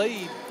 1-point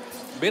lead.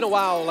 Been a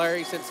while,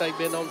 Larry, since they've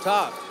been on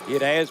top.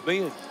 It has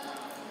been.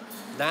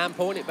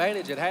 9-point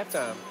advantage at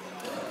halftime.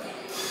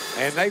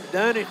 And they've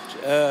done it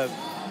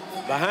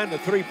behind the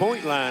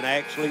three-point line,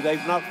 actually.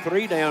 They've knocked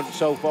 3 down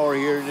so far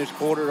here in this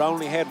quarter.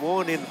 Only had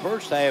 1 in the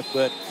first half,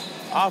 but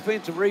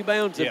offensive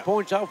rebounds and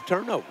points off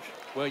turnovers.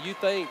 Well, you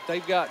think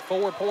they've got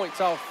 4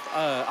 points off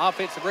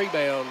offensive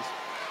rebounds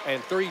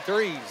and 3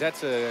 threes.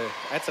 That's a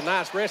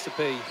nice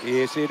recipe.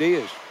 Yes, it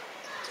is.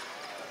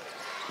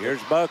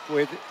 Here's Buck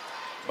with it.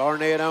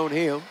 Barnett on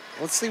him.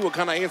 Let's see what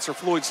kind of answer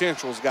Floyd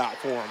Central's got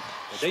for him.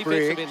 The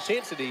defensive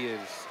intensity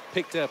has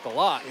picked up a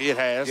lot. It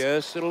has.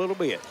 Just a little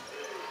bit.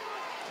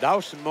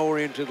 Dawson more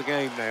into the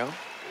game now.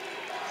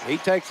 He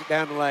takes it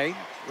down the lane,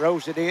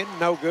 rolls it in,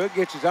 no good,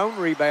 gets his own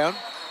rebound,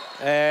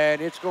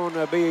 and it's going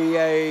to be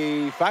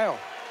a foul.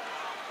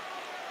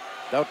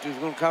 Thought they was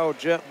going to call a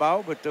jump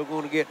ball, but they're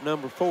going to get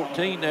number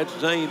 14. That's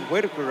Zane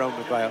Whitaker on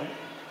the foul.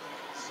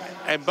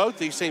 And both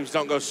these teams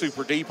don't go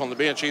super deep on the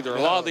bench either.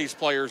 A lot of these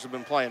players have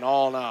been playing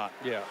all night.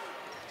 Yeah.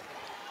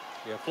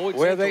 Yeah, Floyd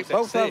well,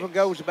 both of them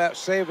goes about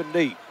 7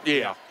 deep.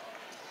 Yeah.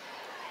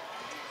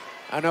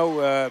 I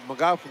know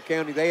Magoffin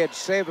County, they had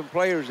 7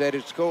 players that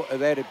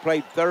had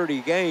played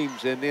 30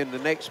 games, and then the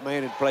next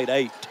man had played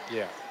 8.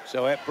 Yeah.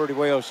 So that pretty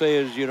well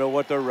says, you know,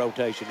 what their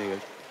rotation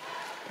is.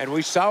 And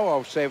we saw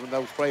all 7 of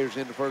those players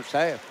in the first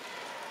half.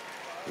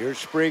 Here's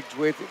Spriggs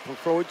with it for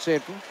Floyd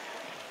Central.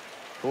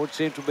 Floyd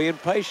Central being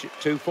patient.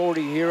 2:40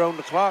 here on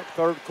the clock,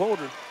 third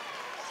quarter.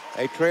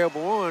 They trail by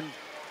 1.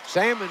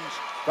 Salmons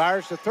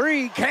fires the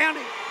 3. Count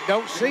it.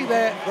 Don't see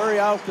that very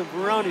often for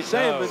Ronnie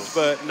Salmons,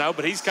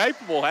 but he's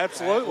capable,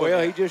 absolutely.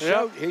 Well, he just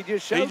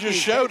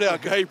showed how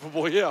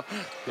capable, yeah.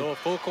 Going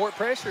full court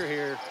pressure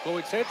here,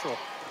 Floyd Central.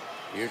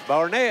 Here's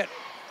Barnett,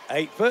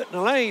 8 foot in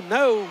the lane,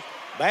 no,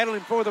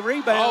 battling for the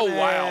rebound. Oh,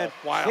 wow,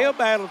 wow. Still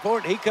battling for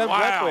it, he comes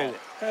up with it.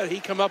 How did he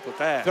come up with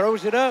that?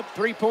 Throws it up,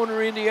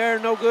 3-pointer in the air,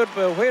 no good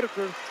for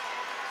Whitaker.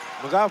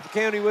 Magoffin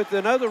County with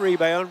another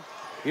rebound.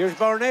 Here's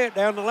Barnett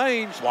down the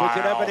lanes, puts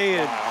it up and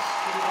in.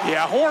 Wow.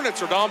 Yeah,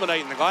 Hornets are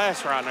dominating the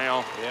glass right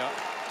now. Yeah.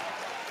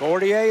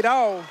 48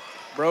 all.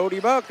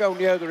 Brody Buck on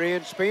the other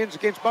end, spins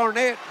against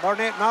Barnett.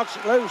 Barnett knocks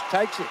it loose,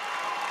 takes it.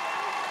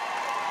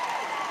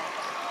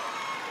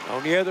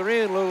 On the other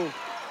end, little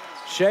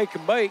shake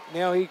and bake.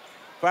 Now he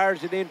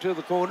fires it into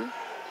the corner.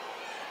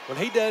 When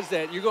he does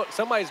that,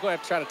 somebody's going to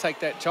have to try to take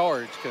that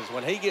charge, because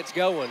when he gets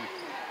going.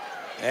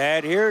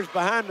 And here's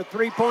behind the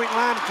 3-point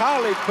line,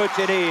 College puts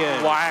it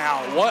in.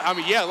 Wow. What? I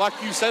mean, yeah, like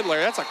you said,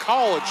 Larry, that's a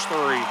college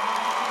 3.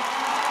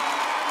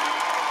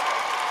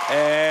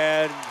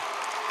 And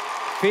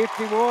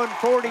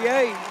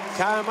 51-48,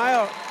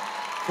 timeout.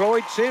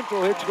 Floyd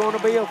Central, it's going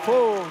to be a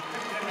full.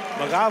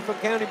 Magoffin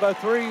County by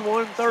 3,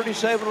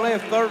 1:37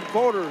 left, third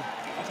quarter.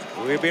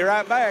 We'll be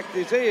right back.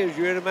 This is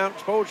your Intermountain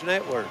Sports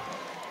Network.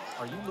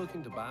 Are you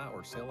looking to buy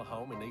or sell a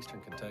home in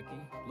Eastern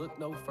Kentucky? Look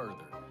no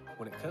further.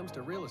 When it comes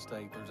to real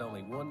estate, there's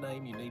only one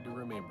name you need to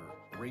remember,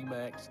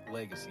 ReMax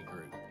Legacy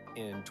Group.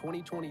 In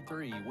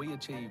 2023, we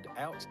achieved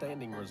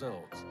outstanding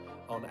results.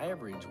 On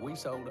average, we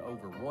sold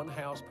over 1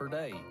 house per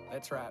day.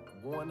 That's right,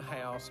 1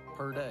 house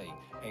per day.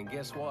 And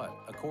guess what?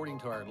 According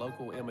to our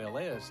local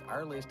MLS,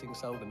 our listing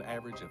sold an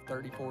average of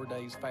 34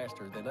 days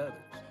faster than others.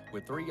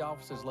 With 3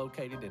 offices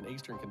located in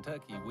Eastern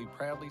Kentucky, we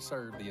proudly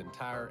serve the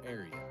entire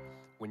area.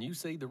 When you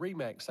see the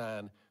ReMax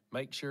sign,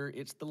 make sure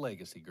it's the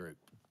Legacy Group.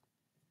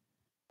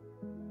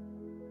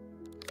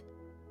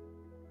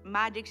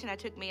 My addiction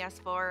took me as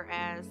far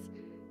as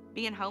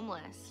being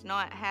homeless,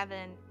 not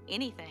having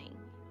anything.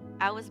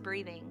 I was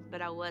breathing,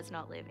 but I was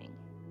not living.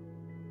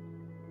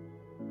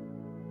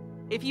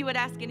 If you would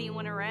ask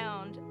anyone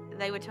around,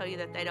 they would tell you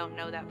that they don't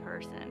know that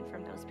person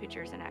from those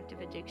pictures in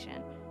active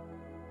addiction.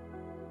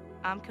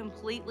 I'm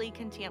completely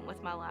content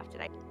with my life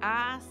today.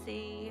 I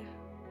see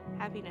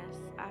happiness.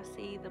 I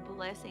see the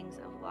blessings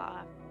of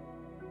life.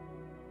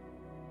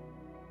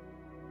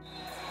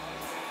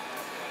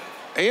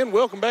 And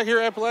welcome back here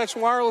at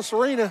Appalachian Wireless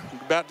Arena.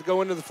 About to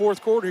go into the fourth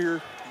quarter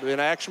here. Been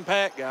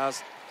action-packed,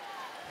 guys.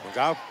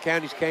 Magoffin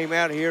County's came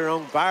out here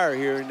on fire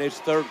here in this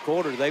third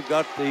quarter. They've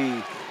got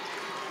the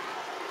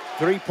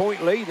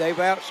 3-point lead. They've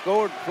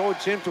outscored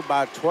Floyd Central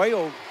by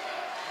 12.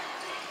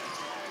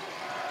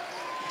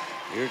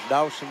 Here's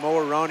Dawson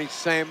Moore, Ronnie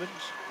Salmons,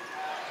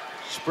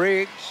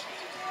 Spriggs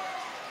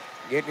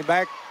getting it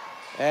back,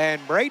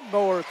 and Braden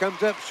Moore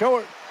comes up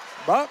short.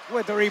 Buck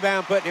with the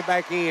rebound, putting it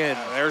back in.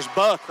 There's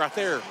Buck right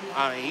there.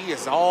 I mean, he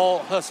is all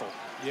hustle.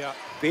 Yeah.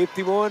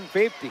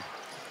 51-50.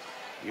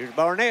 Here's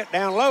Barnett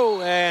down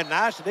low, and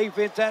nice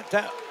defense that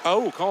time.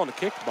 Oh, calling a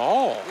kick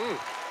ball.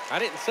 I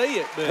didn't see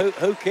it, but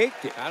who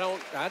kicked it?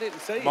 I didn't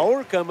see it.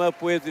 Moore come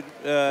up with it.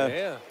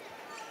 Yeah.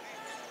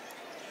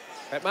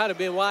 That might have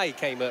been why he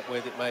came up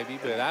with it, maybe,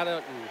 but I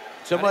don't.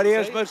 Somebody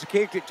else must have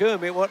kicked it to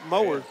him. It wasn't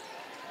Moore.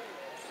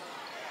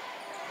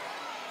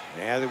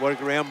 Yeah. Now they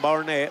work around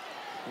Barnett.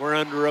 We're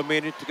under a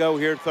minute to go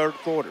here, third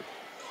quarter.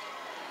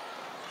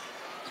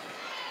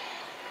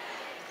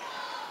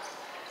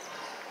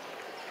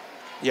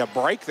 Yeah,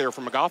 break there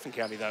from Magoffin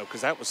County, though,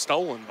 because that was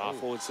stolen by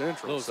Floyd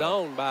Central. A little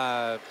zone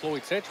by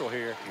Floyd Central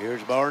here.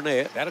 Here's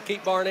Barnett. That'll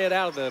keep Barnett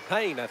out of the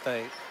paint, I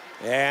think.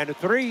 And a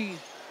three,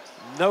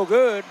 no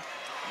good.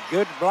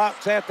 Good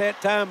blocks at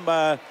that time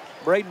by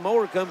Braden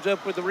Moore. Comes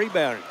up with the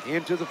rebound.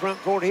 Into the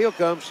front court, he'll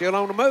come, still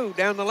on the move,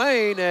 down the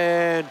lane,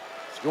 and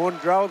it's going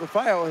to draw the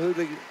foul. Who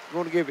they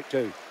going to give it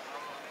to?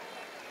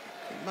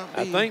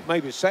 I think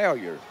maybe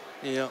Salyer.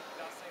 Yeah.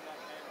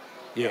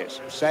 Yes,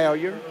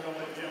 Salyer.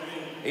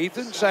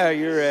 Ethan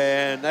Salyer,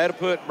 and that'll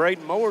put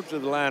Braden Moore to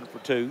the line for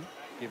two.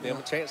 Give them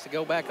a chance to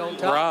go back on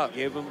top. Right.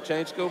 Give them a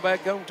chance to go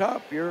back on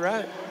top. You're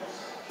right.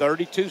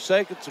 32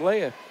 seconds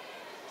left.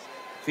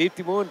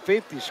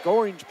 51-50.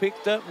 Scoring's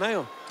picked up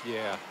now.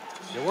 Yeah.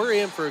 We're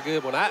in for a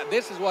good one.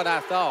 This is what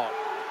I thought.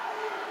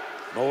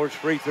 Moore's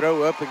free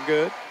throw up and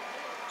good.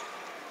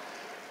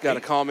 Got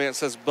a comment that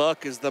says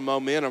Buck is the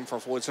momentum for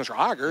Floyd Central.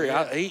 I agree.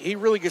 Yeah. He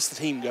really gets the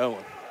team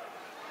going.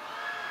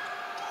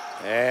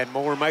 And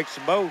Moore makes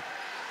them both.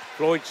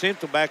 Floyd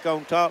Central back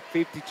on top,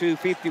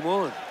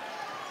 52-51.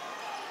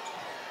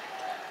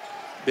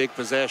 Big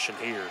possession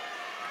here.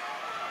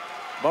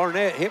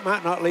 Barnett, it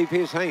might not leave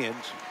his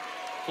hands.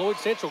 Floyd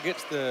Central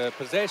gets the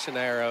possession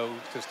arrow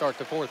to start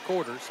the fourth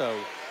quarter, so.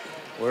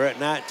 We're at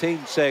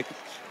 19 seconds.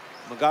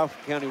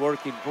 Magoffin County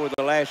working for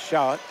the last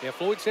shot. Yeah,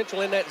 Floyd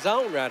Central in that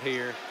zone right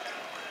here.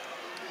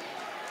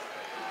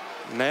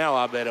 Now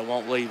I bet it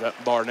won't leave up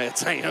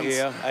Barnett's hands.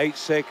 Yeah, 8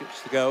 seconds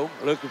to go.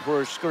 Looking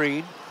for a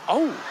screen.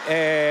 Oh.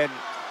 And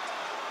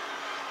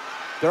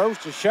throws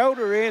the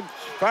shoulder in,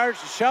 fires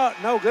the shot,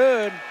 no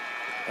good.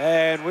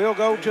 And we'll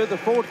go to the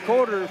fourth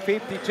quarter,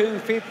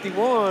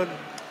 52-51,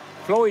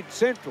 Floyd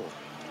Central.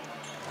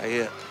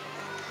 Yeah.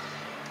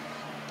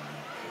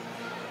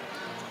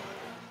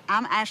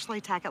 I'm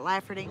Ashley Tackett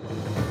Laferty,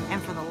 and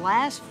for the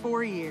last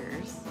 4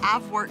 years,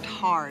 I've worked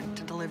hard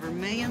to deliver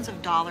millions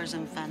of dollars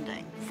in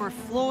funding for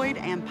Floyd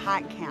and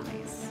Pike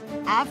counties.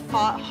 I've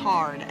fought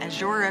hard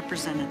as your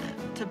representative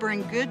to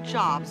bring good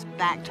jobs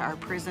back to our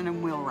prison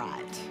and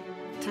Wheelwright,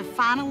 to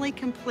finally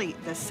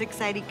complete the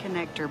 680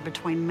 connector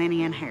between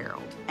Minnie and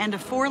Harold, and to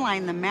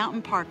 4-lane the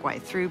Mountain Parkway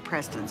through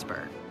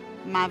Prestonsburg.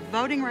 My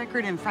voting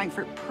record in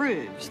Frankfort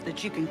proves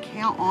that you can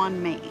count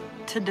on me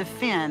to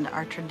defend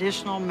our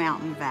traditional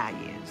mountain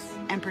values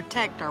and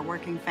protect our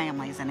working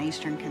families in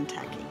Eastern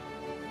Kentucky.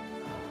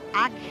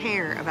 I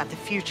care about the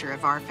future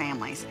of our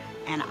families,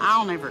 and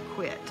I'll never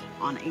quit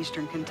on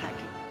Eastern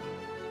Kentucky.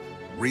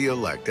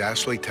 Re-elect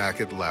Ashley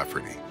Tackett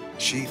Laferty.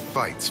 She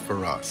fights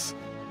for us.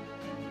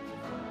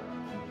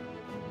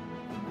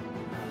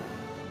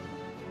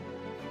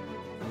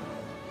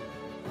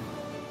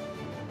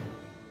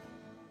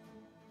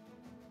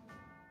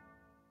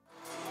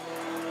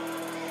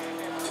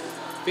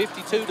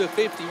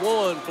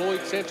 (52-51), Floyd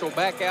Central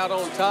back out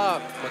on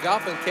top.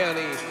 Magoffin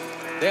County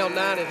down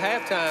 9 at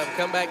halftime,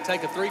 come back,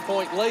 take a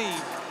 3-point lead.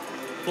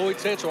 Floyd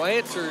Central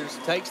answers,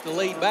 takes the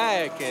lead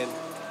back, and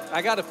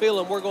I got a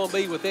feeling we're going to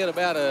be within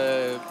about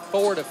a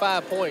 4 to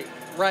 5 point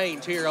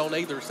range here on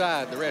either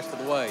side the rest of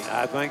the way.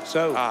 I think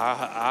so.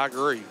 I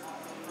agree.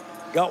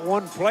 Got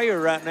one player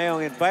right now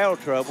in foul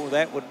trouble.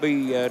 That would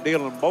be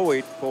Dylan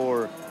Boyd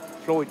for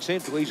Floyd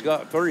Central. He's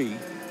got 3.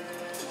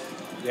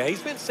 Yeah,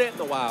 he's been sitting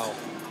a while.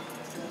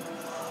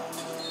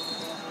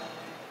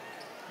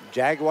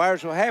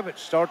 Jaguars will have it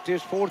start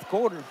this fourth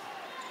quarter.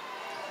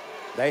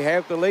 They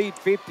have the lead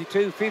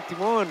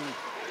 52-51.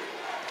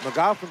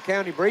 Magoffin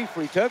County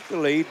briefly took the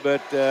lead,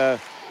 but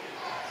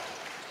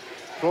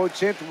Floyd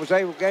Central was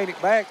able to gain it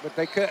back, but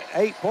they cut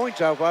 8 points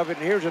off of it,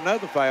 and here's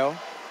another foul.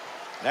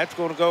 That's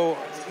going to go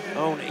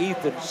on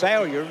Ethan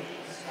Salyer.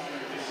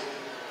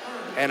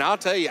 And I'll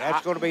tell you,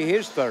 that's going to be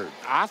his third.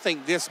 I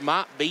think this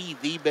might be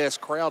the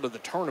best crowd of the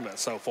tournament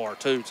so far,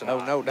 too, tonight.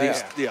 Oh, no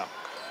doubt. Yeah.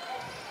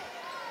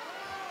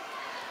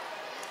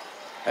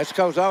 That's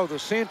because all the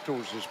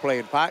Centrals is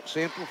playing. Pike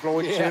Central,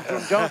 Floyd Central,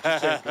 and Johnson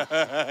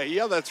Central.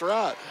 Yeah, that's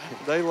right.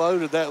 They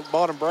loaded that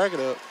bottom bracket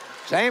up.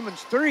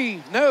 Salmon's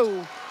 3,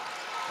 no.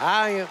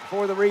 High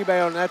for the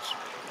rebound. That's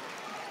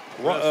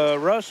Walker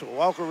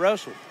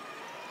Russell.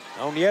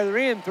 On the other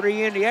end,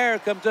 3 in the air,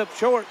 comes up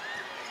short.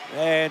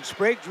 And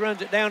Spriggs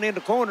runs it down in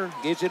the corner,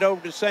 gets it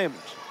over to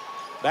Salmons.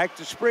 Back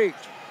to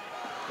Spriggs.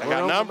 They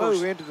got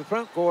numbers. Move into the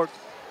front court,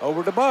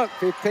 over to Buck,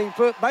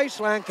 15-foot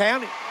baseline,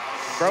 count it.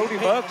 Brody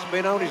Buck's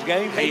been on his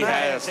game tonight. He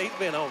has. He's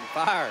been on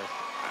fire.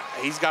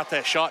 He's got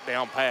that shot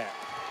down pat.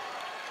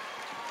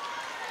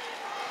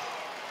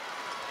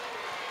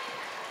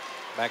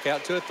 Back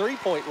out to a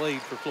 3-point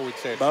lead for Floyd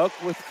Central.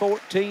 Buck with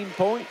 14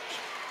 points.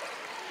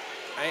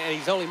 And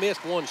he's only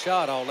missed one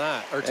shot all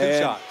night, or two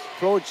And shots.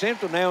 Floyd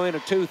Central now in a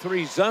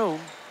 2-3 zone.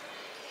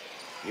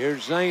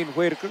 Here's Zane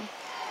Whitaker.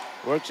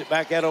 Works it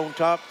back out on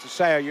top to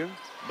Salyer.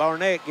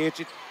 Barnett gets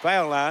it,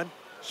 foul line,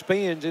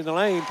 spins in the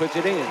lane, puts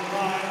it in.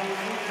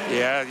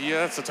 Yeah,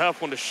 that's a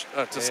tough one to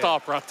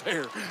stop right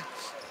there.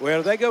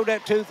 Well, they go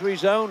that 2-3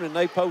 zone and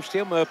they post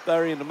him up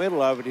there in the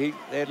middle of it.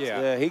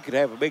 He could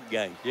have a big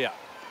game. Yeah.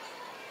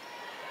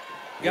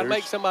 You got to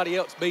make somebody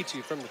else beat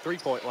you from the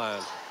three-point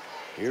line.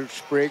 Here's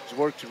Spriggs,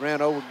 works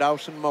around over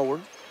Dawson Moore.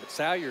 But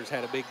Salyer's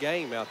had a big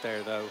game out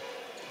there, though.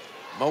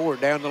 Moore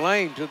down the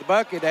lane to the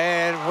bucket,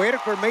 and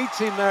Whitaker meets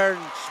him there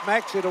and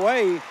smacks it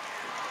away.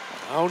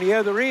 On the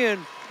other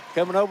end,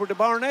 coming over to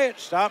Barnett,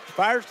 stops,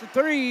 fires the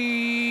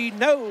three,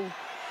 no.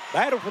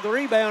 Battle for the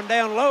rebound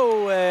down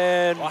low,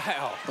 and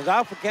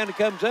Magoffin County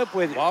comes up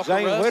with it.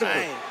 Zane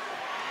Whitaker.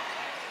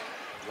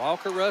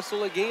 Walker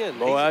Russell again.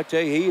 Boy, I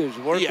tell you, he is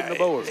working the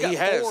board. He's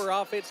got 4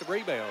 offensive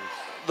rebounds.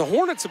 The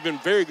Hornets have been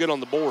very good on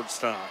the boards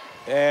tonight.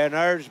 And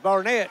there's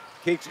Barnett,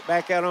 kicks it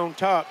back out on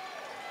top.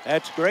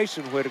 That's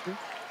Grayson Whitaker.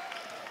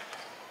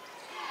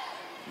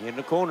 In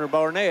the corner,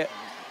 Barnett.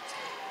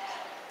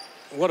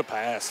 What a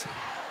pass.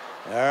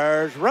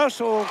 There's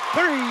Russell,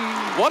 3.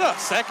 What a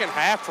second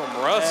half from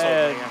Russell,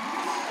 man.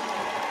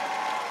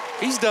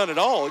 He's done it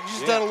all. He's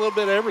just done a little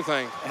bit of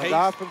everything.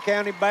 Magoffin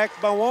County back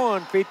by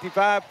 1,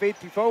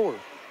 55-54.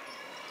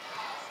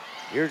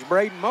 Here's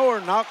Braden Moore,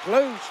 knocked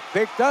loose,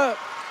 picked up,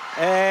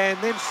 and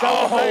then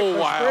stolen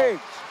back by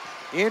Spriggs.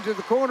 Into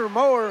the corner,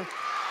 Moore.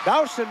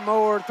 Dawson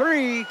Moore,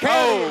 3.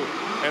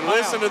 And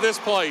listen to this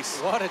place.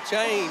 What a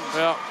change.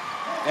 Yeah.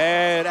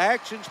 And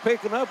action's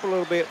picking up a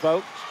little bit,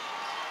 folks.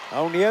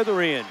 On the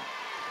other end,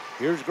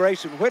 here's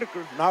Grayson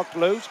Whitaker, knocked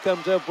loose,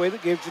 comes up with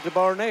it, gives it to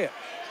Barnett.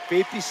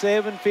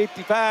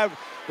 57-55.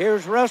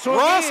 Here's Russell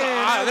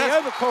again in the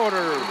other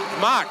corner.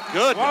 My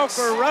goodness.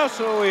 Walker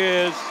Russell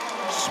is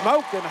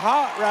smoking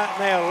hot right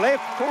now.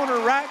 Left corner,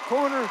 right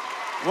corner,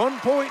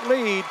 1-point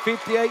lead,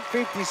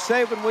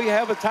 58-57. We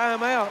have a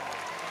timeout.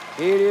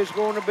 It is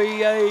going to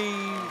be a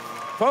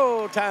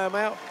full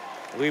timeout.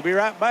 We'll be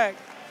right back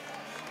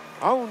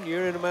on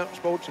your Intermountain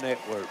Sports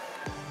Network.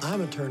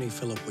 I'm attorney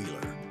Philip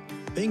Wheeler.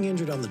 Being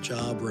injured on the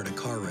job or in a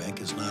car wreck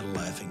is not a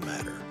laughing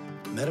matter.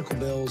 Medical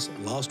bills,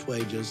 lost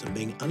wages, and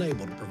being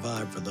unable to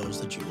provide for those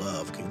that you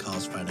love can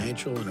cause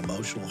financial and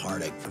emotional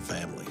heartache for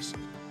families.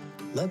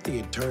 Let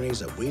the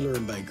attorneys at Wheeler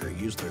 & Baker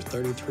use their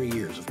 33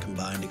 years of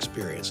combined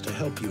experience to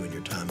help you in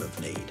your time of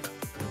need.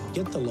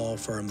 Get the law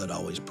firm that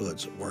always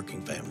puts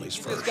working families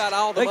first. It's got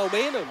all the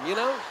momentum, you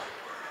know.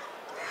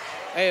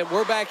 And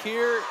we're back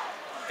here,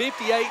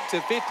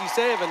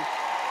 58-57.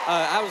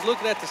 I was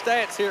looking at the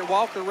stats here.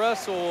 Walker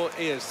Russell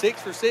is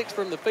 6 for 6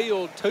 from the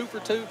field, 2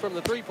 for 2 from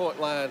the three-point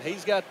line.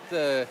 He's got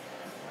the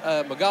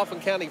Magoffin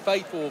County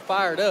faithful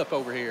fired up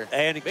over here.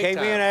 And he came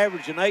in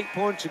averaging 8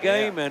 points a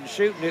game and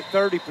shooting at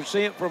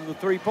 30% from the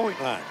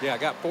three-point line. Yeah, I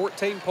got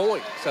 14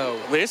 points. So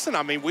listen,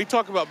 I mean, we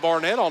talk about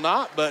Barnett all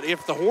night, but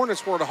if the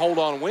Hornets were to hold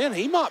on and win,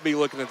 he might be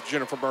looking at the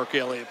Jennifer Burke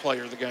Elliott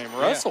player of the game,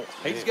 Russell.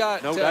 He's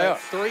got no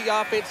doubt. 3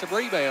 offensive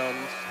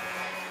rebounds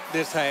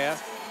this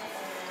half.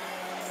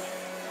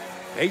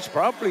 He's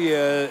probably,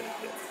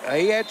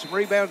 he had some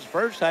rebounds the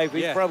first half.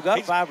 He's probably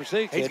got 5 or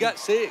 6. He's got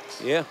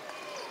 6. Yeah.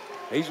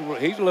 He's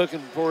looking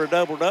for a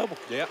double-double.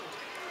 Yeah.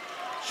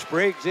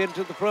 Spriggs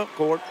into the front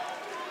court.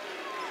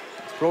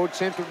 Floyd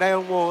Central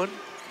down 1.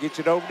 Gets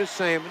it over to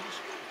Sammons.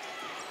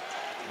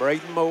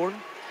 Braden Moore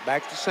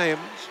back to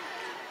Sammons.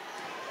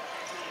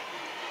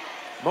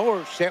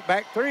 Moore, step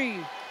back 3.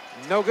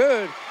 No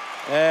good.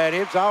 And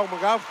it's all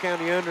Magoffin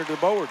County under the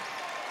board.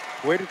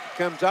 Whitaker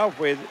comes off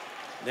with it.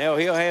 Now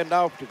he'll hand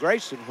off to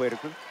Grayson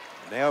Whitaker.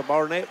 Now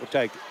Barnett will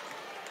take it.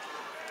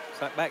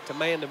 It's like back to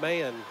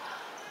man-to-man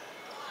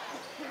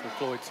for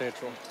Floyd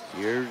Central.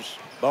 Here's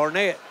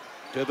Barnett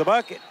to the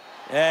bucket.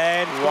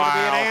 And it's going to be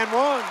an and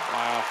one.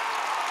 Wow.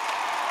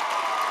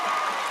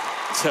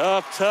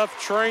 Tough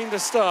train to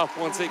stop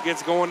once it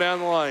gets going down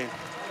the lane.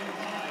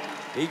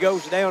 He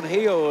goes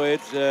downhill.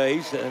 He's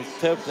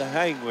tough to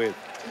hang with.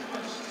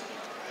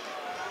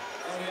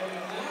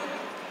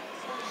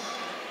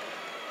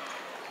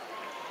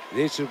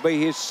 This will be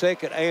his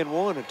second and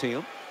one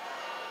attempt.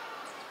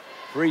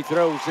 Free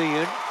throws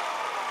in.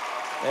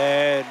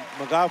 And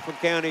Magoffin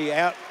County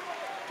out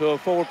to a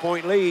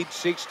 4-point lead,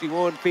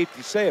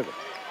 61-57.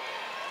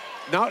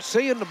 Not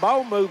seeing the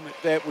ball movement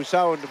that we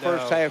saw in the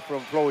first half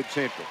from Floyd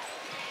Central.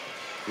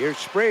 Here's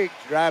Spriggs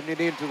driving it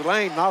into the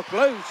lane, knocked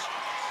loose,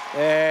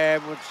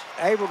 and was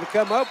able to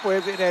come up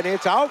with it, and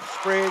it's off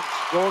Spriggs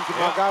going to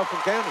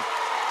Magoffin County.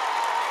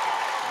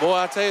 Boy,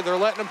 I tell you, they're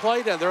letting them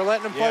play down. They're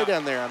letting them play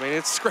down there. I mean,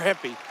 it's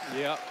scrappy.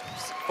 Yeah.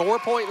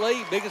 4-point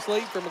lead, biggest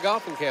lead for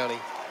Magoffin County.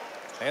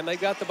 And they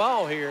got the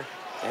ball here.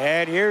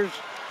 And here's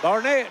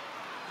Barnett.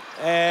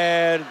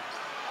 And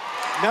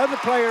another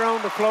player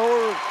on the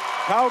floor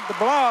called the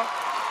block,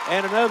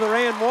 and another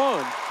and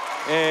one.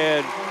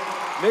 And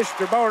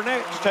Mr.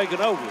 Barnett's taken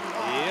over.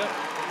 Yep.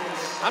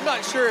 I'm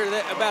not sure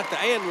about the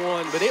and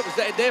one, but it was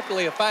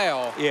definitely a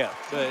foul. Yeah.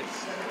 But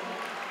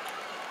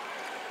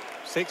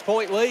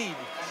 6-point lead.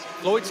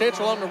 Floyd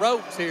Central on the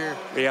ropes here.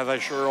 Yeah, they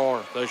sure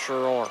are. They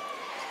sure are.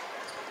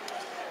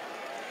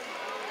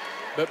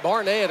 But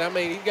Barnett, I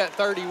mean, he's got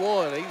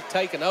 31. He's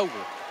taking over.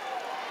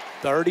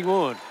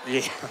 31.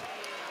 Yeah.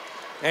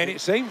 And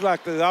it seems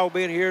like they've all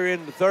been here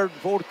in the third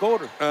and fourth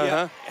quarter.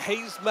 Yeah,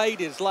 he's made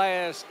his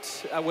last,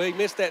 well, he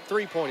missed that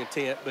three-point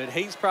attempt, but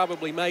he's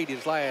probably made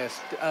his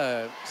last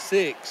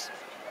 6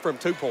 from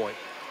 2-point.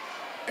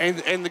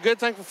 And the good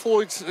thing for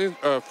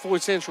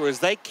Floyd Central is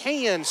they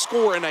can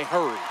score in a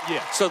hurry.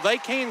 Yeah. So they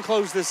can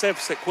close this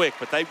deficit quick,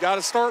 but they've got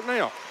to start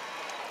now.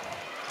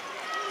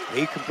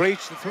 He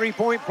completes the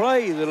three-point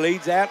play that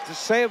leads out to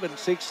 7,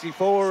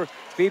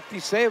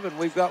 64-57.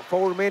 We've got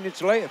 4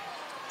 minutes left.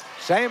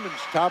 Salmons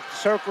top the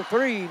circle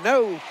 3,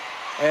 no.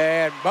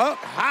 And Buck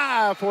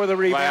high for the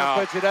rebound,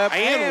 puts it up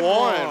and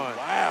one.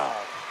 Wow.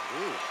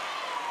 Ooh.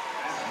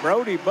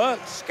 Brody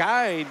Buck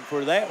skying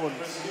for that one.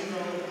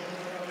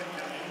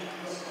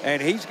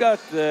 And he's got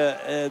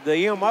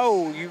the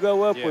MO, you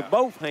go up with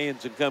both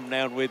hands and come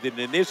down with it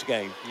in this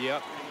game.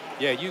 Yep.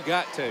 Yeah, you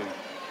got to.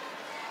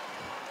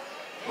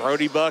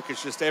 Brody Buck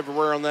is just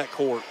everywhere on that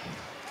court.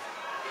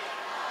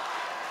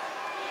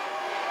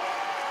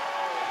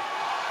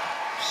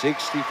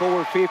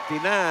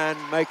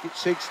 64-59, make it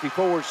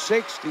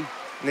 64-60.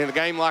 And in a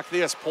game like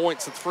this,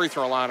 points at the free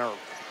throw line are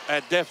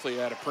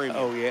definitely at a premium.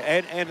 Oh, yeah,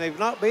 and they've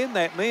not been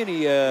that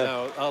many.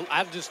 No,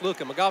 I'm just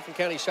looking. Magoffin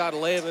County shot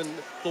 11,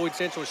 Floyd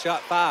Central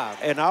shot 5.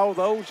 And all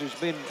those has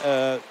been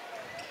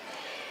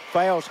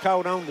fouls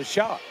called on the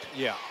shot.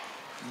 Yeah.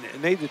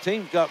 Neither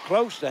team's got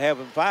close to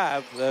having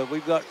 5.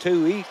 We've got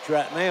 2 each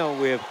right now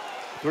with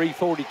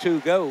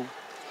 3:42 go.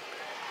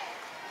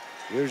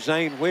 Here's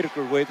Zane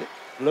Whitaker with it,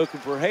 looking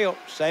for help.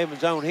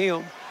 Salmon's on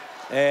him.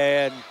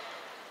 And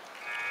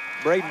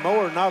Braden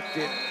Moore knocked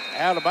it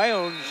out of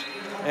bounds.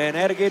 And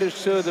that'll get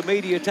us to the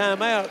media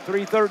timeout.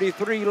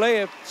 3:33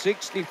 left,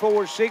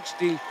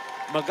 64-60,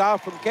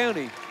 Magoffin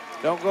County.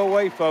 Don't go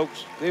away,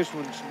 folks. This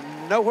one's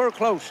nowhere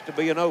close to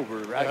being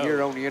over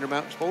here on the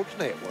Intermountain Sports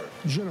Network.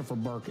 Jennifer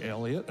Burke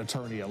Elliott,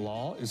 attorney at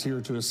law, is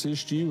here to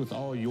assist you with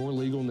all your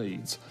legal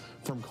needs.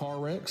 From car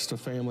wrecks to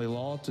family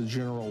law to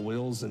general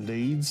wills and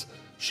deeds,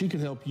 she can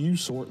help you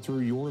sort through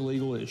your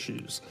legal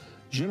issues.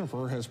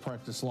 Jennifer has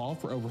practiced law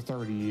for over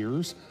 30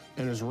 years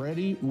and is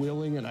ready,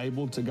 willing, and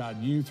able to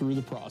guide you through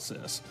the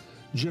process.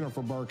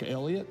 Jennifer Burke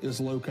Elliott is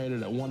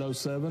located at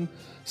 107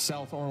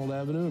 South Arnold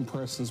Avenue in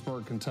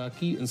Prestonsburg,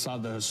 Kentucky,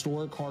 inside the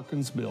historic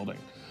Harkins building.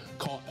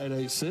 Call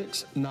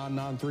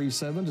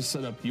 886-9937 to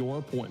set up your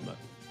appointment.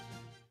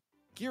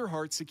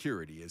 Gearheart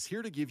Security is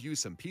here to give you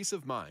some peace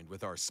of mind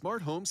with our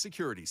smart home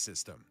security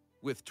system.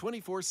 With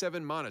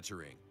 24/7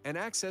 monitoring and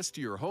access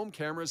to your home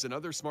cameras and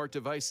other smart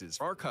devices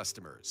for our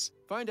customers.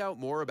 Find out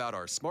more about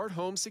our smart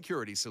home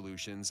security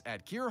solutions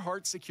at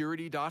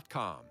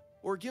gearheartsecurity.com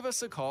or give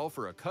us a call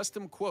for a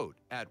custom quote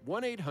at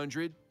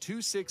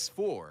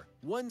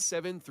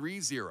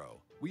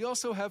 1-800-264-1730. We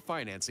also have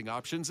financing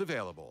options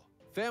available.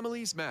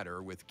 Families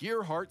matter with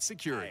Gearheart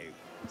Security.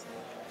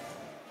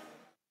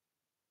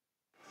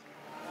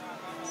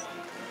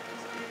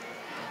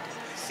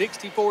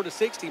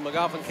 (64-60),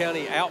 Magoffin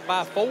County out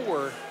by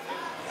 4,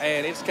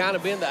 and it's kind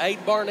of been the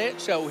Aiden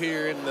Barnett show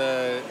here in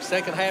the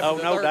second half of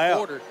the third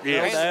quarter.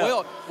 Yes. And,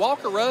 well,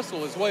 Walker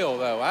Russell as well,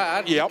 though.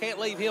 I can't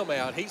leave him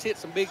out. He's hit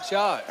some big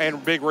shots.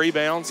 And big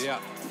rebounds. Yeah.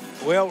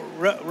 Well,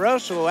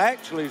 Russell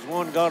actually is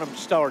one got them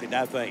started,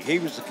 I think. He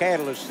was the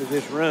catalyst to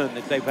this run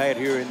that they've had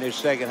here in this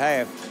second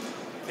half.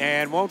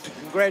 And want to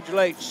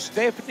congratulate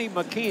Stephanie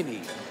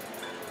McKinney.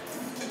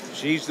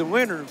 She's the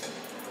winner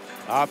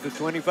of the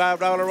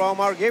 $25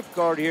 Walmart gift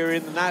card here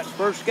in the night's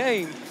first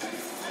game.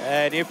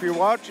 And if you're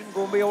watching,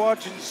 going to be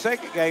watching the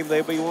second game,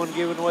 there'll be one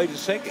giving away the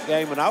second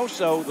game. And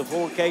also the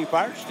 4K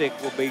Fire Stick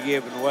will be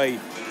given away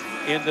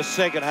in the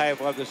second half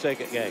of the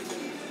second game.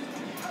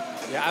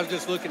 Yeah, I was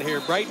just looking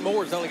here. Braden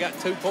Moore's only got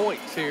 2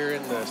 points here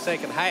in the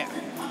second half.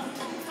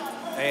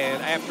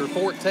 And after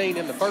 14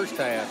 in the first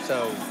half,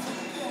 so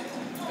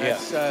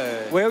that's,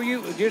 well,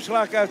 you just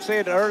like I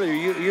said earlier,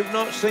 you've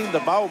not seen the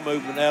ball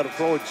movement out of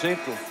Floyd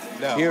Central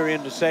here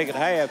in the second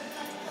half.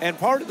 And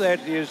part of that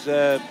is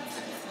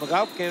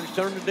Magoffin County's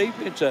turned the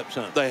defense up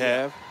some. They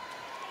have.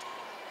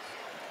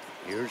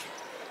 Here's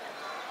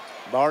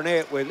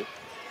Barnett with it.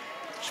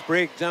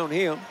 Spriggs on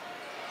him.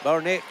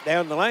 Barnett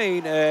down the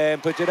lane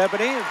and puts it up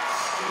and in.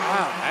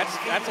 Wow,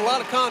 that's a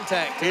lot of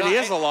contact. It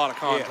is a lot of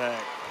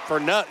contact for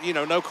no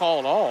call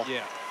at all.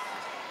 Yeah.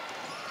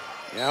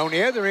 Now on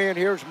the other end,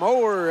 here's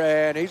Moore,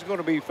 and he's going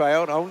to be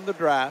fouled on the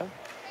drive.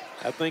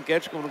 I think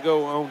that's going to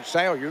go on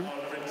Salyer.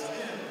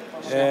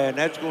 And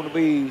that's going to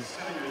be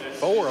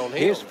 4 on him.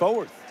 His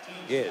 4th,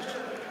 yes.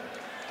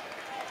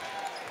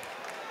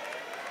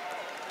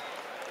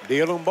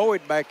 Dylan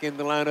Boyd back in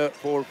the lineup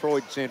for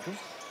Floyd Central.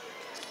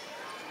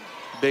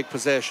 Big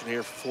possession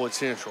here for Floyd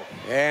Central.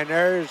 And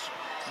there's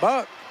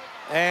Buck,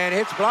 and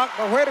it's blocked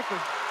by Whitaker.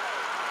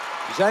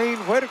 Zane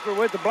Whitaker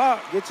with the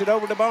block, gets it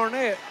over to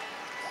Barnett.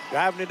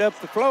 Driving it up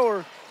the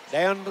floor,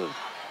 down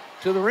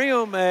to the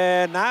rim,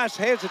 and nice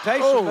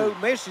hesitation move,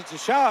 misses the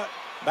shot.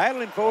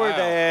 battling for it,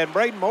 and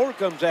Braden Moore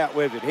comes out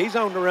with it. He's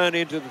on the run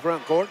into the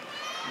front court.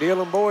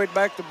 Dylan Boyd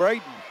back to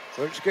Braden.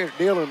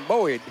 Dylan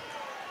Boyd.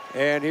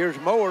 And here's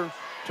Moore.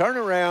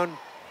 Turnaround,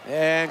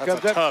 and That's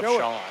comes a up tough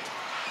short. shot.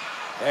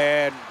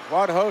 And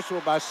what a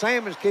hustle by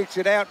Sammons, kicks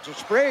it out to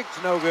Spriggs,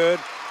 no good.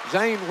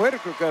 Zane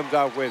Whitaker comes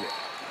off with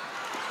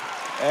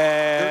it.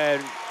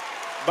 And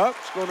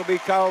Buck's going to be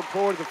called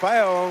for the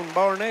foul on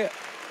Barnett.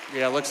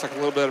 Yeah, it looks like a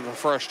little bit of a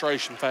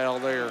frustration foul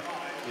there.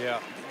 Yeah.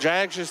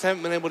 Jags just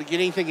haven't been able to get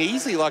anything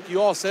easy. Like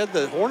you all said,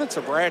 the Hornets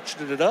have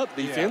ratcheted it up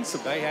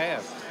defensively. Yeah, they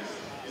have.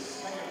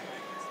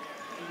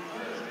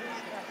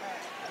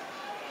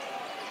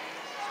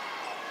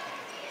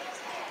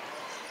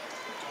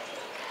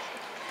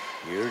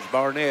 Here's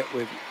Barnett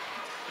with it.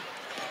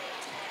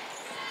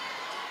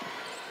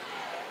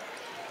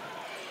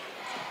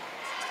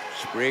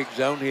 Spriggs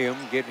on him,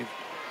 getting him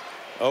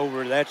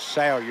over. That's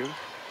Salyer.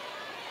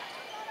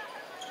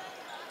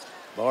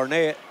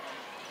 Barnett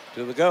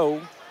to the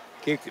goal.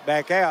 Kicked it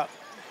back out.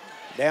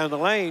 Down the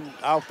lane,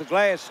 off the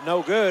glass,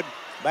 no good.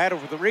 Battle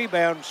for the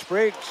rebound.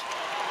 Spriggs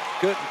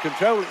couldn't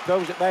control it,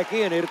 throws it back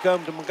in. It'll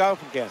come to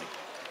Magoffin County.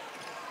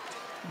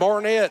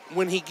 Barnett,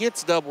 when he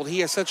gets doubled, he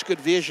has such good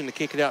vision to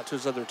kick it out to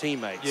his other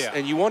teammates. Yeah.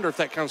 And you wonder if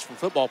that comes from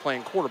football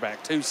playing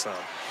quarterback too some.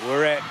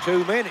 We're at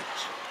 2 minutes.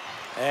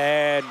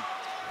 And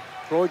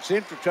Floyd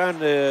Central trying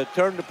to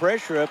turn the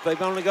pressure up.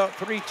 They've only got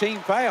 3 team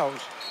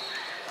fouls.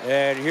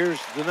 And here's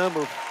the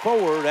number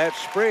 4. That's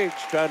Spriggs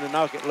trying to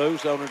knock it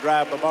loose on a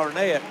drive by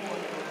Barnett.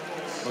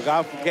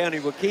 Magoffin County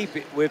will keep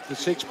it with the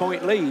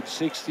 6-point lead,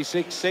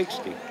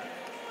 66-60.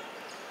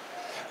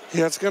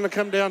 Yeah, it's going to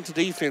come down to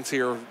defense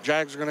here.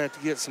 Jags are going to have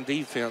to get some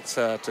defense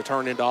to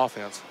turn into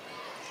offense.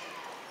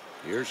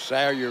 Here's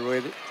Salyer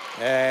with it.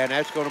 And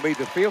that's going to be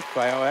the 5th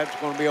foul. That's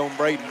going to be on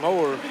Braden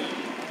Moore.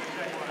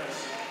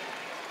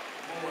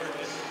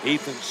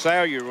 Ethan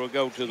Salyer will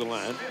go to the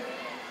line.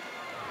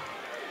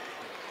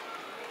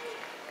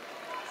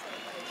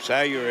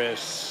 Salyer is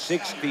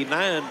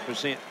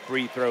 69%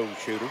 free throw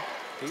shooter.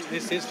 This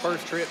is his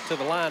first trip to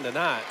the line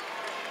tonight.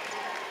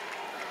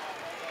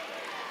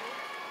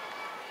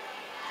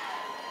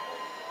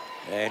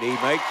 And he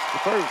makes the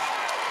first.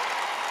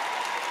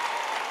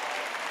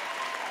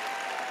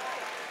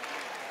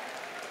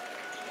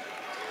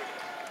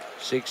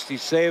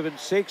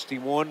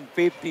 (67-60),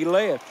 1:50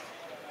 left.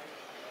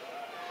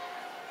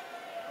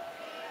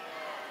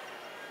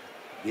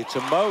 Gets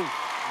them both.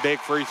 Big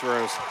free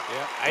throws.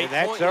 Yeah, and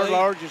that's their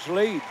largest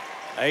lead.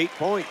 8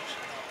 points.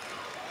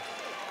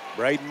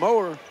 Braden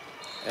Moore,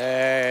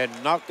 and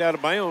knocked out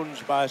of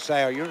bounds by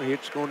Salyer.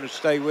 It's going to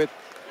stay with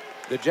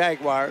the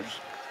Jaguars.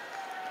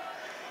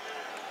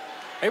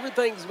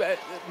 Everything's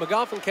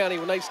Magoffin County,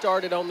 when they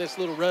started on this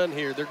little run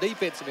here, their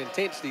defensive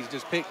intensity's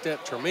just picked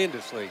up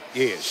tremendously.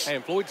 Yes.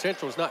 And Floyd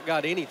Central's not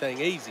got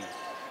anything easy.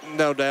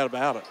 No doubt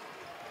about it.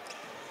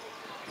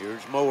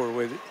 Here's Moore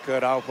with it,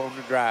 cut off on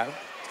the drive.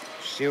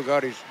 Still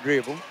got his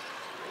dribble.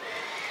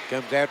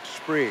 Comes out to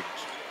Spriggs.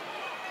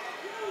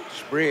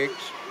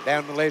 Spriggs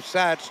down the left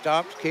side,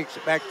 stops, kicks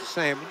it back to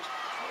Sammons.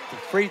 The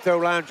free throw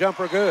line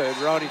jumper good,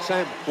 Ronnie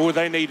Sammons. Boy,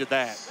 they needed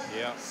that.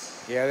 Yeah.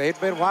 Yeah, it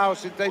had been a while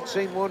since they'd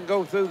seen one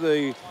go through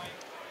the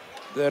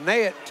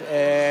net,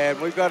 and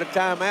we've got a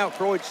timeout.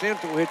 Floyd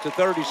Central hit the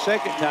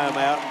 32nd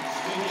timeout,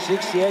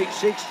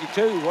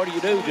 68-62. What do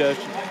you do,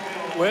 Justin?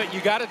 Well,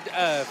 you got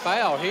a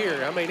foul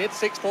here. I mean,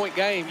 it's a 6-point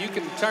game. You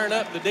can turn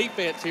up the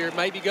defense here,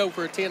 maybe go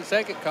for a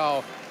 10-second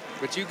call,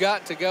 but you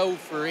got to go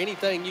for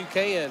anything you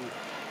can.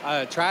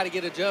 Try to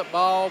get a jump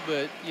ball,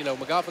 but, you know,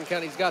 Magoffin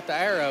County's got the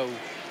arrow.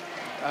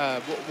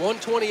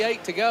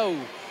 1:28 to go,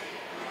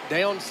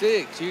 down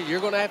 6.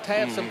 You're going to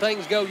have some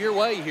things go your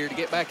way here to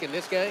get back in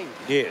this game.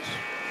 Yes.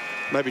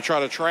 Maybe try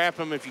to trap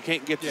him. If you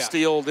can't get the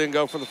steal, then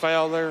go for the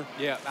foul there.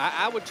 Yeah,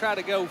 I would try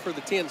to go for the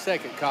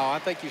 10-second call. I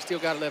think you still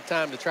got enough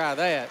time to try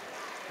that,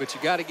 but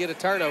you got to get a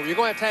turnover. You're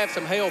going to have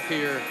some help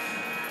here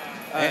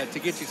to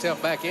get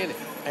yourself back in it.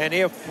 And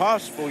if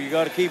possible, you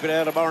got to keep it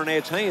out of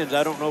Barnett's hands.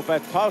 I don't know if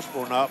that's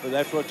possible or not, but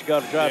that's what you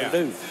got to try to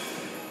do.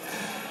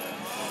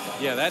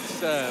 Yeah, that's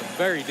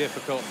very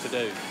difficult to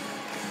do.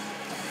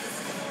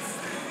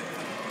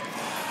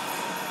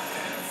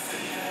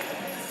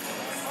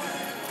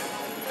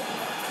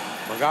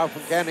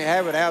 Magoffin County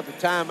have it out the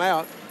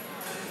timeout.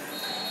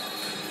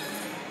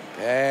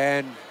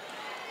 And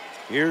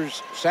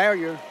here's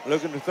Salyer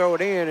looking to throw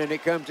it in, and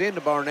it comes into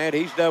Barnett.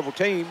 He's double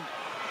teamed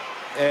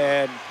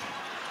and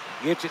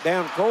gets it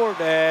down the court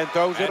and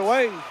throws it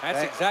away.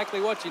 That's exactly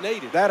what you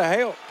needed. That'll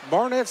help.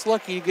 Barnett's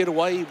lucky to get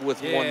away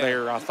with one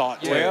there, I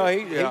thought. Well,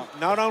 he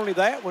not only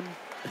that one.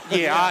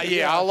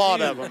 A lot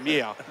of them,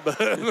 yeah,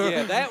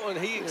 that one,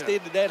 he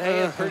extended that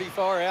hand pretty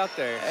far out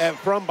there. And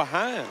from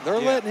behind. They're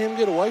letting him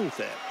get away with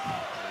that.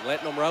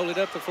 Letting them roll it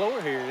up the floor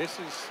here. This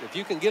is, if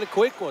you can get a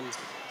quick one,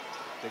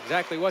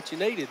 exactly what you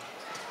needed.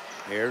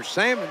 Here's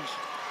Sammons.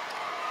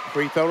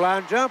 Free throw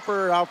line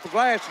jumper off the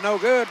glass, no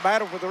good.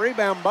 Battle for the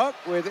rebound, Buck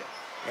with it.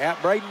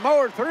 Got Braden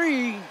Moore,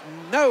 3,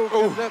 no,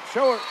 comes up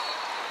short.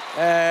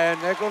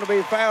 And there's going to be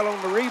a foul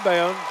on the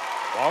rebound.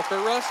 Walker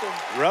Russell.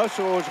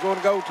 Russell is going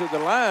to go to the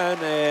line,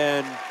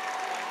 and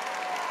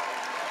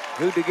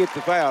who to get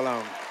the foul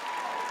on?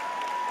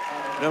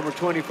 Number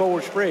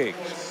 24,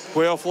 Spriggs.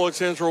 Well, Floyd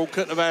Central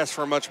couldn't have asked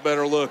for a much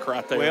better look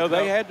right there. Well,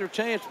 they had their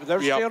chance, but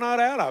they're still not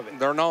out of it.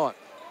 They're not.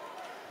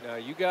 Now,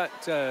 you got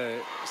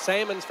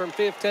Salmons from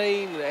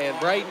 15 and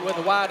Braden with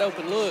a wide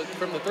open look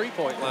from the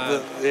three-point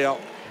line.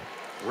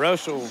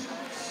 Russell,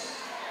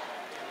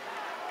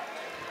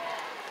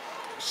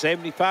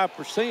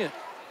 75%.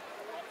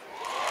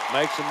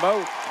 Makes them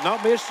both.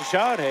 Not missed a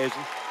shot, has he?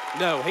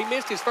 No, he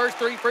missed his first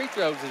 3 free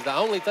throws is the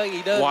only thing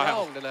he done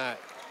wrong tonight.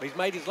 He's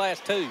made his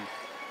last 2.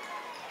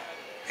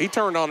 He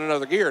turned on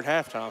another gear at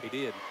halftime. He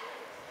did.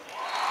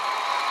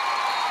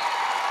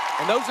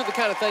 And those are the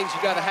kind of things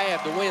you got to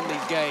have to win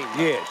these games.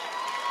 Yes.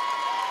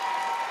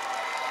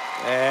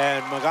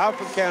 And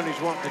Magoffin County's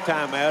wanting the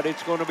timeout.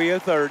 It's going to be a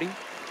 30.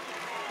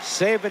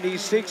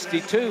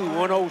 70-62,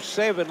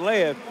 107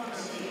 left.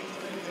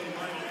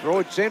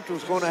 Floyd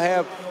Central's going to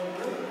have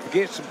to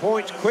get some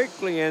points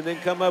quickly and then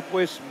come up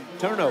with some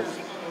turnovers.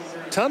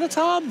 Ton of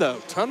time, though.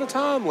 Ton of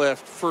time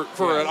left for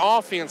an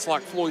offense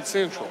like Floyd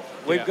Central.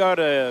 We've got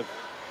a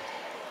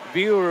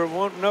viewer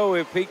want to know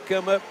if he'd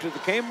come up to the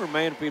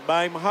cameraman if he'd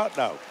buy him a hot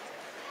dog.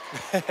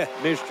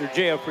 Mr.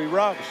 Jeffrey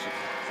Robinson.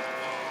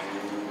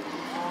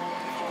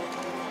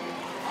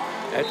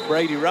 That's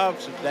Brady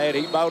Robinson's dad.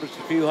 He bought us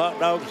a few hot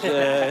dogs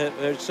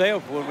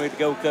himself when we'd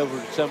go cover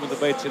some of the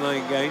Betsy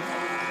Lane games.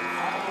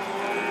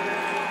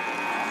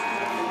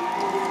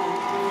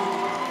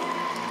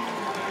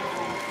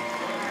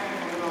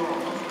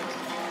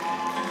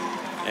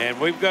 And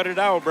we've got it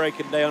all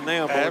breaking down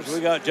now, boys.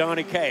 We got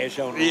Johnny Cash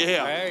on,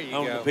 there you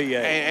on go. the PA.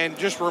 And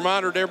just a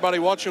reminder to everybody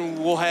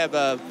watching, we'll have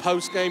a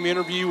post-game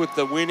interview with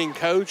the winning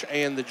coach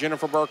and the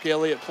Jennifer Burke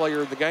Elliott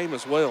player of the game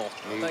as well.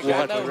 I think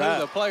I know who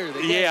the player of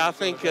the game is. I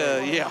think,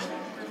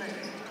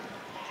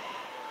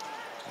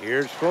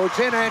 Here's Floyd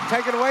Central and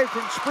taken away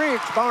from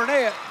Spriggs,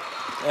 Barnett.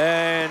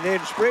 And then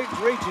Spriggs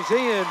reaches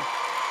in.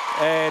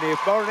 And if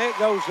Barnett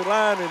goes to the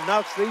line and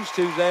knocks these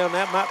two down,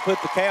 that might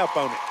put the cap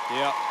on it.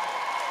 Yeah.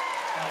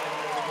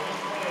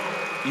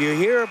 You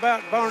hear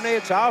about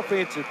Barnett's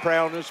offensive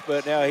prowess,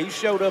 but now he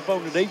showed up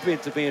on the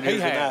defensive end here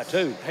tonight,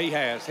 too. He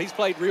has. He's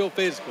played real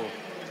physical.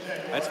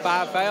 That's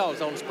 5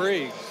 fouls on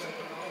Spriggs.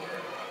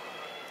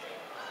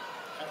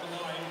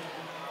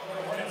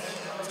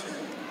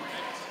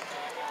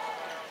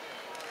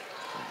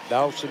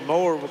 Dawson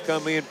Moore will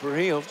come in for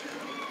him.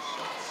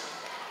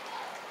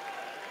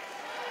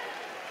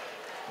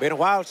 Been a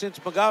while since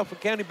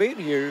Magoffin County been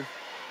here.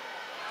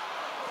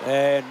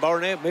 And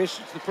Barnett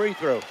misses the free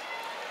throw.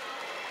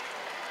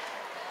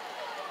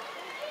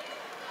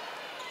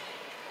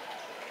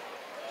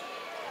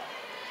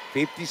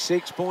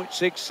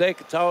 .6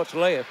 seconds, all it's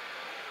left.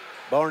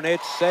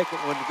 Barnett's second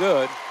one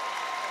good.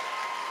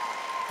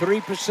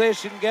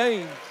 3-possession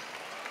game.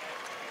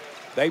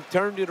 They've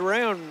turned it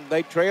around.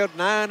 They trailed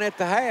 9 at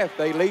the half.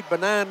 They lead by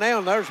 9 now,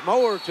 and there's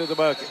Moore to the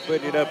bucket,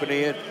 putting it up and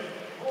in.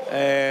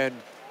 And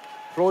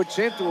Floyd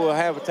Central will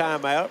have a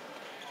timeout.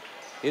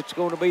 It's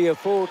going to be a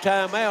full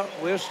timeout.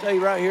 We'll stay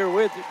right here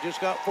with it.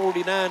 Just got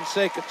 49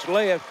 seconds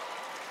left.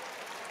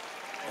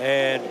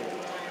 And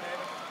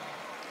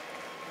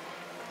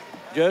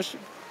Justin?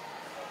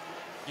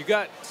 You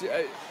got,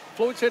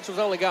 Floyd Central's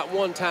only got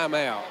 1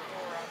 timeout.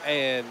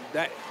 And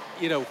that,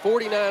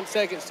 49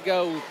 seconds to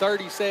go,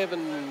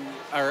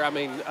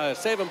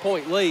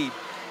 7-point lead.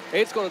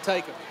 It's going to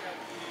take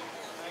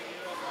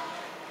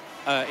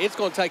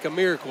a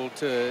miracle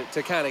to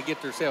kind of get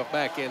themselves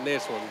back in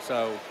this one.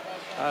 So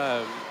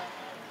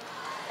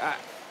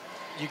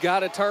you got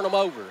to turn them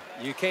over.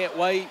 You can't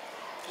wait.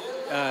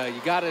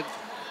 You got to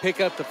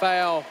pick up the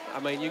foul.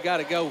 You got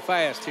to go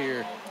fast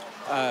here.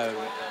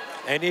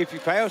 And if you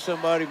foul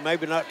somebody,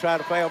 maybe not try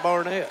to foul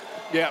Barnett.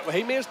 Yeah, well,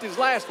 he missed his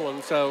last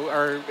one,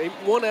 or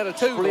 1 out of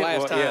 2 the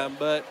last time.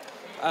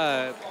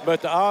 Yeah.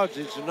 But the odds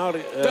is not.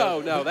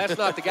 No, that's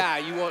not the guy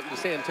you want to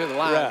send to the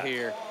line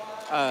here.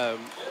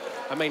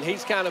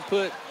 He's kind of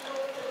put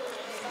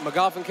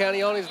Magoffin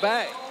County on his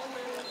back,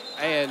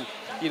 and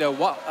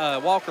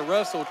Walker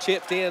Russell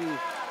chipped in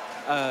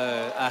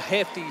a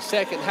hefty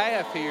second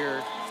half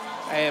here,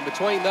 and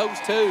between those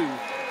two,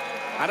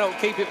 I don't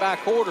keep it by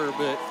quarter,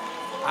 but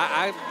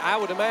I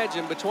would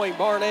imagine between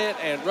Barnett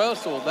and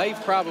Russell,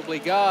 they've probably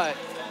got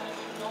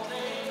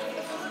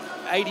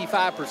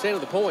 85% of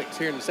the points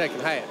here in the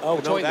second half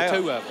between the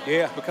two of them.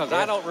 Yeah. Because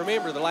I don't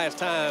remember the last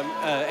time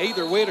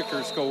either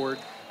Whitaker scored.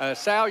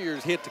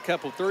 Salyers hit a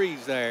couple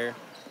threes there.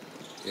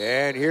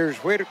 And here's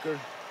Whitaker.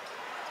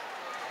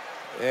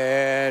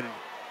 And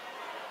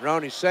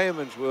Ronnie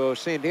Salmons will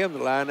send him the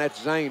line.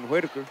 That's Zane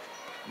Whitaker.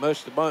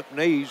 Must have bumped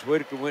knees.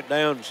 Whitaker went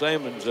down.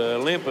 Salmons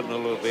limping a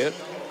little bit.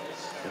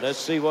 And let's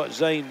see what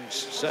Zane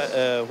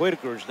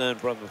Whitaker's done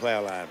from the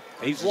foul line.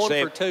 He's 1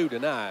 for 2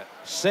 tonight.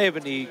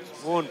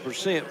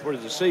 71% for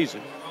the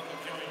season.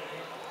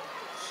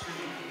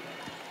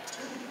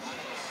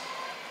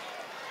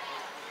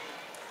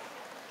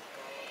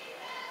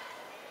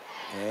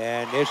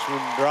 And this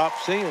one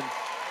drops in.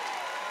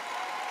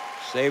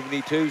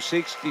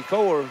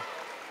 72-64,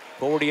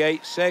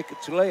 48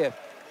 seconds left.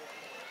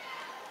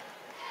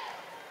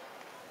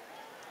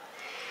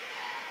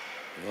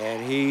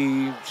 And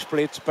he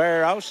splits a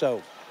pair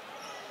also.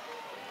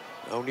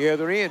 On the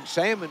other end,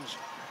 Salmons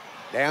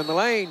down the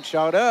lane,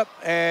 shot up,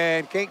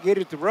 and can't get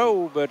it to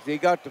roll, but he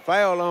got the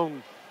foul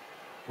on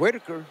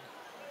Whitaker.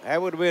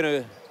 That would have been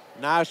a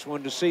nice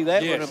one to see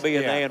that one be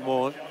an and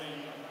one.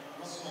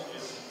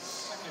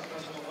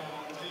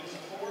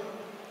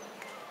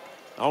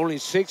 Only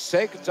 6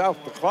 seconds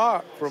off the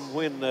clock from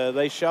when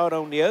they shot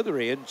on the other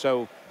end,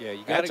 so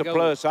that's a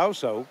plus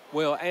also.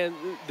 Well, and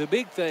the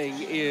big thing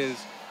is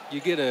you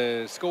get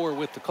a score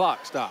with the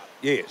clock stop.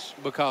 Yes.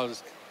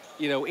 Because,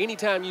 you know,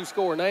 anytime you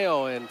score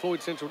now and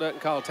Floyd Central doesn't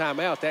call a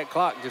timeout, that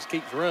clock just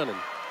keeps running.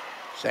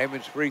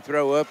 Salmon's free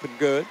throw up and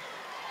good.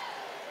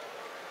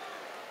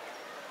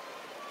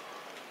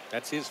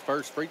 That's his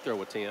first free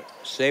throw attempt.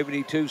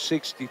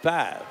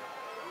 72-65.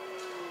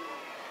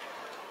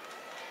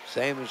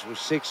 Salmons with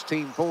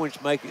 16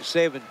 points, make it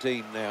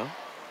 17 now.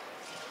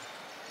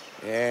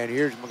 And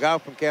here's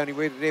Magoffin County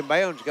with it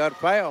inbounds, got a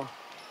foul.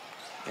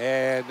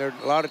 And there's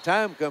a lot of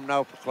time coming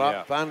off the clock.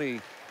 Yeah.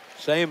 Finally,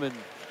 Salmon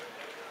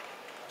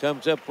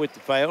comes up with the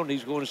foul, and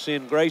he's going to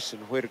send Grayson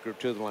Whitaker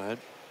to the line.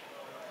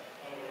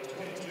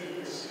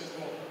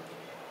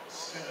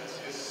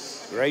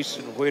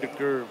 Grayson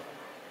Whitaker,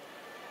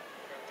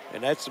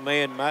 and that's the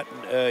man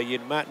you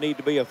might need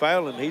to be a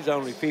foul, and he's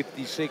only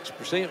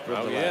 56% from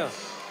the line.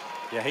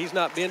 Yeah, he's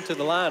not been to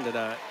the line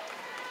tonight.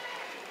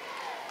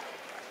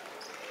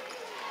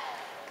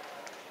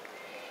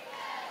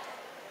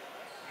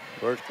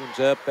 First one's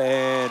up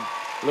and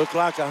looked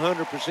like a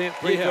 100%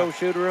 free throw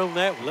shooter on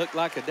that one. Looked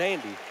like a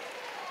dandy.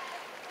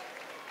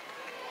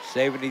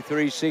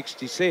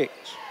 73-66.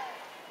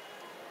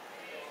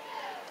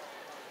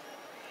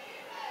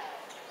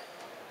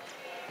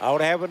 I ought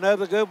to have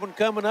another good one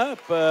coming up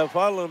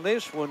following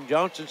this one.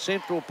 Johnson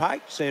Central,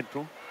 Pike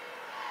Central.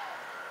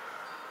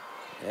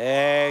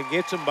 And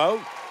gets them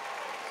both.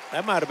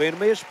 That might have been a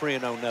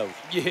misprint on those.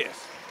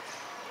 Yes.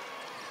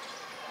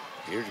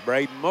 Here's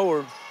Braden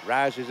Moore.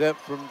 Rises up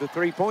from the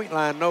three-point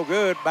line. No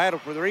good. Battle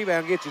for the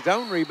rebound. Gets his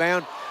own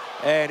rebound.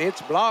 And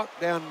it's blocked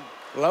down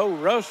low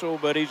Russell,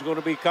 but he's going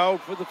to be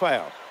called for the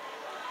foul.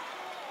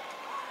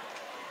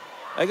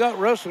 They got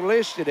Russell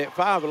listed at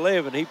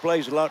 5'11". He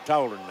plays a lot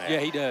taller than that.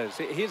 Yeah, he does.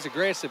 His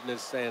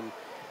aggressiveness, and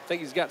I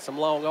think he's got some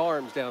long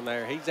arms down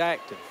there. He's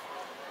active.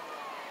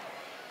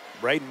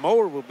 Braden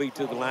Moore will be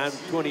to the line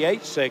with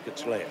 28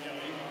 seconds left.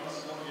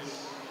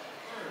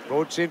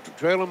 Floyd Central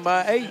trailing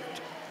by 8.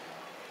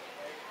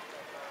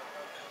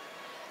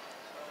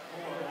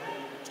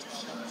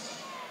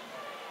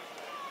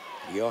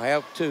 He'll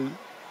have 2.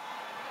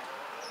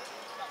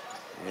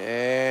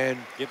 And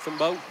gets them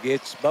both.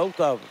 Gets both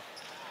of them.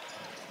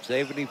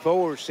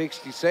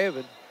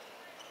 74-67.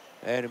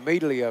 And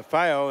immediately a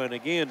foul. And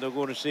again, they're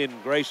going to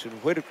send Grayson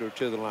Whitaker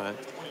to the line.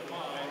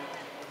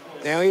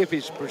 Now, if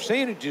his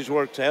percentages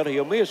works out,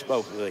 he'll miss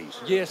both of these.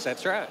 Yes,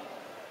 that's right.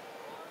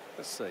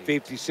 Let's see.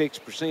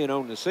 56%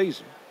 on the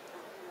season.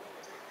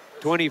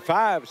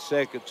 25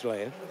 seconds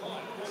left.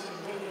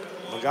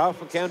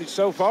 Magoffin County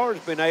so far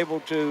has been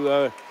able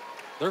to...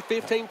 they're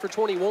 15 for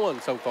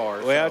 21 so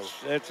far. Well,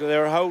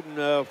 they're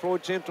holding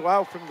Floyd Central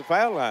off from the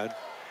foul line.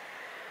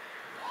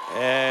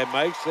 And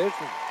makes this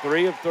one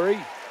 3 of 3.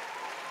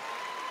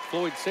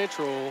 Floyd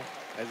Central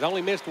has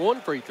only missed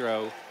 1 free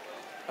throw.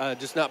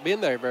 Just not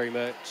been there very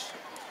much.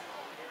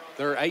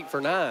 They're 8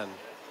 for 9.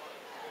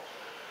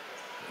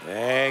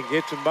 And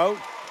gets them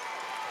both.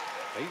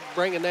 He's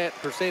bringing that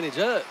percentage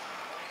up.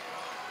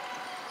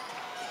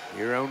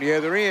 Here on the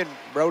other end,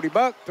 Brody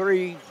Buck,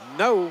 3,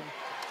 no.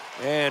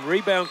 And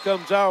rebound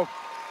comes off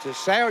to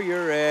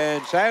Salyer,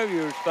 and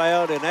Salyer's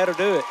fouled, and that'll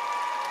do it.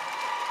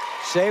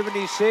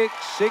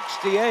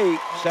 76-68,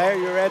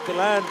 Salyer at the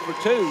line for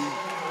 2.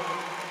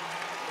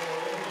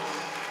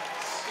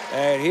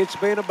 And it's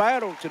been a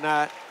battle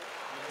tonight.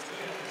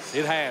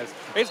 It has.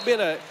 It's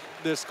been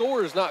the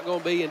score is not going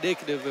to be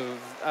indicative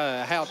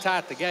of how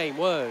tight the game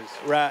was.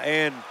 Right,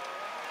 and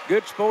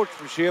good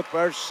sportsmanship.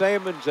 There's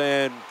Salmons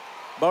and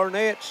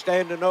Barnett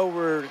standing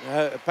over,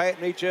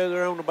 patting each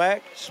other on the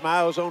back,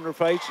 smiles on their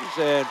faces,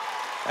 and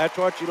that's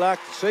what you like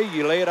to see.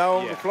 You lay it all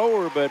on the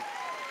floor, but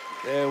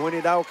when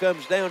it all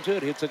comes down to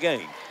it, it's a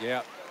game.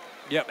 Yep,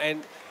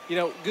 and, you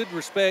know, good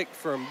respect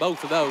from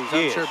both of those.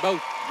 I'm sure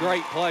both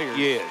great players.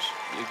 Yes,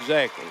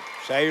 exactly.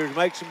 Sayers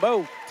makes them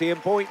both.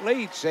 10-point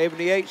lead,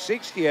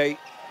 78-68.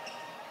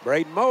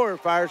 Braden Moore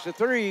fires the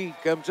 3,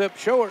 comes up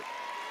short,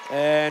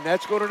 and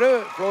that's going to do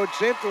it. Floyd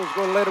Central is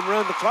going to let them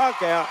run the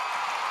clock out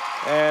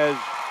as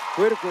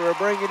Whitaker are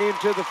bringing it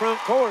into the front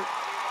court.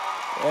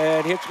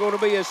 And it's going to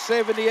be a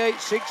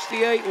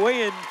 78-68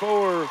 win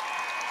for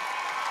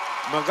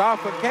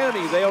Magoffin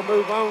County. They'll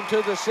move on to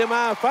the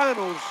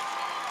semifinals.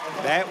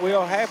 That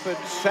will happen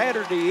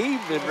Saturday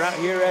evening right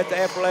here at the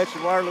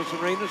Appalachian Wireless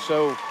Arena.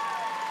 So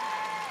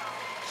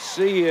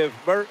see if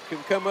Burke can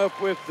come up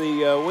with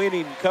the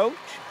winning coach.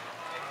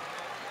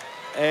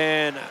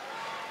 And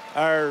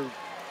our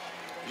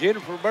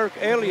Jennifer Burke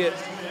Elliott,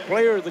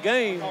 player of the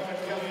game,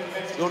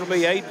 is going to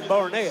be Aiden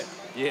Barnett.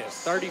 Yes,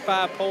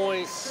 35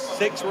 points,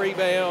 6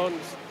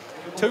 rebounds,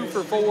 2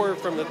 for 4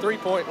 from the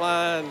three-point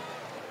line,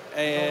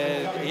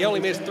 and he only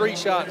missed 3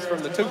 shots from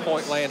the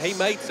two-point line. He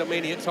made so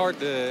many, it's hard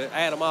to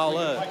add them all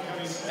up.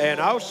 And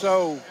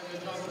also,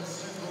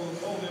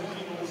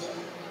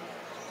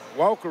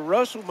 Walker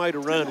Russell made a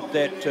run at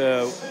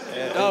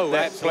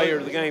that player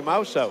of the game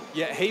also.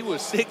 Yeah, he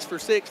was 6 for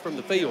 6 from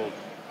the field.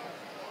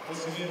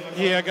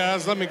 Yeah,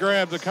 guys, let me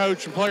grab the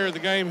coach and player of the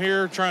game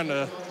here, trying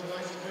to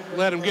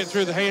let him get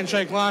through the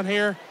handshake line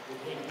here.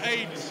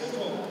 Aiden,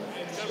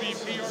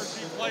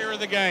 WPRG player of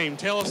the game.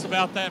 Tell us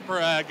about that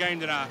game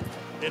tonight.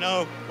 You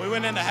know, we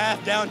went into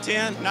half down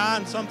 10,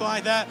 9, something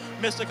like that,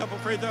 missed a couple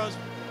free throws.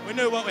 We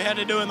knew what we had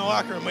to do in the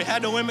locker room. We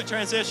had to limit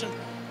transition.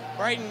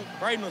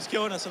 Braden was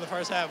killing us in the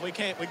first half. We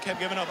kept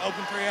giving up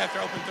open 3 after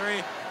open 3,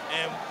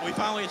 and we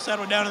finally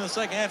settled down in the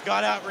second half,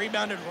 got out,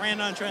 rebounded,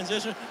 ran on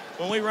transition.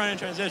 When we run in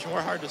transition,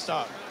 we're hard to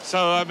stop.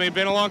 So, I mean,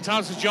 been a long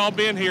time since y'all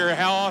been here.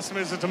 How awesome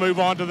is it to move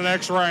on to the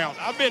next round?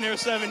 I've been here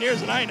 7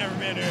 years, and I ain't never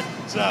been here.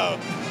 So,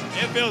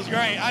 it feels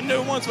great. I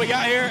knew once we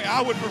got here,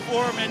 I would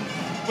perform, and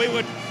we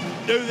would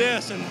do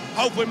this and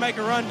hopefully make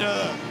a run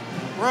to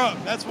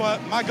Rupp. That's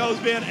what my goal's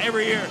been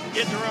every year,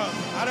 get to Rupp.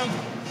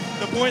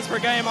 The points per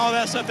game, all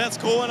that stuff, that's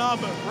cool and all,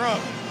 but Rupp,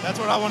 that's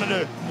what I want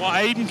to do. Well,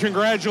 Aiden,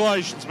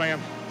 congratulations,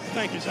 man.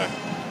 Thank you, sir.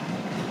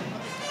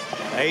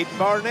 Aiden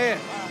Barnett,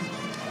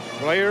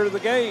 player of the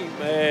game,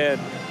 and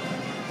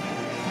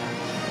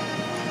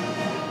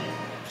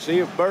see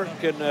if Burke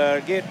can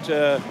get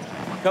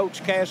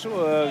Coach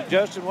Castle.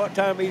 Justin, what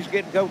time he's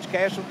getting Coach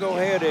Castle? Go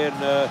ahead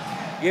and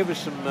give us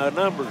some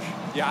numbers.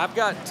 Yeah, I've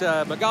got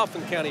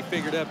Magoffin County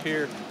figured up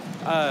here.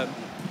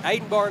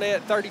 Aiden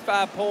Barnett,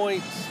 35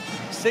 points,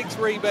 6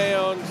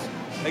 rebounds.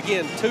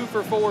 Again, 2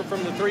 for 4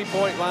 from the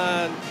three-point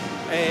line.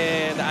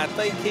 And I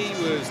think he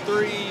was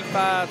 3,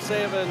 5,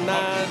 7,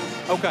 9.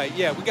 Okay,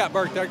 yeah, we got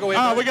Burke there. Go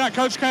ahead, Burke. We got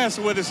Coach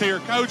Castle with us here.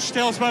 Coach,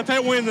 tell us about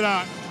that win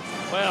tonight.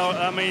 Well,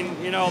 I mean,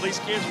 you know, these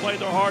kids played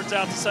their hearts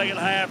out the second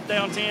half,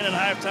 down 10 at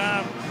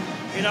halftime.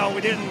 You know,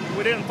 we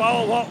didn't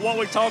follow what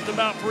we talked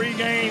about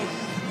pregame.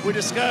 We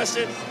discussed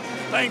it.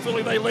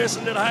 Thankfully, they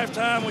listened at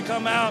halftime. We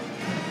come out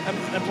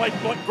and played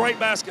great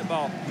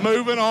basketball.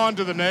 Moving on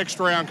to the next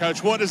round,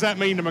 Coach, what does that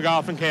mean to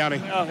Magoffin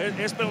County?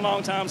 It's been a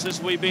long time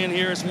since we've been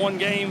here. It's one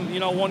game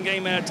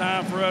at a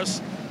time for us.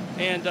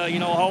 And,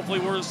 hopefully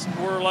we're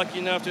lucky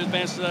enough to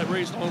advance to that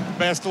regional.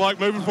 Best of luck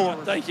moving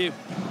forward. Thank you.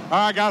 All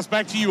right, guys,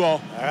 back to you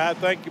all. All right,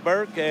 thank you,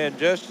 Burke. And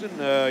Justin,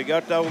 you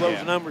got all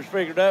those numbers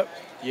figured up?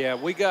 Yeah,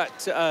 we got,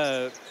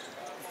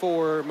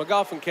 for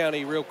Magoffin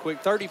County, real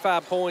quick,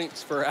 35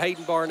 points for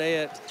Aiden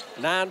Barnett,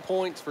 9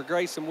 points for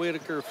Grayson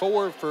Whitaker,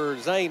 4 for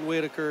Zane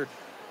Whitaker.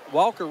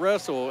 Walker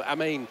Russell, I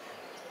mean,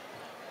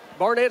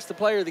 Barnett's the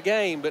player of the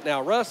game, but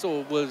now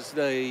Russell was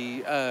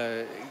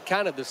the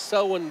kind of the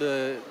sowing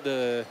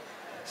the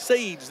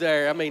seeds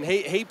there. I mean,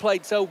 he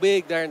played so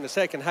big there in the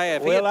second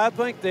half. Well, I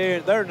think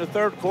they're in the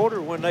third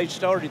quarter when they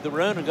started the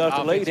run and got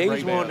the lead.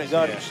 He's the one that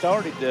got it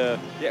started.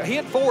 Yeah, he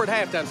had 4 at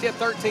halftime. So he had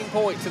 13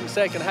 points in the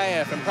second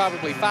half and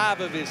probably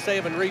 5 of his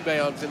 7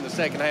 rebounds in the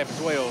second half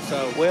as well.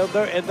 So well,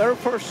 their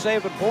first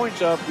 7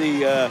 points of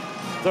the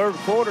third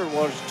quarter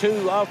was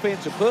 2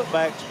 offensive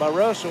putbacks by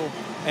Russell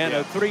and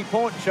a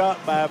 3-point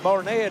shot by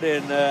Barnett.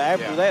 And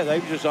after that, they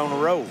were just on a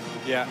roll.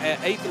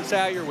 Yeah, Ethan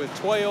Salyer with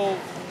 12.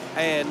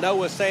 And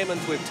Noah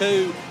Salmons with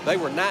 2. They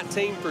were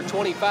 19 for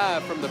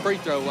 25 from the free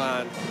throw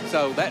line.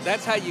 So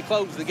that's how you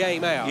close the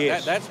game out.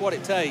 Yes. That's what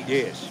it takes.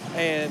 Yes.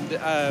 And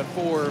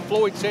for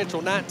Floyd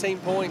Central, 19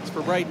 points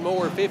for Braden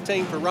Moore,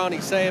 15 for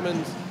Ronnie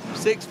Salmons,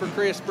 6 for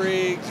Chris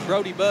Briggs,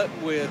 Brody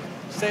Button with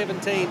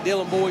 17,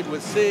 Dylan Boyd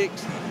with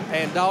 6,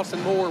 and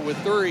Dawson Moore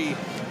with 3.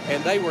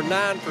 And they were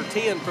 9 for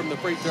 10 from the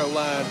free throw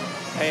line.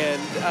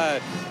 And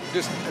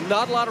just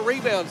not a lot of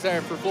rebounds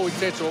there for Floyd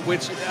Central,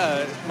 which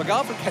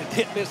Magoffin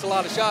didn't miss a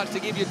lot of shots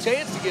to give you a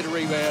chance to get a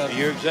rebound.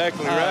 You're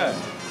exactly right.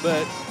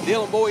 But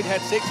Dylan Boyd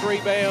had 6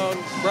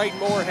 rebounds. Braden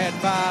Moore had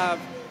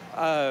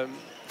 5.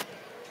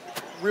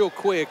 Real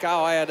quick,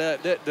 I'll add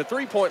up. The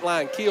three-point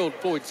line killed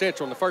Floyd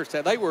Central in the first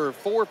half. They were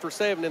 4 for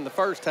 7 in the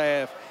first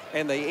half,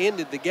 and they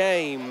ended the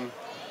game.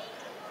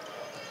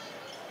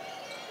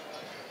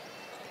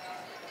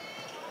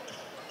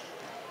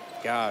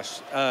 Gosh,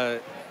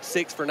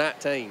 6 for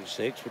 19.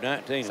 6 for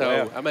 19. So,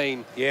 wow. I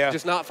mean,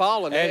 just not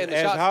falling. And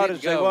as hot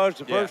as they was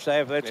the first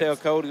half, that's how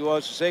cold he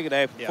was the second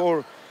half.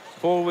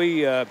 Before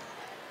we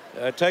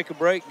take a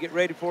break and get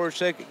ready for our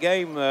second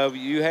game,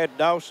 you had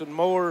Dawson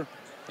Moore,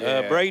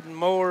 Braden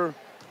Moore,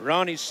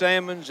 Ronnie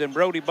Salmons, and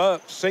Brody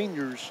Buck,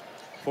 seniors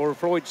for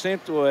Floyd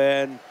Central.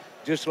 And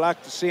just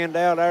like to send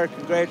out our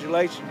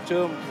congratulations to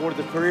them for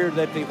the career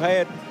that they've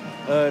had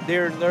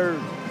during their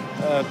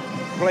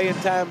playing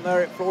time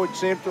there at Floyd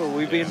Central.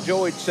 We've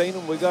enjoyed seeing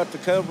them. We got to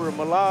cover them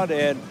a lot,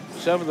 and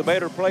some of the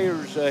better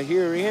players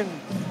here in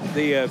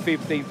the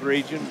 15th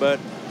region. But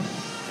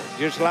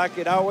just like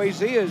it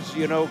always is,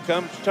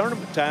 comes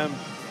tournament time,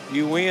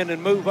 you win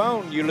and move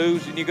on. You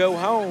lose and you go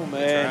home,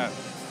 and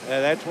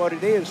that's what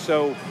it is.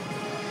 So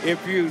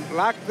If you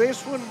like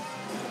this one,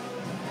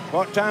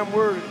 what time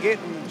we're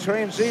getting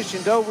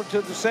transitioned over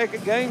to the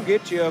second game,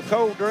 get you a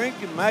cold drink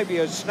and maybe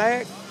a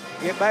snack.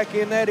 Get back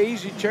in that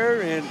easy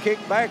chair and kick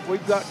back.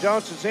 We've got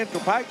Johnson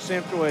Central, Pike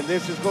Central, and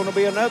this is going to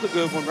be another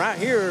good one right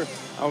here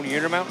on the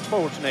Intermountain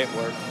Sports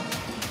Network.